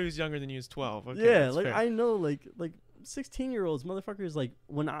 Everybody who's younger than you is 12. Okay, Yeah, that's like fair. I know, like 16-year-olds, motherfuckers. Like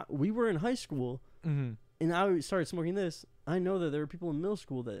when we were in high school Mm-hmm. and I started smoking this, I know that there were people in middle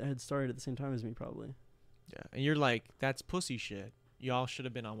school that had started at the same time as me, probably. Yeah, and you're like, that's pussy shit. Y'all should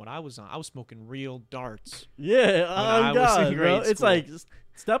have been on what I was on. I was smoking real darts. Yeah, I oh was God, in bro. grade It's school. like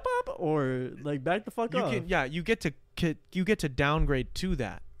step up or like back the fuck You up. can, yeah, you get to downgrade to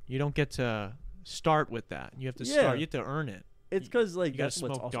that. You don't get to start with that. You have to Yeah. start. You have to earn it. It's because like you gotta that's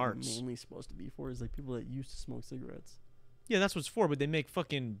what's smoke also darts. mainly supposed to be for is like people that used to smoke cigarettes. Yeah, that's what it's for. But they make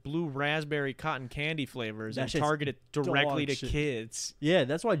fucking blue raspberry cotton candy flavors That and shit's target it directly dog to shit. kids. Yeah,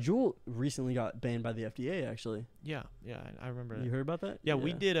 that's why Juul recently got banned by the FDA. Actually, Yeah, I remember that. you heard about that? Yeah,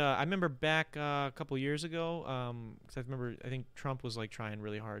 we did. I remember back a couple years ago. 'Cause I think Trump was like trying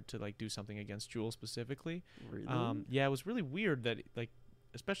really hard to like do something against Juul specifically. Really? Yeah, it was really weird that like,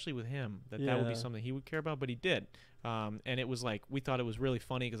 especially with him, that would be Yeah. something he would care about, but he did. And it was like we thought it was really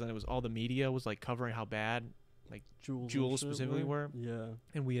funny because then it was all the media was like covering how bad, Juul Juul specifically were. Yeah,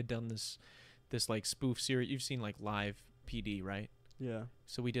 and we had done this like spoof series. You've seen like Live PD, right? yeah,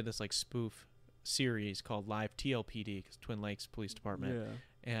 So we did this like spoof series called Live TLPD, because Twin Lakes Police Department. yeah.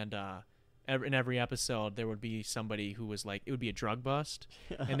 And in every episode there would be somebody who was like, it would be a drug bust,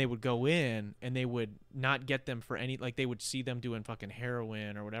 and they would go in and they would not get them for any, like they would see them doing fucking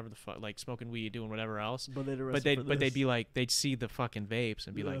heroin or whatever the fuck, like smoking weed, doing whatever else, but they'd but they'd be like, they'd see the fucking vapes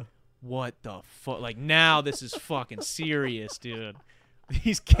and be like, Yeah. what the fuck, like now this is fucking serious, dude.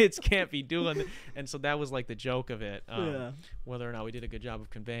 These kids can't be doing and so that was like the joke of it. Yeah. Whether or not we did a good job of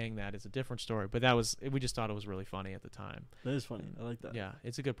conveying that is a different story, but we just thought it was really funny at the time. That is funny. I like that. Yeah,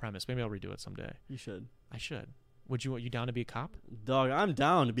 it's a good premise. Maybe I'll redo it someday. You should. I should. Would you down to be a cop? Dog, I'm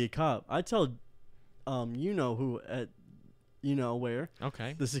down to be a cop. I tell you know who at You know where?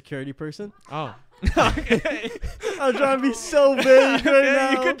 Okay. The security person. Oh. Okay. I'm trying to be so vague right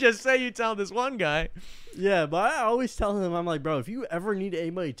now. You could just say you tell this one guy. Yeah, but I always tell him, I'm like, bro, if you ever need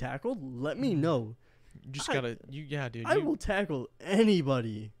anybody tackled, let me know. You just I- gotta. Yeah, dude. I will tackle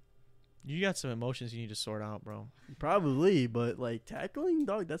anybody. You got some emotions you need to sort out, bro. Probably, but like tackling,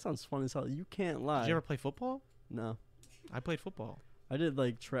 dog, that sounds fun as hell. You can't lie. Did you ever play football? No, I played football. I did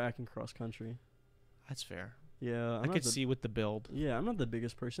like track and cross country. That's fair. Yeah, I could see with the build. Yeah, I'm not the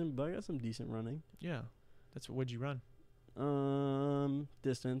biggest person, but I got some decent running. Yeah. What'd you run?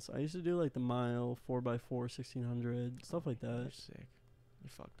 Distance. I used to do like the mile, 4x4, 1600, stuff like You're that. sick. You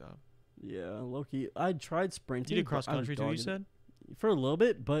fucked up. Yeah, low key. I tried sprinting. You did but cross I was country too, you dogging it. said? For a little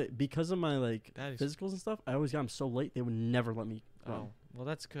bit, but because of my like That is. physicals and stuff, I always got them so late they would never let me run. Oh, well,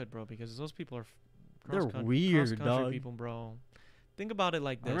 that's good, bro, because those people are. They're cross-country- weird, cross-country dog. people, bro. Think about it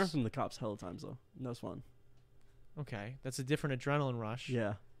like I ran this. from the cops hella times though. And that was fun. Okay, that's a different adrenaline rush.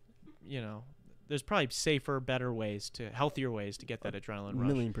 Yeah, You know, there's probably safer, better ways healthier ways to get that adrenaline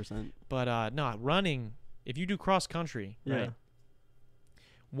rush. 1,000,000%. But no, running. If you do cross country, Yeah. right?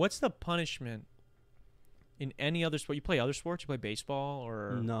 What's the punishment in any other sport? You play other sports? You play baseball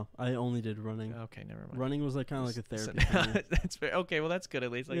or? No, I only did running. Okay, never mind. Running was like kind of like a S- therapy. for me. That's fair. Okay, well that's good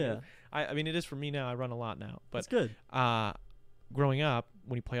at least. Like, Yeah, I mean it is for me now. I run a lot now, that's but good. growing up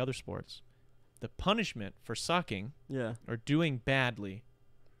when you play other sports, the punishment for sucking Yeah, or doing badly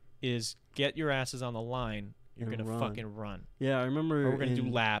is get your asses on the line. You're And gonna run. fucking run. yeah. I remember. Or we're gonna do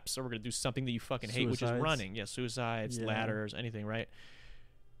in- laps, or we're gonna do something that you fucking hate, which is Suicides. running. Yeah, suicides, Yeah. ladders, anything, right?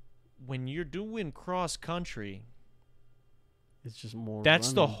 When you're doing cross country, It's just more.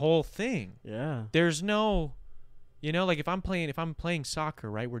 that's the running. whole thing. Yeah, There's no, like if I'm playing soccer,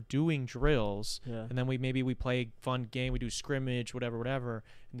 right? We're doing drills, yeah. and then we play a fun game. We do scrimmage, whatever,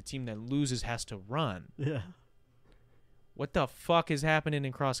 and the team that loses has to run. Yeah. What the fuck is happening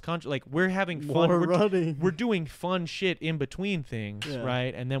in cross country? Like we're having fun. More We're, running. we're doing fun shit in between things, Yeah.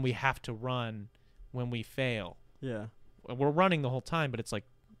 right? And then we have to run when we fail. Yeah. We're running the whole time, but it's like,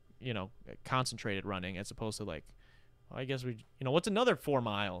 concentrated running as opposed to like, I guess what's another 4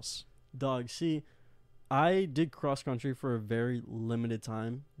 miles? Dog, see, I did cross country for a very limited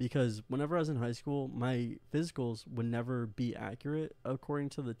time because whenever I was in high school, my physicals would never be accurate according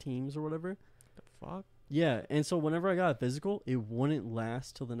to the teams or whatever. The fuck? Yeah, and so whenever I got a physical, it wouldn't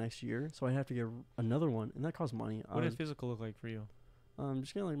last till the next year, so I have to get another one, and that costs money. What did physical look like for you?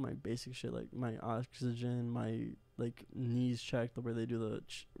 Just getting like my basic shit, like my oxygen, my like knees checked, the way they do the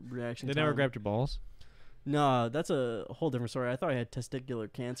reaction. They never time. grabbed your balls? Nah, that's a whole different story. I thought I had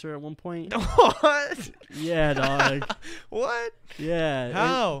testicular cancer at one point. What? Yeah, dog. What? Yeah. and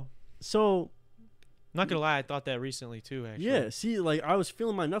How? So Not gonna lie, I thought that recently too. Actually. yeah, see, like I was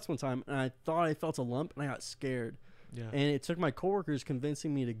feeling my nuts one time, and I thought I felt a lump, and I got scared. Yeah. And it took my coworkers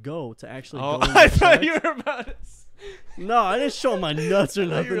convincing me to go to actually. Oh, go and I get thought checked. you were about to. No, I didn't show my nuts or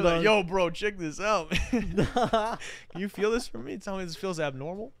nothing. You were like, dog. yo, bro, check this out. Nah. Can you feel this from me? Tell me this feels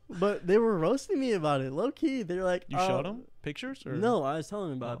abnormal. But they were roasting me about it, low key. They're like, You showed them pictures or No, I was telling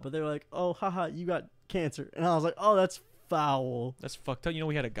them about Oh. it, but they were like, "Oh, haha, you got cancer," and I was like, "Oh, that's foul." That's fucked up.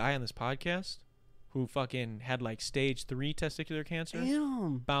 We had a guy on this podcast who fucking had like stage 3 testicular cancer.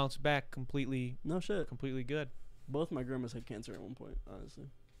 Damn. Bounced back completely No shit. good. Both my grandmas had cancer at one point, honestly.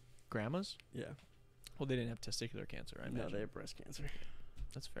 Grandmas? Yeah. Well, they didn't have testicular cancer, I No, imagine. they have breast cancer.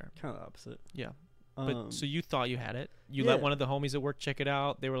 That's fair. Kind of opposite. Yeah. But so you thought you had it. You yeah. let one of the homies at work check it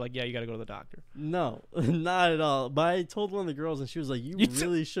out. They were like, "Yeah, you got to go to the doctor." No, not at all. But I told one of the girls, and she was like, "You You t-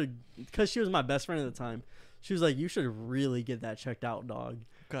 really should," because she was my best friend at the time. She was like, "You should really get that checked out, dog."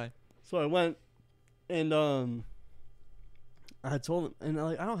 Okay. So I went, and I told him, and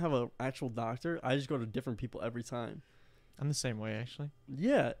like I don't have an actual doctor. I just go to different people every time. I'm the same way actually.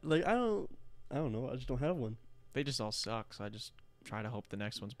 Yeah, like I don't know. I just don't have one. They just all suck, so I just try to hope the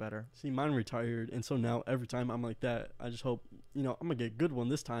next one's better. See, mine retired, and so now every time I'm like that, I just hope, I'm gonna get a good one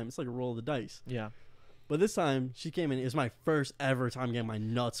this time. It's like a roll of the dice. Yeah. But this time she came in. It was my first ever time getting my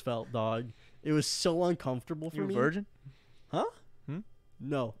nuts felt, dog. It was so uncomfortable for You a me. virgin?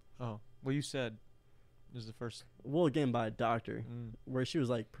 No. Oh. Well, you said it was the first. Well, again by a doctor, where she was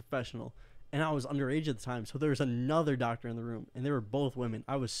like professional, and I was underage at the time, so there was another doctor in the room, and they were both women.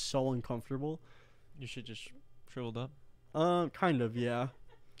 I was so uncomfortable. You should just shriveled up. Kind of, yeah.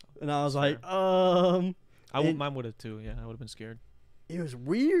 And I was That's like, Mine And- would have too. Yeah, I would have been scared. it was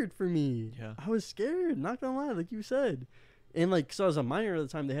weird for me. Yeah. I was scared, not gonna lie, like you said. And like, so I was a minor at the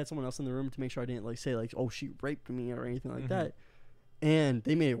time, they had someone else in the room to make sure I didn't like say like, oh, she raped me or anything like Mhm. that. And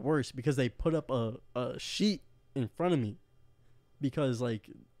they made it worse because they put up a sheet in front of me because like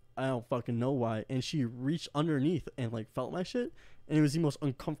I don't fucking know why. And she reached underneath and like felt my shit, and it was the most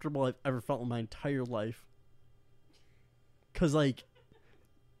uncomfortable I've ever felt in my entire life. Cause like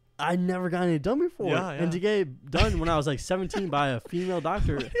I never got it done before, Yeah, and to yeah. get it done when I was like 17 by a female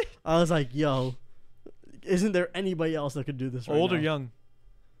doctor, I was like, yo, isn't there anybody else that could do this? Right Old or now? young?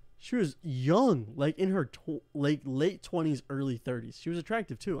 She was young, like in her like late 20s, early 30s. She was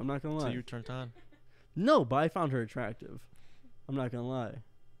attractive too. I'm not gonna So lie. you turned on. No, but I found her attractive. I'm not gonna lie.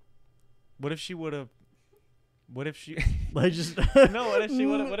 What if she would have? What if she? Like just No. What if she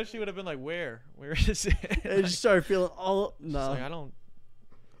would have? What if she would have been like, where? Where is it? I just started feeling all She's no. like, I don't.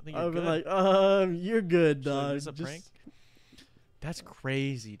 I think you're I've been good. like, you're good, She's like, dog. "This a Just- prank?" That's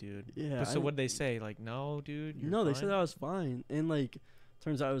crazy, dude. Yeah. But so I- what did they say? Like, no, dude. You're No, they fine? said I was fine, and like,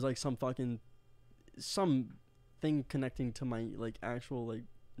 turns out it was like some thing connecting to my like actual like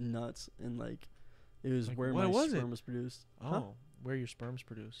nuts, and like, it was Like, where what my was it? sperm was produced. Oh, Huh? where your sperms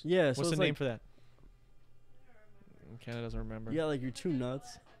produce. Yeah. So What's the it's name like, for that? Canada doesn't remember. Yeah, like your two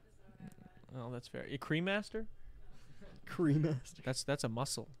nuts. Oh, that's fair. A cream master? Cream master. That's a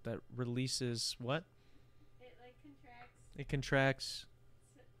muscle that releases what? It like contracts. It contracts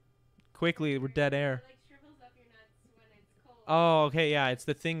quickly with dead air. It like shrivels up your nuts when it's cold. Oh, okay, yeah. It's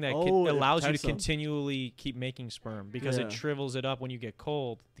the thing that Oh, it allows you to protects 'em. continually keep making sperm because Yeah. it shrivels it up when you get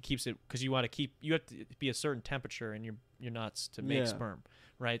cold. It keeps it because you have to be a certain temperature in your nuts to make Yeah. sperm,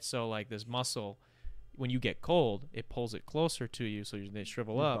 right? So like this muscle, when you get cold, it pulls it closer to you, so they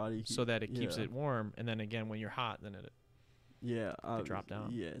shrivel Your up body so that it keeps yeah. it warm. And then again, when you're hot, then it Yeah. drop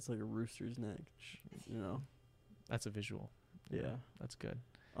down. Yeah, it's like a rooster's neck. You know. that's a visual. Yeah. That's good.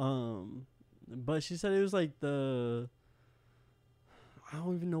 But she said it was like I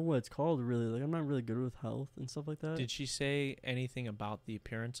don't even know what it's called really. Like I'm not really good with health and stuff like that. Did she say anything about the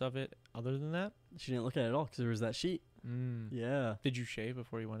appearance of it other than that? She didn't look at it at all because there was that sheet. Mm. Yeah. Did you shave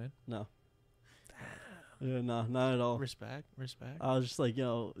before you went in? No. Yeah, no, not at all. Respect. I was just like,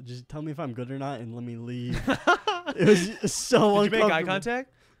 yo, just tell me if I'm good or not and let me leave. It was just so Did you make eye uncomfortable.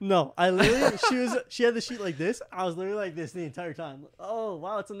 contact? No, I literally she had the sheet like this. I was literally like this the entire time. Oh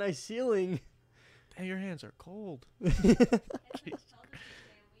wow, it's a nice ceiling. Hey, your hands are cold. It's like pelvic exam.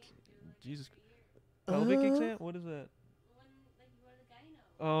 We do like Jesus. every year. Pelvic Uh, exam? What is that? When like you go to the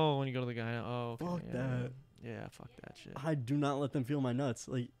gyno. Oh, when you go to the guy. Oh, okay. Fuck yeah, that. Yeah, fuck that shit. I do not let them feel my nuts.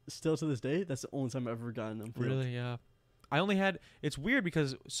 Like still to this day, that's the only time I've ever gotten them. Feel. Really? Yeah. I only had. It's weird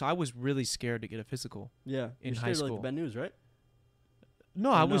because I was really scared to get a physical. Yeah. In You're high scared of, like school. the bad news, right?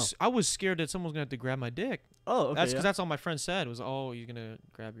 No, Oh, I was scared that someone was gonna have to grab my dick. Oh, okay. That's yeah. because that's all my friends said was, oh, you're gonna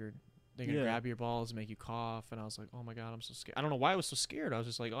grab your. They're gonna Yeah. grab your balls and make you cough, and I was like, "Oh my god, I'm so scared." I don't know why I was so scared. I was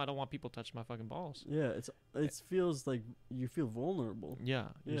just like, "Oh, I don't want people touching my fucking balls." Yeah, it feels like you feel vulnerable. Yeah,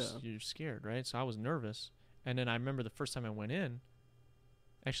 Yeah. You're scared, right? So I was nervous, and then I remember the first time I went in.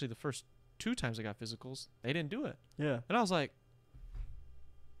 Actually, the first 2 times I got physicals, they didn't do it, Yeah. and I was like,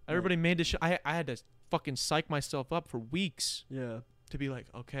 everybody made this. I had to fucking psych myself up for weeks Yeah. to be like,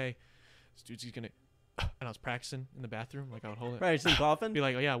 okay, this dude's gonna. And I was practicing in the bathroom, like I would hold it. Right, just coughing. Be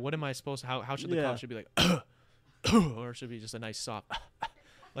like, oh yeah, what am I supposed to? How should the Yeah. cough should be like, or should it be just a nice soft?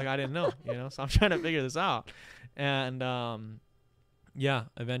 Like I didn't know, So I'm trying to figure this out, and yeah,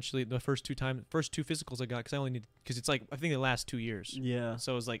 eventually the first 2 physicals I got because it's like I think the last 2 years. Yeah.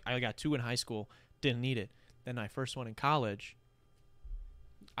 So it was like I got 2 in high school, didn't need it. Then my first one in college.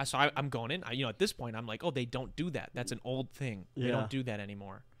 I'm going in. At this point I'm like, oh, they don't do that. That's an old thing. They Yeah. don't do that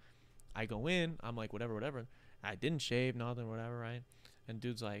anymore. I go in. I'm like, whatever. I didn't shave, nothing, whatever, right? And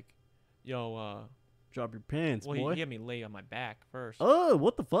dude's like, yo, Drop your pants, well, boy. he had me lay on my back first. Oh,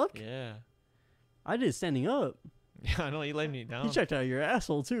 what the fuck? Yeah. I did standing up. Yeah, I know. He laid me down. He checked out your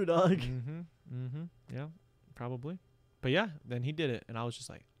asshole too, dog. Mm-hmm. Yeah, probably. But yeah, then he did it, and I was just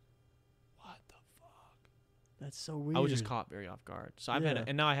like, what the fuck? That's so weird. I was just caught very off guard. So I've had Yeah. it,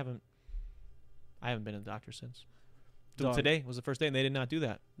 and now I haven't been to the doctor since. Dog. Today was the first day, and they did not do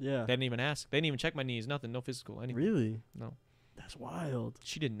that. Yeah. They didn't even ask. They didn't even check my knees. Nothing. No physical. Anything. Really? No. That's wild.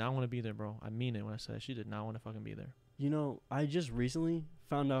 She did not want to be there, bro. I mean it when I say she did not want to fucking be there. You know, I just recently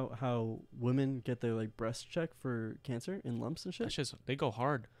found out how women get their like breast checked for cancer and lumps and shit. That's just they go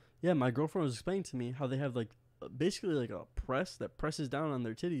hard. Yeah, my girlfriend was explaining to me how they have like basically like a press that presses down on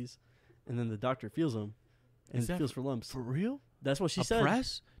their titties, and then the doctor feels them, and Is that feels for lumps. For real? That's what she A said.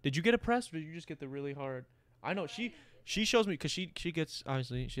 press? Did you get a press, or did you just get the really hard? I know she shows me because she gets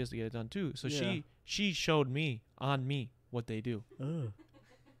obviously she has to get it done too. So Yeah. she showed me on me what they do, Ugh.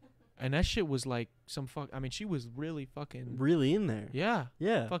 and that shit was like some fuck. I mean, she was really fucking Really in there. yeah,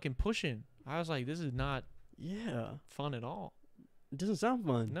 Yeah. fucking pushing. I was like, this is not Yeah. fun at all. It doesn't sound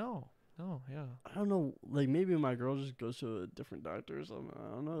fun. No, Oh yeah. I don't know. Like maybe my girl just goes to a different doctor or something.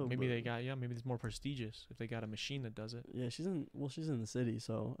 I don't know. Maybe but- they got maybe it's more prestigious if they got a machine that does it. Yeah, she's in the city,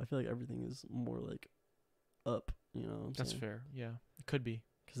 so I feel like everything is more like up. You know what I'm That's saying? fair. Yeah, it could be,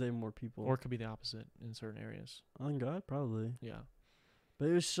 Because they have more people. or it could be the opposite in certain areas. On God, probably. Yeah. But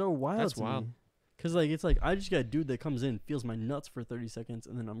it was so wild. That's to wild. me. Cause like it's like I just got a dude that comes in, feels my nuts for 30 seconds,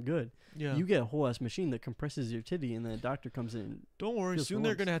 and then I'm good. Yeah. You get a whole ass machine that compresses your titty, and then a doctor comes in. Don't worry. feels for Soon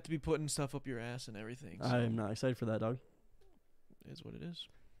they're lumps. gonna have to be putting stuff up your ass and everything. So I am not excited for that, dog. it is what it is.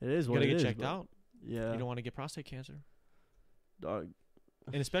 It is You what gotta it get is, checked but out. Yeah, You don't want to get prostate cancer. dog.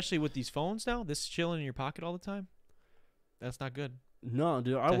 And especially with these phones now, this chilling in your pocket all the time. That's not good. No,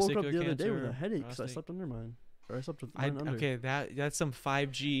 dude. I woke up Testicular the other day with a cancer, headache because I prostate. slept under mine, or I slept with mine under. Okay, that's some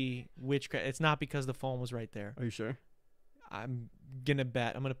 5G witchcraft. It's not because the phone was right there. Are you sure? I'm gonna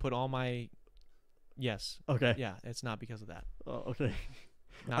bet. I'm gonna put all my. Yes. Okay. Yeah, it's not because of that. Oh, okay.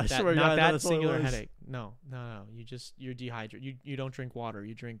 Not I that. swear to Not God, that that's what it singular was. headache. No. You're dehydrated. You don't drink water.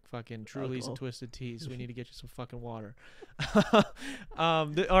 You drink fucking Trulies Alcohol. and Twisted Teas. We need to get you some fucking water. All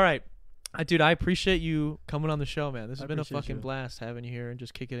right. Dude, I appreciate you coming on the show, man. This has I been a appreciate fucking you. blast having you here and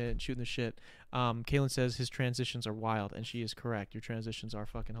just kicking it and shooting the shit. Kaylin says his transitions are wild, and she is correct. Your transitions are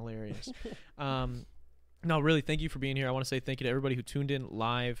fucking hilarious. No, really, thank you for being here. I want to say thank you to everybody who tuned in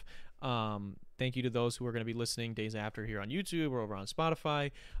live. Thank you to those who are going to be listening days after here on YouTube or over on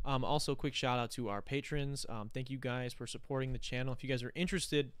Spotify. Also, quick shout out to our patrons. Thank you guys for supporting the channel. If you guys are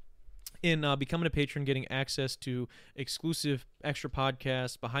interested in becoming a patron, getting access to exclusive extra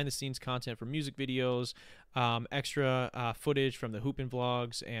podcasts, behind the scenes content from music videos, extra footage from the hoopin'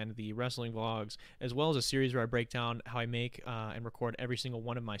 vlogs and the wrestling vlogs, as well as a series where I break down how I make and record every single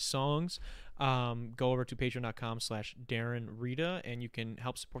one of my songs, go over to patreon.com/DarrenRita and you can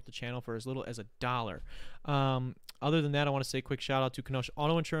help support the channel for as little as $1. Other than that, I want to say a quick shout out to Kenosha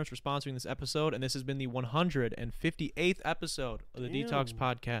Auto Insurance for sponsoring this episode, and this has been the 158th episode of the Detox Damn.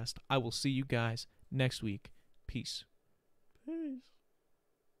 Podcast. I will see you guys next week. Peace. Peace.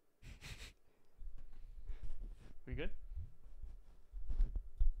 We good?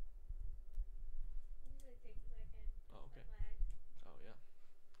 Usually takes a second. Oh, okay. That lag. Oh, yeah.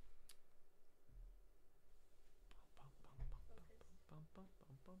 Focus.